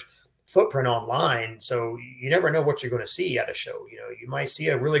large footprint online, so you never know what you're going to see at a show. You might see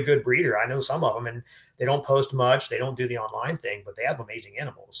a really good breeder. I know some of them, and they don't post much, they don't do the online thing, but they have amazing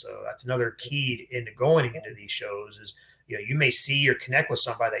animals. So that's another key into going into these shows is you may see or connect with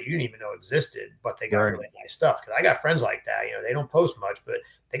somebody that you didn't even know existed, but they got Right. really nice stuff. Because I got friends like that. They don't post much, but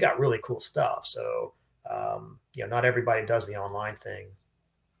they got really cool stuff. So not everybody does the online thing.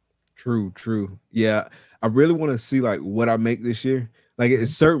 True. Yeah, I really want to see like what I make this year. Like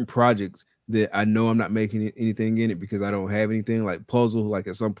it's certain projects that I know I'm not making anything in it because I don't have anything like puzzle. Like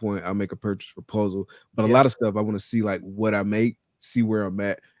at some point I'll make a purchase for puzzle, but a Yeah. lot of stuff I want to see like what I make, see where I'm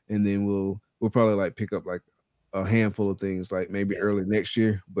at, and then we'll probably like pick up like a handful of things like maybe Yeah. early next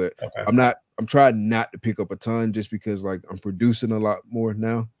year. But Okay. I'm trying not to pick up a ton just because like I'm producing a lot more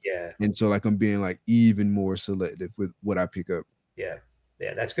now. Yeah. And so like I'm being like even more selective with what I pick up. Yeah.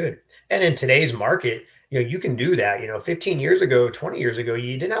 Yeah, that's good. And in today's market, you can do that. 15 years ago, 20 years ago,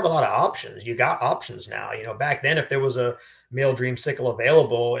 you didn't have a lot of options. You got options now. Back then, if there was a male dream sickle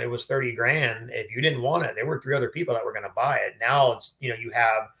available, it was 30 grand. If you didn't want it, there were 3 other people that were going to buy it. Now it's, you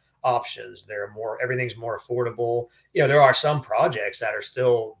have options. Everything's more affordable. There are some projects that are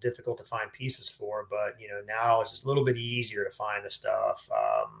still difficult to find pieces for, but now it's just a little bit easier to find the stuff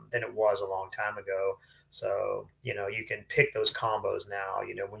than it was a long time ago. So, you can pick those combos now.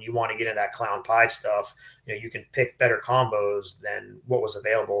 When you want to get into that clown pie stuff, you can pick better combos than what was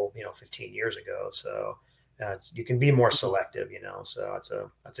available, 15 years ago. So you can be more selective,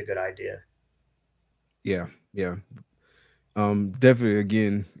 so that's a good idea. Yeah. Definitely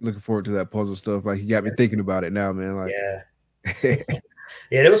again looking forward to that puzzle stuff. Like you got me thinking about it now, man. Like Yeah.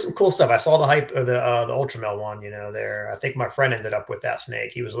 Yeah, there was some cool stuff. I saw the hype of the Ultramel one, there. I think my friend ended up with that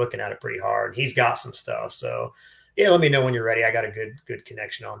snake. He was looking at it pretty hard. He's got some stuff. So yeah, let me know when you're ready. I got a good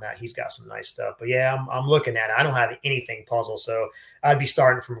connection on that. He's got some nice stuff. But yeah, I'm looking at it. I don't have anything puzzle, so I'd be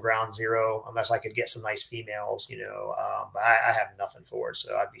starting from ground zero unless I could get some nice females, but I have nothing for it.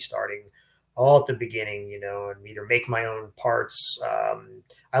 So I'd be starting all at the beginning, and either make my own parts.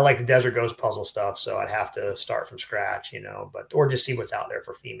 I like the Desert Ghost puzzle stuff, so I'd have to start from scratch, or just see what's out there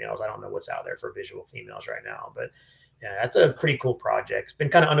for females. I don't know what's out there for visual females right now, but yeah, that's a pretty cool project. It's been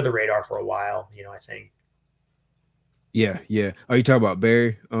kind of under the radar for a while, I think. Yeah, yeah. Are you talking about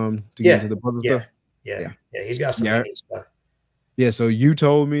Barry? To get Yeah, into the puzzle yeah, stuff? yeah, Yeah. yeah. He's got some Yeah. neat stuff. Yeah. So you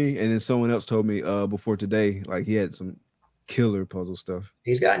told me, and then someone else told me before today, like he had some killer puzzle stuff.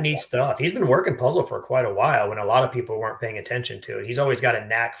 He's got neat stuff. He's been working puzzle for quite a while when a lot of people weren't paying attention to it. He's always got a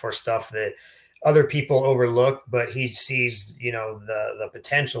knack for stuff that other people overlook, but he sees, the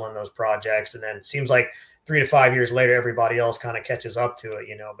potential in those projects. And then it seems like 3 to 5 years later, everybody else kind of catches up to it,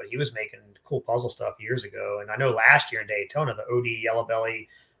 but he was making cool puzzle stuff years ago. And I know last year in Daytona, the OD Yellow Belly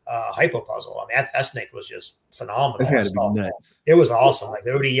hypo puzzle. I mean, that snake was just phenomenal. That's got to be nuts. It was awesome. Like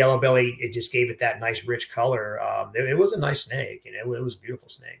the OD Yellow Belly, it just gave it that nice rich color. It was a nice snake, it was a beautiful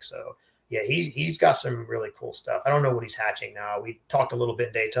snake. So yeah, he's got some really cool stuff. I don't know what he's hatching now. We talked a little bit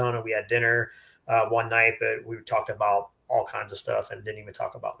in Daytona. We had dinner one night, but we talked about all kinds of stuff and didn't even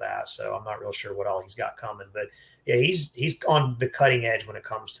talk about that. So I'm not real sure what all he's got coming, but yeah, he's on the cutting edge when it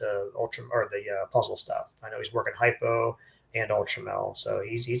comes to the puzzle stuff. I know he's working hypo and Ultramel, so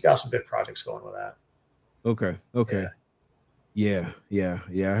he's got some good projects going with that. Okay. Yeah.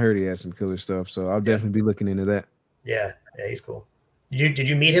 I heard he had some killer stuff, so I'll definitely be looking into that. Yeah, he's cool. Did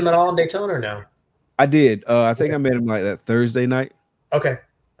you meet him at all in Daytona or no? I did. I think I met him like that Thursday night. Okay.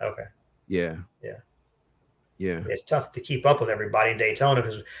 Yeah. It's tough to keep up with everybody in Daytona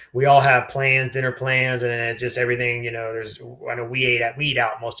because we all have plans, dinner plans, and it's just everything. I know we eat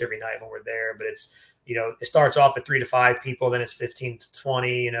out most every night when we're there, but it's it starts off at 3 to 5 people, then it's 15 to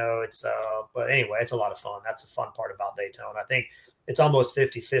 20. But anyway, it's a lot of fun. That's the fun part about Daytona. I think it's almost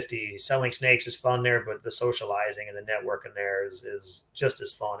 50-50. Selling snakes is fun there, but the socializing and the networking there is just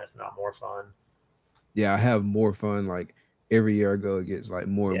as fun, if not more fun. Yeah, I have more fun. Like every year I go, it gets like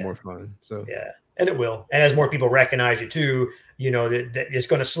more and more fun. So yeah. And it will. And as more people recognize you too, that it's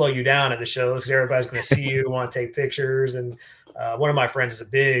going to slow you down at the shows because everybody's going to see you, want to take pictures. And one of my friends is a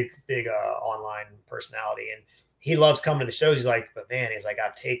big online personality, and he loves coming to the shows. He's like, but man, he's like, I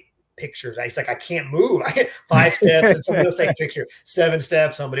take pictures. He's like, I can't move. I get 5 steps and somebody else take a picture, 7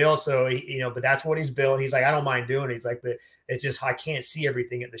 steps, somebody else. So, but that's what he's built. He's like, I don't mind doing it. He's like, but it's just, I can't see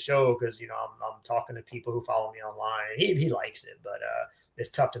everything at the show because, I'm talking to people who follow me online, and he likes it, but it's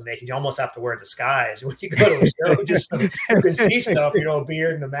tough to make it. You almost have to wear a disguise when you go to a show just so you can see stuff, a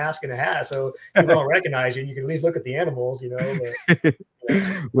beard and a mask and a hat. So people don't recognize you. You can at least look at the animals, but,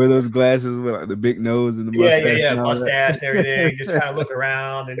 wear those glasses with like the big nose and the mustache. Mustache and everything. Just kind of look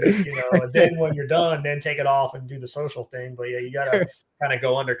around and just, and then when you're done, then take it off and do the social thing. But yeah, you got to kind of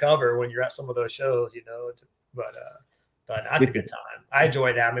go undercover when you're at some of those shows, but that's a good time. I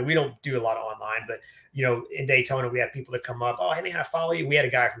enjoy that. I mean, we don't do a lot of online, but in Daytona, we have people that come up. Oh, hey man, I follow you. We had a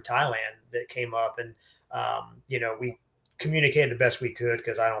guy from Thailand that came up, and we communicated the best we could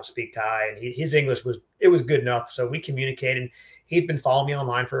because I don't speak Thai, and his English was good enough, so we communicated. He'd been following me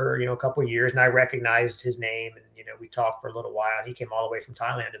online for a couple of years, and I recognized his name, and we talked for a little while. And he came all the way from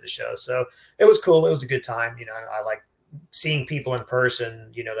Thailand to the show, so it was cool. It was a good time. I like seeing people in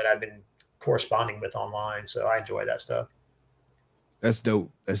person. That I've been corresponding with online, so I enjoy that stuff. That's dope.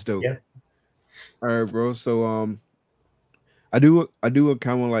 Yeah. All right, bro. So I do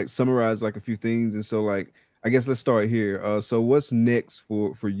kind of like summarize like a few things, and so like I guess let's start here. So what's next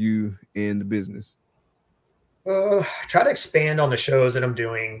for you in the business? Try to expand on the shows that I'm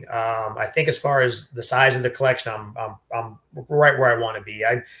doing. I think as far as the size of the collection, I'm right where I want to be.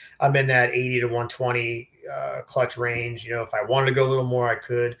 I'm in that 80 to 120 clutch range. If I wanted to go a little more, I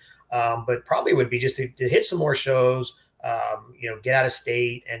could, but probably would be just to hit some more shows. Get out of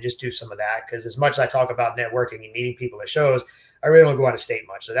state and just do some of that. Because as much as I talk about networking and meeting people at shows, I really don't go out of state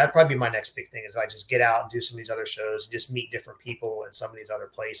much. So that'd probably be my next big thing is I just get out and do some of these other shows and just meet different people in some of these other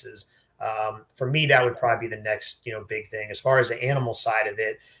places. For me, that would probably be the next, big thing. As far as the animal side of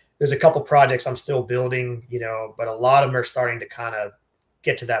it, there's a couple projects I'm still building, but a lot of them are starting to kind of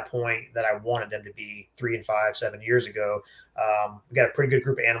get to that point that I wanted them to be 3 and 5, 7 years ago. We got a pretty good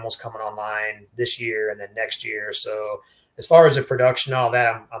group of animals coming online this year and then next year. So as far as the production, all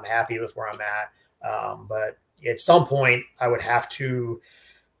that, I'm happy with where I'm at. But at some point I would have to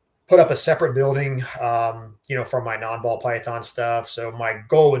put up a separate building, for my non-ball python stuff. So my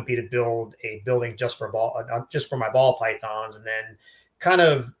goal would be to build a building just for just for my ball pythons, and then kind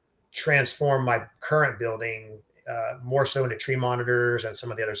of transform my current building more so into tree monitors and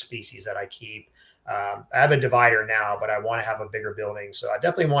some of the other species that I keep. I have a divider now, but I want to have a bigger building. So I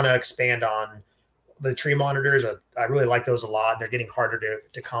definitely want to expand on the tree monitors. I really like those a lot. They're getting harder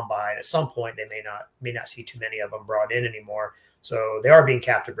to come by. And at some point they may not see too many of them brought in anymore. So they are being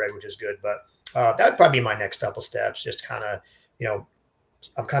captive bred, which is good. But that'd probably be my next couple steps. Just kind of,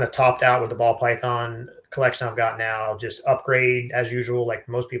 I'm kind of topped out with the ball python collection I've got now. Just upgrade as usual, like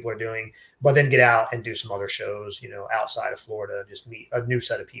most people are doing, but then get out and do some other shows, outside of Florida, just meet a new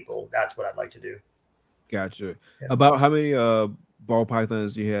set of people. That's what I'd like to do. Gotcha. Yeah. About how many ball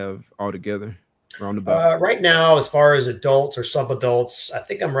pythons do you have altogether? Roundabout. Right now, as far as adults or sub-adults, I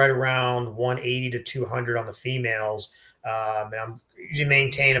think I'm right around 180 to 200 on the females. And I'm usually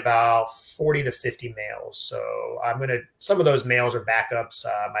maintain about 40 to 50 males. So some of those males are backups.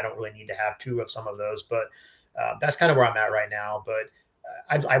 I don't really need to have two of some of those, but that's kind of where I'm at right now. But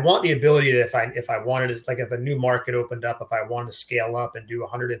I want the ability to, if I wanted to, like if a new market opened up, if I wanted to scale up and do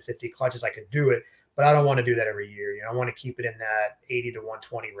 150 clutches, I could do it. But I don't want to do that every year. I want to keep it in that 80 to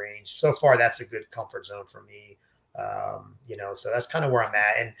 120 range. So far, that's a good comfort zone for me. So that's kind of where I'm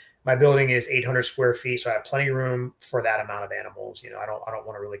at. And my building is 800 square feet, so I have plenty of room for that amount of animals. I don't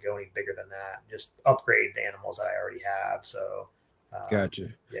want to really go any bigger than that. Just upgrade the animals that I already have. So, Gotcha.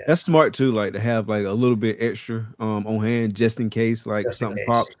 Yeah. That's smart too. Like to have like a little bit extra on hand just in case something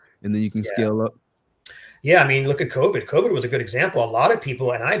pops, and then you can scale up. Yeah, I mean, look at COVID. COVID was a good example. A lot of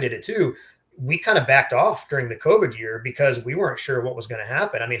people, and I did it too, we kind of backed off during the COVID year because we weren't sure what was going to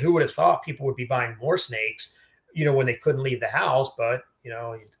happen. I mean, who would have thought people would be buying more snakes, when they couldn't leave the house, but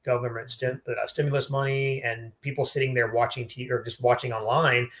government stimulus money and people sitting there watching TV or just watching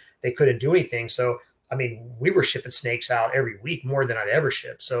online, they couldn't do anything. So, I mean, we were shipping snakes out every week, more than I'd ever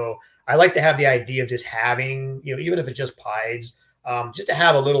ship. So I like to have the idea of just having, even if it's just pieds, just to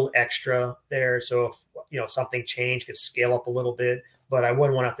have a little extra there. So if, something changed, could scale up a little bit, but I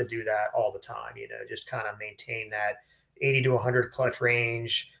wouldn't want to have to do that all the time, just kind of maintain that 80 to 100 clutch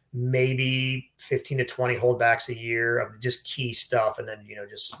range, maybe 15 to 20 holdbacks a year of just key stuff. And then,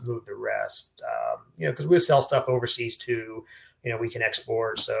 just move the rest, because we sell stuff overseas too, we can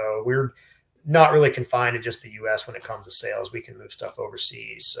export. So we're not really confined to just the US when it comes to sales. We can move stuff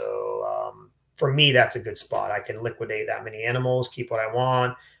overseas. So for me, that's a good spot. I can liquidate that many animals, keep what I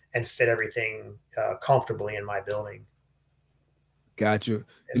want, and fit everything comfortably in my building. Gotcha.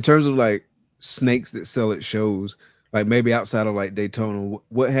 In terms of like snakes that sell at shows, like maybe outside of like Daytona,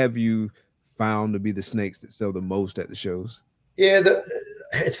 what have you found to be the snakes that sell the most at the shows? Yeah,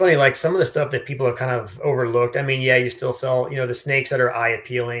 it's funny, like some of the stuff that people have kind of overlooked. I mean, yeah, you still sell, the snakes that are eye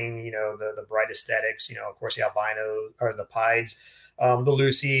appealing, the bright aesthetics, of course, the albino or the pieds, the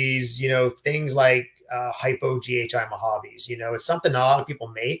Lucy's, things like hypo GHI Mojaves, it's something a lot of people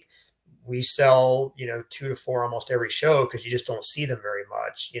make. We sell, 2 to 4 almost every show because you just don't see them very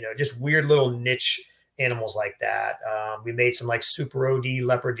much, just weird little niche animals like that. We made some like super OD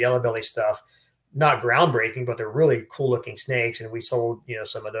leopard yellow belly stuff, not groundbreaking, but they're really cool looking snakes. And we sold,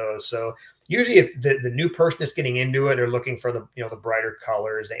 some of those. So usually if the new person that's getting into it, they're looking for the, the brighter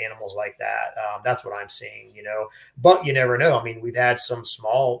colors, the animals like that. That's what I'm seeing, but you never know. I mean, we've had some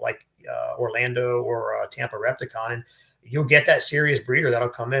small, like Orlando or Tampa Repticon, and you'll get that serious breeder that'll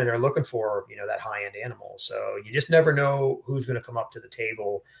come in. They're looking for, that high end animal. So you just never know who's going to come up to the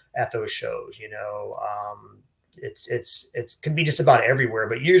table at those shows. It can be just about everywhere,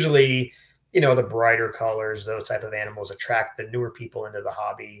 but usually, the brighter colors, those type of animals attract the newer people into the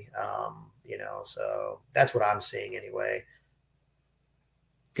hobby. So that's what I'm seeing anyway.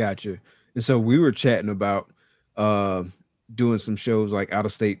 Gotcha. And so we were chatting about doing some shows like out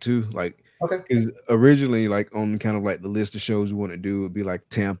of state too, like. Okay. Because originally, like on kind of like the list of shows we want to do would be like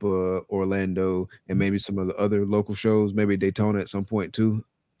Tampa, Orlando, and maybe some of the other local shows, maybe Daytona at some point too.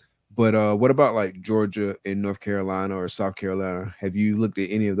 But what about like Georgia and North Carolina or South Carolina? Have you looked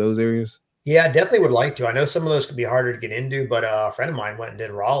at any of those areas? Yeah, I definitely would like to. I know some of those could be harder to get into, but a friend of mine went and did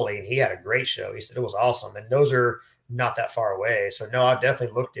Raleigh, and he had a great show. He said it was awesome, and those are not that far away. So no, I've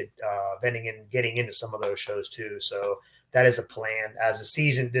definitely looked at vending and getting into some of those shows too. So that is a plan as a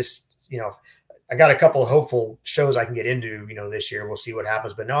season. I got a couple of hopeful shows I can get into, this year. We'll see what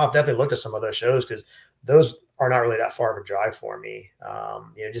happens. But no, I've definitely looked at some of those shows because those are not really that far of a drive for me.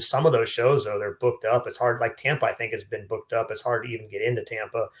 Just some of those shows, though, they're booked up. It's hard. Like Tampa, I think, has been booked up. It's hard to even get into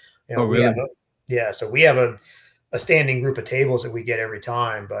Tampa. Oh, really? So we have a standing group of tables that we get every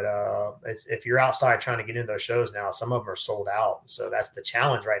time. But if you're outside trying to get into those shows now, some of them are sold out. So that's the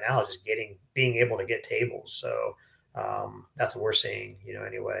challenge right now, just being able to get tables. So that's what we're seeing,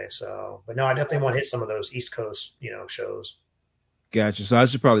 anyway. So, but no, I definitely want to hit some of those East Coast, shows. Gotcha. So I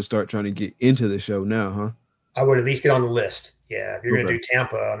should probably start trying to get into the show now, huh? I would at least get on the list. Yeah. If you're going to Okay. do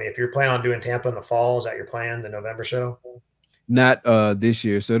Tampa, I mean, if you're planning on doing Tampa in the fall, is that your plan, the November show? Not this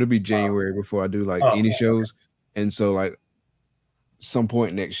year, so it'll be January before I do like any shows. And so like some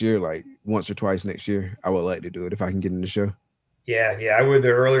point next year, like once or twice next year, I would like to do it if I can get in the show. Yeah, I would. The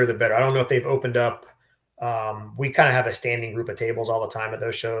earlier the better. I don't know if they've opened up. We kind of have a standing group of tables all the time at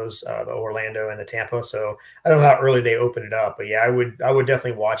those shows, the Orlando and the Tampa. So I don't know how early they open it up, but yeah, I would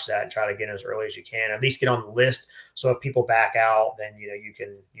definitely watch that and try to get in as early as you can. At least get on the list. So if people back out, then you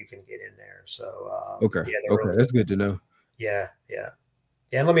can get in there. So okay, yeah, okay, that's good to know. Yeah.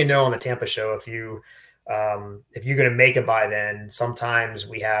 And let me know on the Tampa show if you're going to make it by then. Sometimes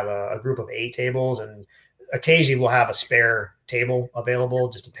we have a group of 8 tables, and occasionally we'll have a spare table available,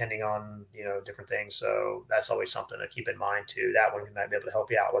 just depending on, different things. So that's always something to keep in mind too. That one, we might be able to help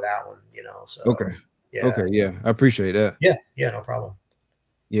you out with that one, so. Okay. Yeah. Okay. Yeah. I appreciate that. Yeah. No problem.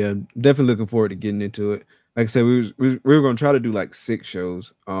 Yeah. Definitely looking forward to getting into it. Like I said, we were going to try to do like 6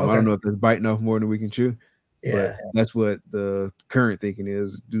 shows. I don't know if that's biting off more than we can chew, but that's what the current thinking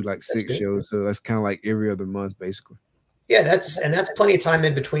is, do like 6 shows. So that's kind of like every other month, basically. Yeah, that's plenty of time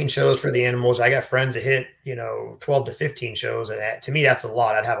in between shows for the animals. I got friends that hit, 12 to 15 shows. And to me, that's a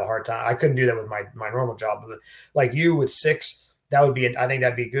lot. I'd have a hard time. I couldn't do that with my normal job. But like you with 6, that would be, I think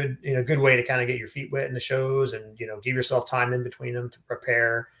that'd be good, good way to kind of get your feet wet in the shows and, give yourself time in between them to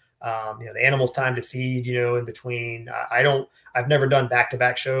prepare. The animals time to feed, in between. I've never done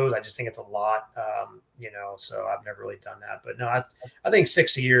back-to-back shows. I just think it's a lot, so I've never really done that. But no, I think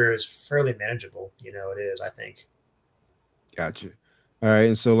 6 a year is fairly manageable. It is, I think. Gotcha. All right.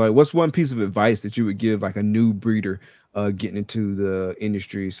 And so like, what's one piece of advice that you would give like a new breeder getting into the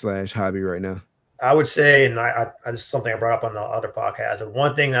industry / hobby right now? I would say, and this is something I brought up on the other podcast, the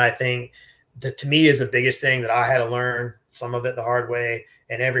one thing that I think that to me is the biggest thing that I had to learn, some of it the hard way,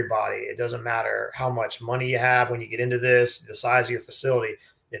 and everybody, it doesn't matter how much money you have when you get into this, the size of your facility,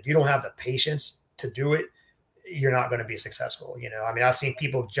 if you don't have the patience to do it, you're not going to be successful. I mean, I've seen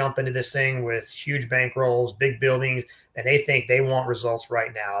people jump into this thing with huge bankrolls, big buildings, and they think they want results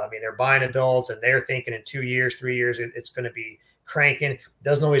right now. I mean, they're buying adults and they're thinking in 2 years, 3 years, it's going to be cranking. It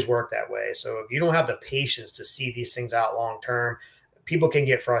doesn't always work that way. So if you don't have the patience to see these things out long-term, people can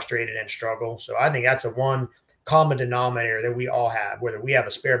get frustrated and struggle. So I think that's a one common denominator that we all have, whether we have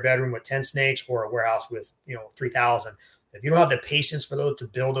a spare bedroom with 10 snakes or a warehouse with, 3,000. If you don't have the patience for those to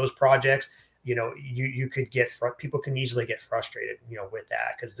build those projects, you could people can easily get frustrated, with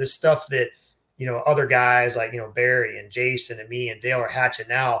that. Cause this stuff that, other guys like, Barry and Jason and me and Dale are hatching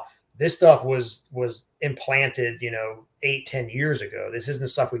now, this stuff was implanted, 8-10 years ago. This isn't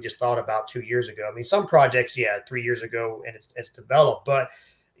stuff we just thought about 2 years ago. I mean, some projects, 3 years ago and it's developed, but,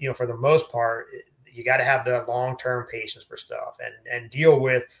 for the most part, you got to have the long-term patience for stuff and deal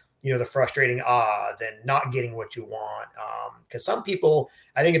with, the frustrating odds and not getting what you want. Because some people,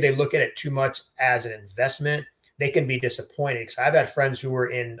 I think if they look at it too much as an investment, they can be disappointed. Because I've had friends who were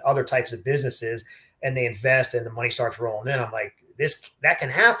in other types of businesses and they invest and the money starts rolling in. I'm like, that can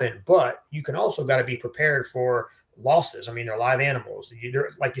happen, but you can also got to be prepared for losses. I mean, they're live animals.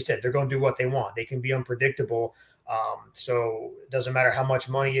 Like you said, they're going to do what they want. They can be unpredictable. So it doesn't matter how much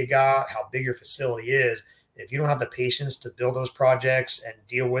money you got, how big your facility is. If you don't have the patience to build those projects and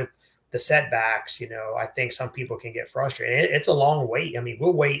deal with the setbacks, I think some people can get frustrated. It's a long wait. I mean,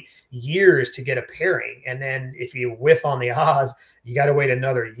 we'll wait years to get a pairing. And then if you whiff on the odds, you got to wait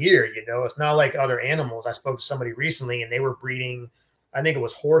another year. It's not like other animals. I spoke to somebody recently and they were breeding, I think it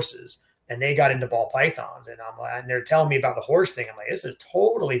was horses, and they got into ball pythons. And they're telling me about the horse thing. I'm like, this is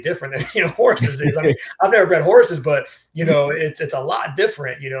totally different than, horses is. I mean, I've never bred horses, but, it's a lot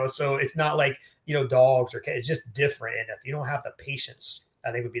different, so it's not like, dogs or cats. It's just different. And if you don't have the patience,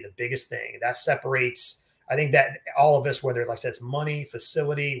 I think would be the biggest thing that separates. I think that all of us, whether like I said, it's money,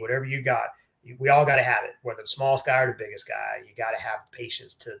 facility, whatever you got, we all got to have it, whether the smallest guy or the biggest guy. You got to have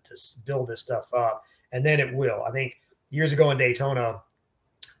patience to build this stuff up. And then it will. I think years ago in Daytona,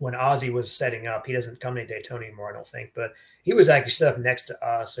 when Ozzy was setting up, he doesn't come to Daytona anymore, I don't think, but he was actually set up next to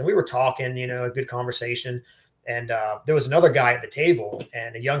us and we were talking, a good conversation. And there was another guy at the table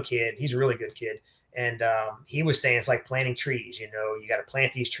and a young kid. He's a really good kid. And he was saying it's like planting trees. You got to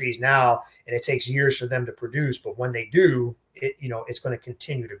plant these trees now and it takes years for them to produce. But when they do, it's going to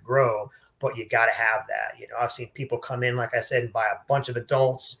continue to grow. But you got to have that. I've seen people come in, like I said, and buy a bunch of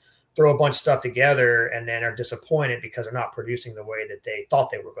adults, throw a bunch of stuff together and then are disappointed because they're not producing the way that they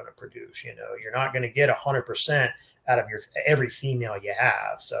thought they were going to produce. You're not going to get 100% out of every female you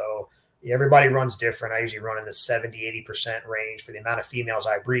have. So everybody runs different. I usually run in the 70-80% range for the amount of females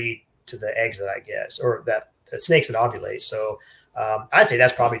I breed to the eggs that I get, or that snakes that ovulate. So I'd say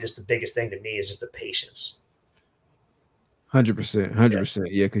that's probably just the biggest thing to me is just the patience. 100%.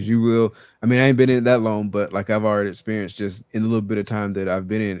 Yeah, because you will. I mean, I ain't been in it that long, but like I've already experienced just in a little bit of time that I've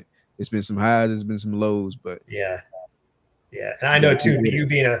been in it. It's been some highs, it's been some lows, but yeah. And I know too, you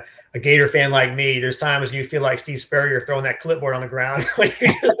being a Gator fan like me, there's times when you feel like Steve Spurrier throwing that clipboard on the ground, like you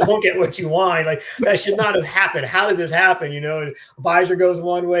just don't get what you want. Like that should not have happened. How does this happen? Visor goes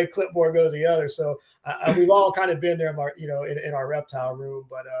one way, clipboard goes the other. So we've all kind of been there, in our reptile room.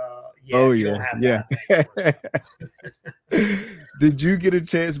 But don't have that. Did you get a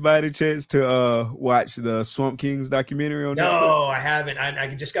chance by the chance to watch the Swamp Kings documentary on Netflix? No, I haven't.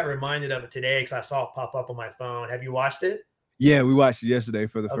 I just got reminded of it today because I saw it pop up on my phone. Have you watched it? Yeah, we watched it yesterday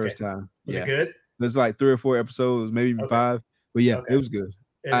for the first time. Was it good? There's like 3 or 4 episodes, maybe even 5. But yeah, it was good.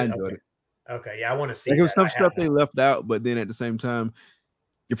 I enjoyed it. Okay, yeah, I want to see. Like, there was some stuff they left out, but then at the same time,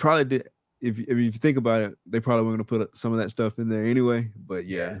 you probably did. If you think about it, they probably were going to put some of that stuff in there anyway. But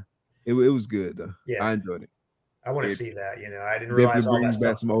it was good though. Yeah, I enjoyed it. I want to see that. I didn't realize all that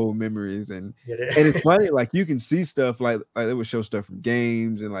stuff. Back some old memories, and it's funny. Like you can see stuff like they would show stuff from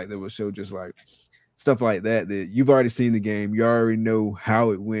games, and like they would show just like stuff like that you've already seen the game, you already know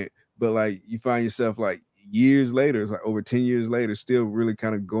how it went, but like you find yourself like years later, it's like over 10 years later, still really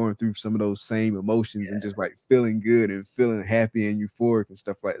kind of going through some of those same emotions and just like feeling good and feeling happy and euphoric and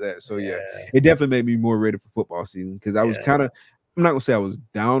stuff like that. So it definitely made me more ready for football season because I was kind of, I'm not gonna say I was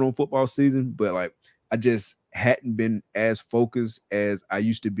down on football season, but like I just hadn't been as focused as I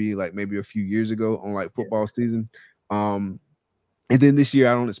used to be like maybe a few years ago on like football season. And then this year,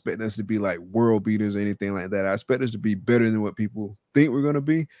 I don't expect us to be like world beaters or anything like that. I expect us to be better than what people think we're going to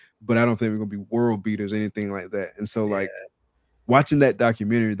be, but I don't think we're going to be world beaters or anything like that. And so like watching that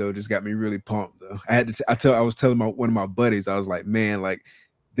documentary though, just got me really pumped though. I was telling one of my buddies, I was like, man, like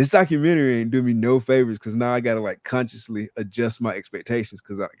this documentary ain't doing me no favors because now I got to like consciously adjust my expectations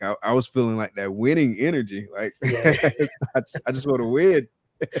because I was feeling like that winning energy. Like I just want to win.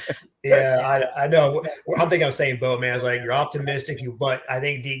 I know. I'm thinking of the same boat, man. It's like you're optimistic, but I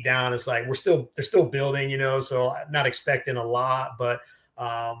think deep down it's like they're still building, so I'm not expecting a lot, but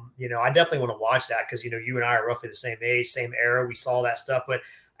I definitely want to watch that because you and I are roughly the same age, same era. We saw that stuff,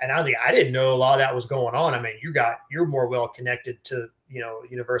 and I didn't know a lot of that was going on. I mean, you're more well connected to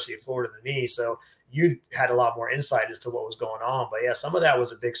University of Florida than me, so you had a lot more insight as to what was going on. But yeah, some of that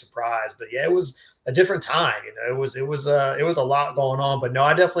was a big surprise. But yeah, it was a different time. It was a lot going on. But no,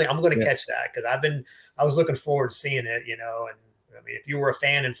 I'm going to catch that because I was looking forward to seeing it. And I mean, if you were a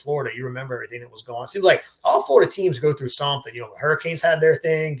fan in Florida, you remember everything that was going on. It seems like all Florida teams go through something. The Hurricanes had their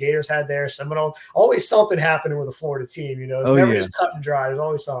thing, Gators had theirs. Seminoles, always something happening with a Florida team. It's never just cut and dry. There's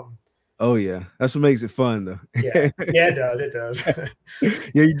always something. Oh yeah, that's what makes it fun though. Yeah, it does.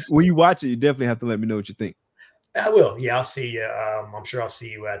 Yeah, when you watch it, you definitely have to let me know what you think. I will. Yeah, I'll see you. I'm sure I'll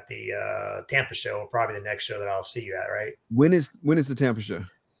see you at the Tampa show, probably the next show that I'll see you at. Right? When is the Tampa show?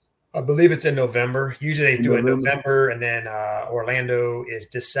 I believe it's in November. Usually they do it in November, and then Orlando is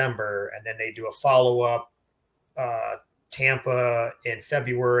December, and then they do a follow-up Tampa in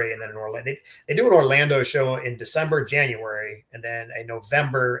February, and then in Orlando. They do an Orlando show in December, January, and then a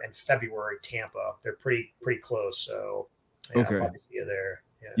November and February Tampa. They're pretty close, so I'll probably see you there.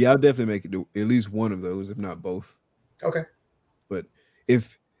 Yeah, I'll definitely make it to at least one of those, if not both. Okay. But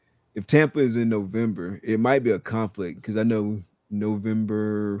if Tampa is in November, it might be a conflict because I know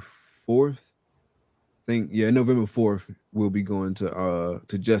November 4th. November 4th we'll be going to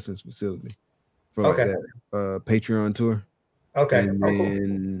Justin's facility for like that Patreon tour. Okay. And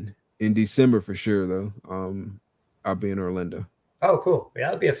then in December for sure though, I'll be in Orlando. Oh, cool. Yeah,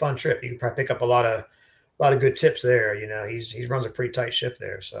 that'd be a fun trip. You can probably pick up a lot of good tips there. He runs a pretty tight ship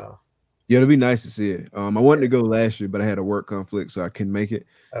there. So yeah, it'll be nice to see it. I wanted to go last year, but I had a work conflict, so I couldn't make it.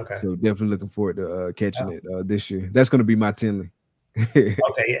 Okay. So definitely looking forward to catching it this year. That's going to be my Tinley.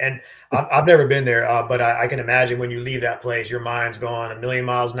 Okay, and I've never been there, but I can imagine when you leave that place, your mind's going a million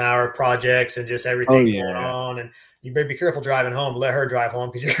miles an hour, projects and just everything going on, and you better be careful driving home. Let her drive home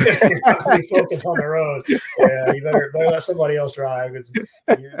because you're not going to be focused on the road. Yeah, you better let somebody else drive because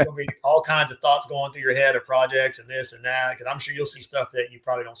you're going to be all kinds of thoughts going through your head of projects and this and that. Because I'm sure you'll see stuff that you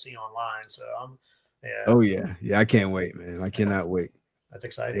probably don't see online. So Oh yeah, I can't wait, man. I cannot wait. That's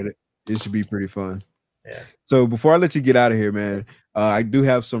exciting. It should be pretty fun. Yeah. So before I let you get out of here, man, I do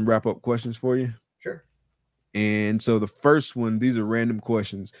have some wrap-up questions for you. Sure. And so the first one, these are random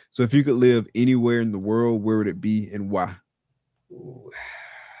questions. So if you could live anywhere in the world, where would it be and why? Ooh,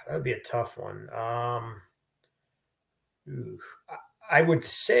 that would be a tough one. Ooh, I would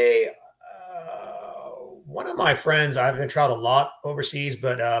say one of my friends. I've been traveled a lot overseas,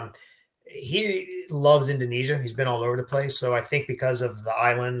 but he loves Indonesia. He's been all over the place. So I think because of the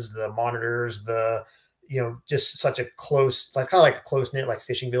islands, the monitors, just such a close, like kind of like close knit, like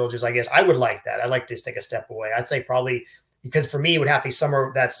fishing villages. I guess I would like that. I'd like to take a step away. I'd say probably because for me, it would have to be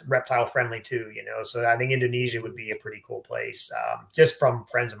somewhere that's reptile friendly too. So I think Indonesia would be a pretty cool place. Just from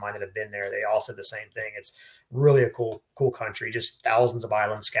friends of mine that have been there, they all said the same thing. It's really a cool country. Just thousands of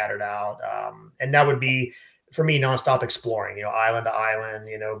islands scattered out, and that would be for me, nonstop exploring, island to island,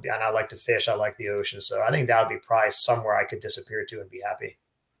 and I like to fish. I like the ocean. So I think that would be probably somewhere I could disappear to and be happy.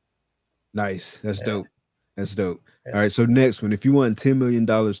 Nice. That's Yeah. dope. That's dope. Yeah. All right. So next one, if you won $10 million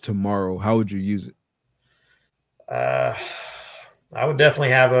tomorrow, how would you use it? I would definitely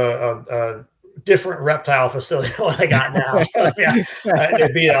have a different reptile facility than what I got now. Yeah.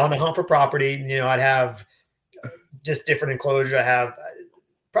 It'd be on the hunt for property. I'd have just different enclosure. I have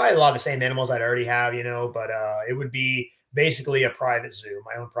probably a lot of the same animals I'd already have, but it would be basically a private zoo,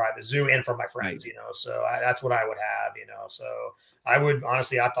 my own private zoo, and for my friends, Nice. So that's what I would have, So I would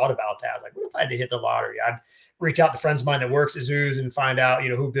honestly, I thought about that. I was like, what if I had to hit the lottery? I'd reach out to friends of mine that works at zoos and find out,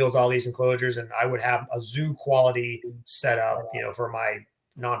 who builds all these enclosures, and I would have a zoo quality setup, for my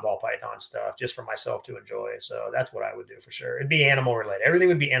non-ball python stuff, just for myself to enjoy. So that's what I would do for sure. It'd be animal related. Everything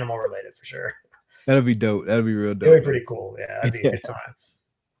would be animal related for sure. That'd be dope. That'd be real dope. It would be pretty cool. Yeah, that'd be a good time.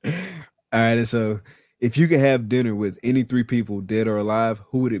 All right. And so if you could have dinner with any three people, dead or alive,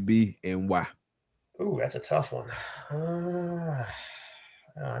 who would it be and why? Ooh, that's a tough one. I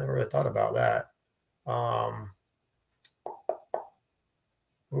never really thought about that.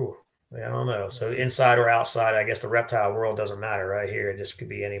 Ooh, I don't know. So inside or outside, I guess the reptile world doesn't matter right here. It just could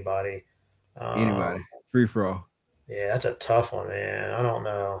be anybody. Anybody. Free for all. Yeah, that's a tough one, man. I don't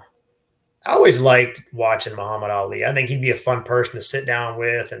know. I always liked watching Muhammad Ali. I think he'd be a fun person to sit down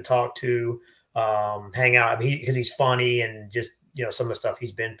with and talk to, hang out. I mean, because he's funny and just some of the stuff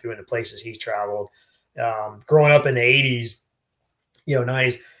he's been through and the places he's traveled. Growing up in the '80s,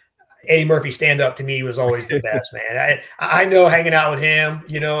 '90s, Eddie Murphy stand up to me was always the best, man. I know hanging out with him,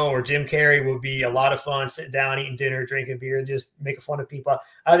 or Jim Carrey would be a lot of fun. Sitting down, eating dinner, drinking beer, just making fun of people.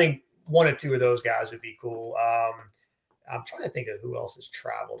 I think one or two of those guys would be cool. I'm trying to think of who else has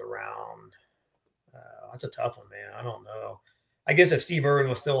traveled around. That's a tough one, man. I don't know. I guess if Steve Irwin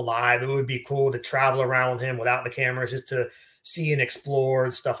was still alive, it would be cool to travel around with him without the cameras, just to see and explore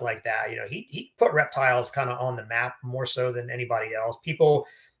and stuff like that. He put reptiles kind of on the map more so than anybody else. People,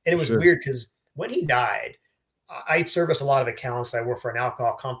 and it was weird because when he died, I service a lot of accounts. I work for an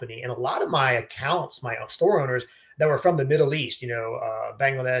alcohol company, and a lot of my accounts, my store owners that were from the Middle East,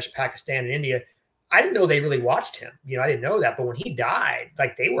 Bangladesh, Pakistan, and India. I didn't know they really watched him. I didn't know that. But when he died,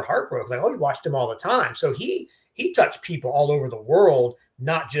 like they were heartbroken. Like, oh, he watched him all the time. So he touched people all over the world,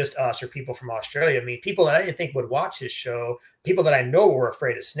 not just us or people from Australia. I mean, people that I didn't think would watch his show, people that I know were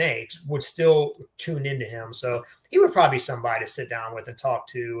afraid of snakes, would still tune into him. So he would probably be somebody to sit down with and talk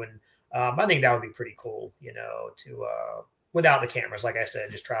to. And I think that would be pretty cool, to without the cameras, like I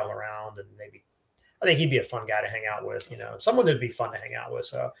said, just travel around and maybe. I think he'd be a fun guy to hang out with, someone that'd be fun to hang out with.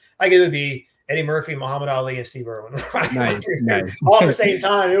 So I guess it'd be Eddie Murphy, Muhammad Ali, and Steve Irwin. Nice. All at the same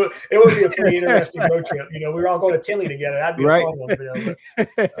time. It would be a pretty interesting road trip. We were all going to Tinley together. That'd be a fun one.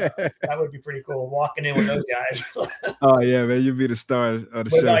 That would be pretty cool. Walking in with those guys. Oh yeah, man, you'd be the star of the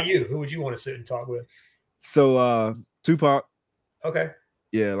show. What about you? Who would you want to sit and talk with? So Tupac. Okay.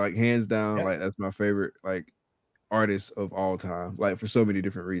 Yeah, like hands down, like that's my favorite artist of all time. Like for so many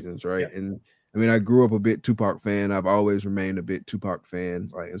different reasons, right? Yep. And I mean, I grew up a bit Tupac fan. I've always remained a bit Tupac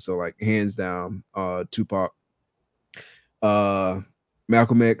fan. Like, and so like hands down, Tupac.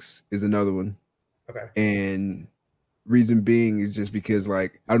 Malcolm X is another one. Okay. And reason being is just because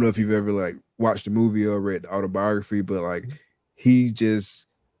like I don't know if you've ever like watched a movie or read the autobiography, but like he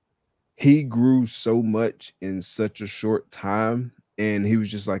grew so much in such a short time. And he was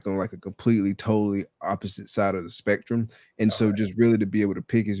just like on like a completely, totally opposite side of the spectrum. And so just really to be able to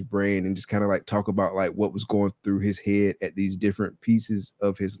pick his brain and just kind of like talk about like what was going through his head at these different pieces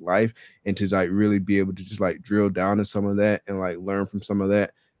of his life and to like really be able to just like drill down to some of that and like learn from some of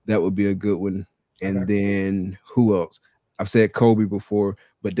that, that would be a good one. And then who else? I've said Kobe before,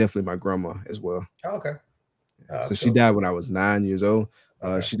 but definitely my grandma as well. Oh, okay. So she died when I was 9 years old.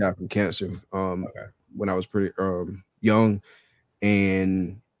 She died from cancer when I was pretty young.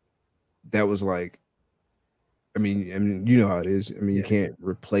 And that was like, I mean, you know how it is. I mean, you can't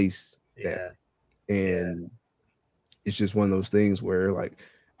replace that. And it's just one of those things where like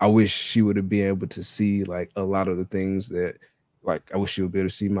I wish she would have been able to see like a lot of the things that like I wish she would be able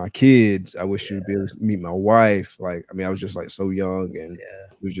to see my kids. I wish she would be able to meet my wife. Like, I mean, I was just like so young and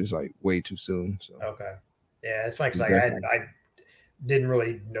Yeah. it was just like way too soon. So Okay. Yeah, it's funny because like definitely. I didn't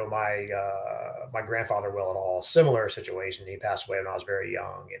really know my grandfather well at all. Similar situation. He passed away when I was very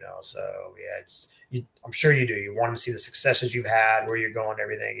young, you know. So yeah, I'm sure you do. You want to see the successes you've had, where you're going,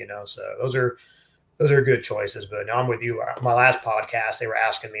 everything, you know. So those are good choices. But no, I'm with you. My last podcast, they were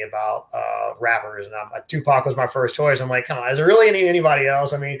asking me about rappers, and Tupac was my first choice. I'm like, come on, is there really anybody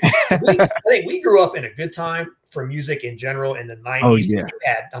else? I mean, I think we grew up in a good time for music in general in the 90s. Oh yeah.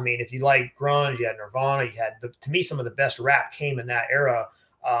 I mean, if you like grunge, you had Nirvana, you had to me, some of the best rap came in that era.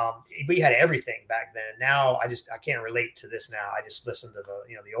 We had everything back then. Now I can't relate to this now. I just listen to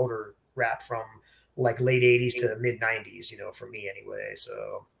the older rap from like late 80s to mid 90s, for me anyway.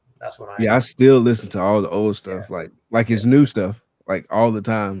 So that's when Yeah, I still listen to all the old yeah, stuff, like his new stuff, like all the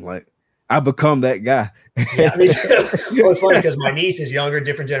time. Like I become that guy. yeah, me too. Well, it's funny because my niece is younger,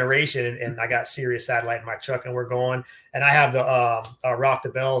 different generation, and I got Sirius Satellite in my truck, and we're going, and I have the Rock the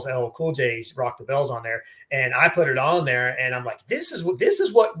Bells, LL Cool J's Rock the Bells on there, and I put it on there, and I'm like, this is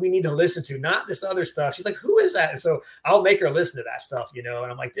what we need to listen to, not this other stuff. She's like, who is that? And so I'll make her listen to that stuff, and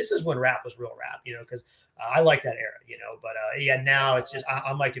I'm like, this is when rap was real rap, because I like that era, but yeah, now it's just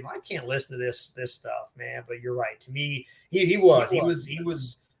I'm like, I can't listen to this stuff, man. But you're right. To me, he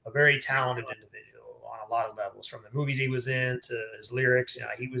was a very talented individual on a lot of levels, from the movies he was in to his lyrics.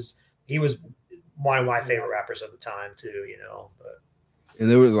 He was one of my favorite rappers of the time too. But And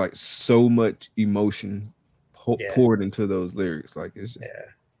there was like so much emotion yeah, poured into those lyrics. Like it's just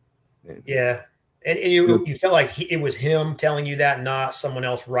man. yeah. And you felt like it was him telling you that, not someone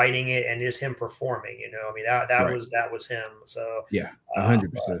else writing it, and is him performing. I mean, that Right. was him. So Yeah,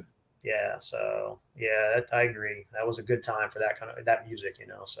 100%. yeah. So yeah, I agree. That was a good time for that kind of that music.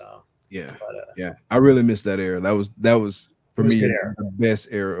 So Yeah, but yeah. I really miss that era. That was for it was a me good era. the best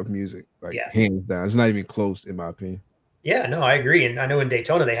era of music, like Yeah. hands down. It's not even close in my opinion. Yeah, no, I agree. And I know in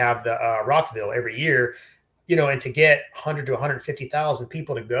Daytona they have the Rockville every year, and to get 100 to 150,000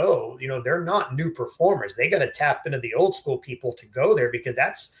 people to go, they're not new performers. They got to tap into the old school people to go there, because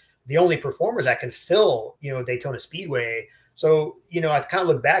that's the only performers that can fill, Daytona Speedway. So, I kind of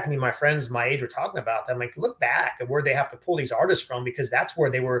look back. I mean, my friends my age were talking about that. I'm like, look back at where they have to pull these artists from, because that's where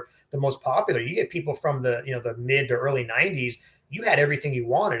they were the most popular. You get people from the mid to early 90s, you had everything you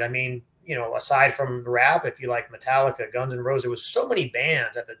wanted. I mean, aside from rap, if you like Metallica, Guns N' Roses, there was so many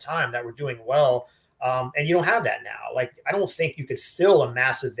bands at the time that were doing well. And you don't have that now. Like, I don't think you could fill a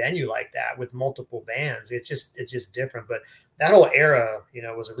massive venue like that with multiple bands. It's just different. But that whole era,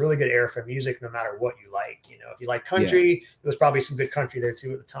 was a really good era for music, no matter what you like. If you like country, there was probably some good country there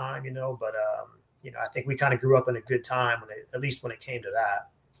too at the time, but I think we kind of grew up in a good time at least when it came to that.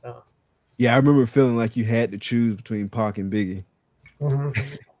 So Yeah, I remember feeling like you had to choose between Pac and Biggie. mm-hmm.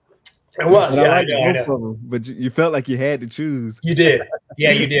 It was, And yeah, I I know. both of them, but you felt like you had to choose. You did.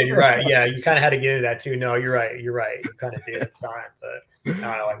 Yeah, you did. You're right. Yeah, you kind of had to get into that too. No, you're right. You're right. You kind of did at the time. But I don't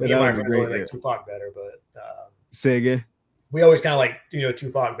know. Like, me and my friends really like Tupac better. But say again. We always kind of like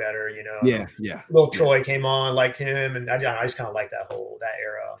Tupac better. Yeah. Little Troy came on, liked him, and I just kind of like that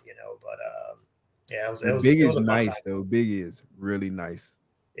era. But yeah, it was Biggie is nice though. Biggie is really nice.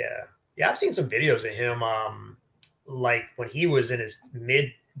 Yeah. I've seen some videos of him, like when he was in his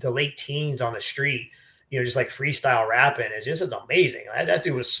mid to late teens on the street, just like freestyle rapping. It's amazing. That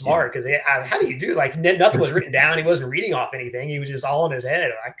dude was smart, because how do you do, like, nothing was written down. He wasn't reading off anything. He was just all in his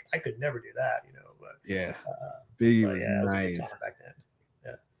head. I could never do that, but yeah. Biggie was nice. Was back then.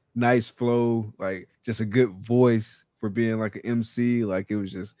 Yeah. Nice flow, like just a good voice for being like an MC. Like it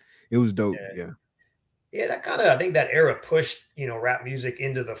was dope. Yeah. Yeah, that kind of, I think that era pushed, rap music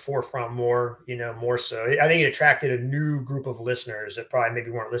into the forefront more, more so. I think it attracted a new group of listeners that probably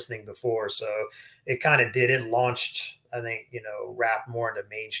maybe weren't listening before. So it kind of it launched, I think, rap more into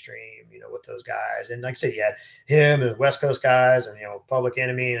mainstream, with those guys. And like I said, you had him and West Coast guys and, Public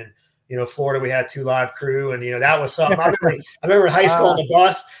Enemy, and Florida, we had 2 Live Crew, and that was something. I remember in high school on the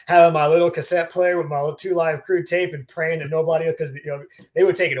bus having my little cassette player with my little 2 Live Crew tape and praying that nobody, because they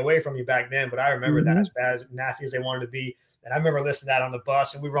would take it away from you back then. But I remember that, as bad, as nasty as they wanted to be. And I remember listening to that on the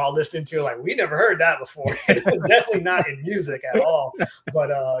bus, and we were all listening to it like, we never heard that before. Definitely not in music at all. But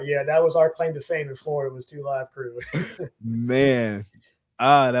yeah, that was our claim to fame in Florida, was 2 Live Crew. Man.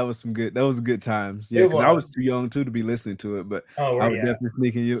 That was good times. Yeah, because I was too young too to be listening to it, but I was definitely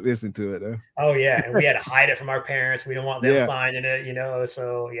sneaking you listen to it though. Oh yeah, and we had to hide it from our parents. We didn't want them finding it,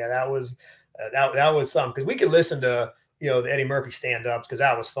 So yeah, that was something, because we could listen to the Eddie Murphy stand-ups, because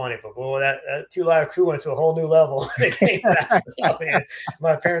that was funny. But boy, that Two Live Crew went to a whole new level. They came to that stuff, man.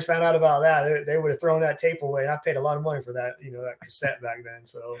 My parents found out about that. They would have thrown that tape away, and I paid a lot of money for that, that cassette back then.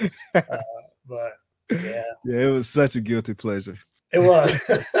 So, but yeah, it was such a guilty pleasure. It was.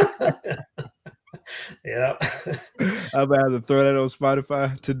 Yeah. I'm about to throw that on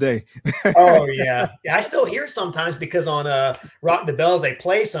Spotify today. Oh yeah. I still hear it sometimes, because on Rock the Bells they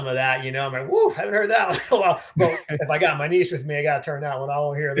play some of that. I'm like, whoa, haven't heard that one in a while. But if I got my niece with me, I got to turn that one. I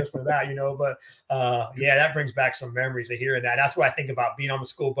won't hear this and that. But yeah, that brings back some memories of hearing that. That's what I think about being on the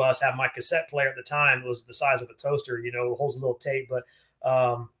school bus. Having my cassette player at the time, it was the size of a toaster. Holds a little tape, but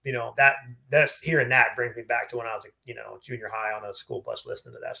that's hearing that brings me back to when I was junior high on a school bus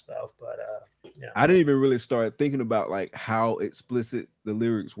listening to that stuff. But yeah, I didn't even really start thinking about like how explicit the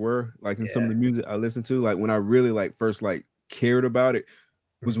lyrics were, like in some of the music I listened to. Like when I really like first like cared about it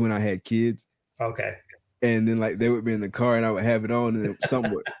was when I had kids. Okay. And then like they would be in the car and I would have it on and then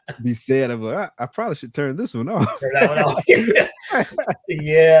something would be said. I'm like, I probably should turn this one off. Turn that one off.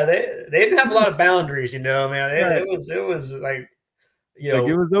 Yeah, they didn't have a lot of boundaries, man. It was like, like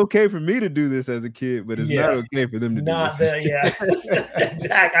it was okay for me to do this as a kid, but it's not okay for them to do this. Yeah,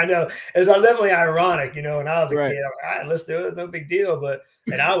 exactly. I know. It's definitely ironic, when I was a kid. All right, let's do it. No big deal.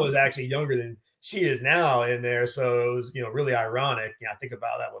 And I was actually younger than she is now in there, so it was really ironic. I think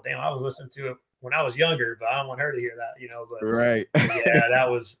about that. Well, damn, I was listening to it when I was younger, but I don't want her to hear that, But right, yeah, that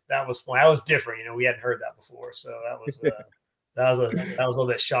was fun. That was different. We hadn't heard that before, so that was a little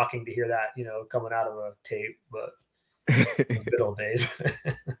bit shocking to hear that, coming out of a tape, but. Good old days.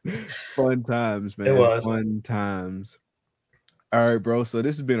 Fun times, man. It was fun times. All right, bro. So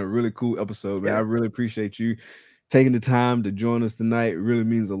this has been a really cool episode, man. I really appreciate you taking the time to join us tonight. It really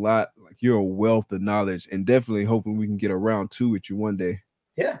means a lot. Like you're a wealth of knowledge, and definitely hoping we can get a round 2 with you one day.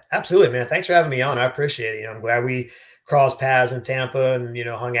 Yeah, absolutely, man. Thanks for having me on. I appreciate it. I'm glad we crossed paths in Tampa and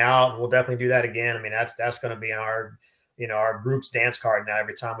hung out, and we'll definitely do that again. I mean, that's going to be our group's dance card now.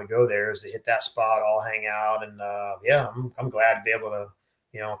 Every time we go there is to hit that spot, all hang out. And yeah, I'm glad to be able to,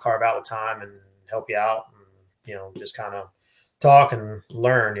 carve out the time and help you out and, just kind of talk and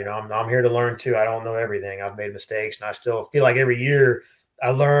learn. I'm here to learn too. I don't know everything. I've made mistakes, and I still feel like every year I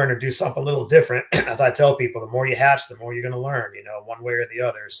learn or do something a little different. As I tell people, the more you hatch, the more you're going to learn, one way or the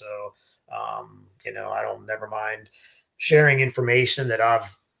other. So, I don't never mind sharing information that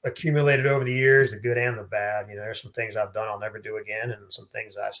I've accumulated over the years, the good and the bad. There's some things I've done I'll never do again, and some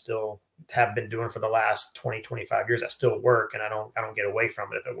things I still have been doing for the last 20, 25 years. I still work, and I don't get away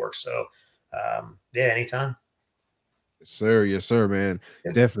from it if it works. So yeah, anytime. Yes, sir, man.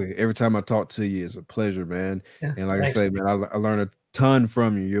 Yeah. Definitely. Every time I talk to you, it's a pleasure, man. Yeah, and like I say, man, I learn a ton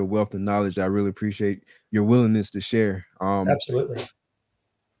from you, your wealth of knowledge. I really appreciate your willingness to share. Absolutely.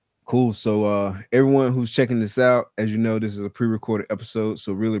 Cool. So everyone who's checking this out, as you know, this is a pre-recorded episode.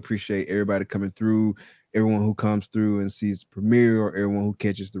 So really appreciate everybody coming through, everyone who comes through and sees the premiere, or everyone who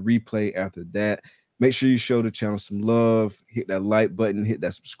catches the replay after that. Make sure you show the channel some love, hit that like button, hit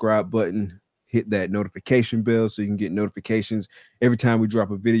that subscribe button, hit that notification bell so you can get notifications every time we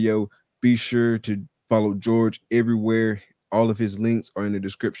drop a video. Be sure to follow George everywhere. All of his links are in the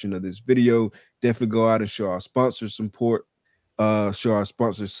description of this video. Definitely go out and show our sponsors support. Show our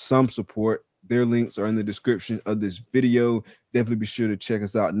sponsors some support. Their links are in the description of this video. Definitely be sure to check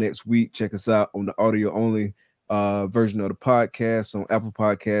us out next week. Check us out on the audio only version of the podcast on Apple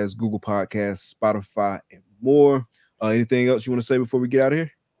Podcasts, Google Podcasts, Spotify, and more. Anything else you want to say before we get out of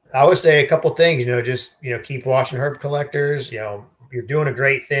here? I would say a couple things. Just keep watching Herb Collectors. You're doing a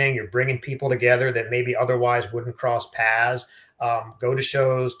great thing. You're bringing people together that maybe otherwise wouldn't cross paths. Go to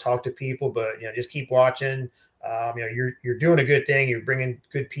shows, talk to people, but just keep watching. You're doing a good thing. You're bringing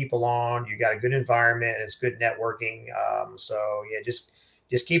good people on. You got a good environment. And it's good networking. So yeah, just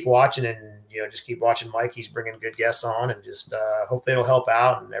keep watching, and just keep watching Mike. He's bringing good guests on, and just hopefully it'll help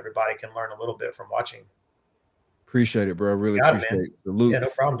out, and everybody can learn a little bit from watching. Appreciate it, bro. Really appreciate it. Salute. Yeah, no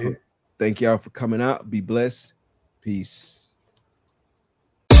problem, dude. Thank y'all for coming out. Be blessed. Peace.